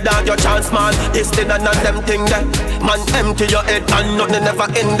 forget whether your chance man. This thing and them thing there. Man empty your head and nothing never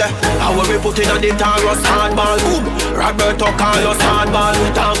end there. How we put in on the Taurus hardball. Boom, Roberto Carlos hardball.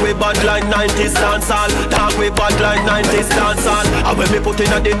 Talk we bad like 90s dancehall. Talk we bad like 90s dancehall. How we put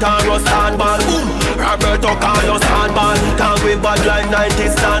in on the Taurus hardball. Boom, Roberto Carlos hardball. Talk we bad like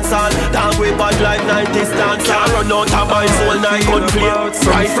 90s dancehall. Talk we bad like 90s dancehall. Can't run out of my soul night gun play.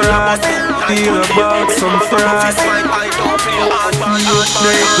 Rifle about feel about some fries.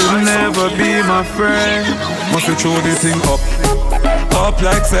 They could never be my friend. Must we throw the thing up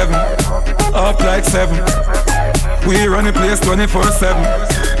like 7, up like 7. We run the place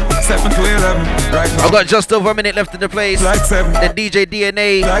 24/7, 7 to 11. Right now, I've got just over a minute left in the place. Like 7. The DJ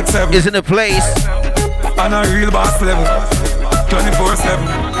DNA like 7. is in the place. On a real boss level,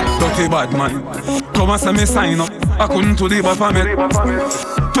 24/7. Dirty bad man. Come and send me sign up. I couldn't do the Baphomet.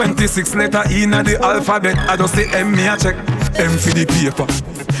 26 letter in the alphabet. I just say M me a check. M for the paper.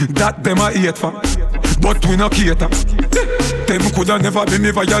 That them a hate for. But we no cater. Them coulda never be me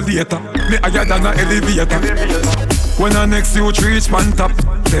violator. Me higher than a elevator. When the next youth reach man top,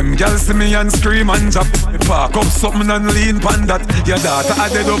 them girls see me and scream and jump. Park up something and lean pan that. Your daughter a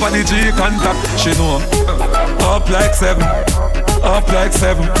dead over the G contact. She know. Up like 7. Up like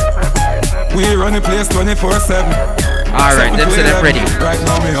 7. We run the place 24/7. Alright, them say they're ready. Right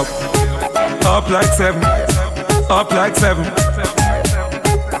now me up. Up like 7. Up like 7.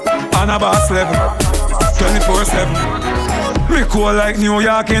 On a boss level. 24/7. Me cool like New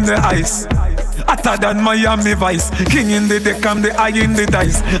York in the ice. Hotter than Miami Vice. King in the deck, I'm the eye in the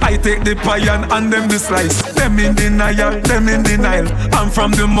dice. I take the pie and them the slice. Them in denial, them in denial. I'm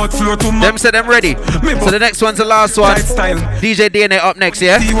from the mud floor to mud. Them say them ready. So the next one's the last one. DJ DNA up next,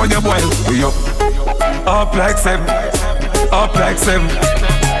 yeah? See when you boil, we up like 7. Up like 7.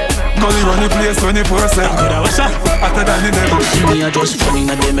 Gully run the place 24/7. Hotter than the devil. Me a just running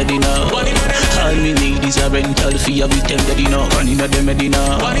a dem Medina. All me need is a rental fee. We tell that you know running a dem Medina.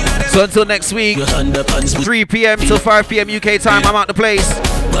 So until next week, 3 p.m. till 5 p.m. UK time, I'm out the place.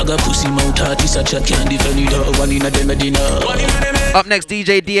 Bag a pussy mouth heart is such a candy vanilla. One in a dem Medina. Up next,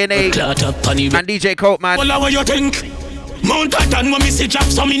 DJ DNA and DJ Colt, man. Well, what you think? Mount Titan when me see drop,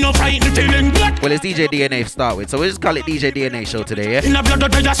 so me no frightened feeling. Well, it's DJ DNA to start with, so we'll just call it DJ DNA show today, yeah? In a blood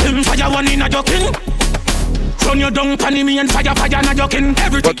of just him, fire one in a joking. Run your down, panny me and fire na joking.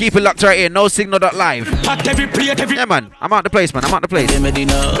 Everything. But keep it locked right here, no signal.live. Hot every plate, every. Yeah, man, I'm out the place, man, I'm out the place.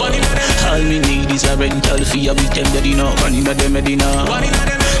 Medina. All me need is a rental fee. We tell that you know running a dem Medina.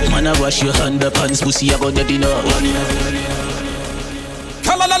 Man, I wash your hand up and pussy, I got that dinner.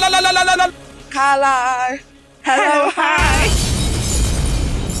 Caller. Hello, hi.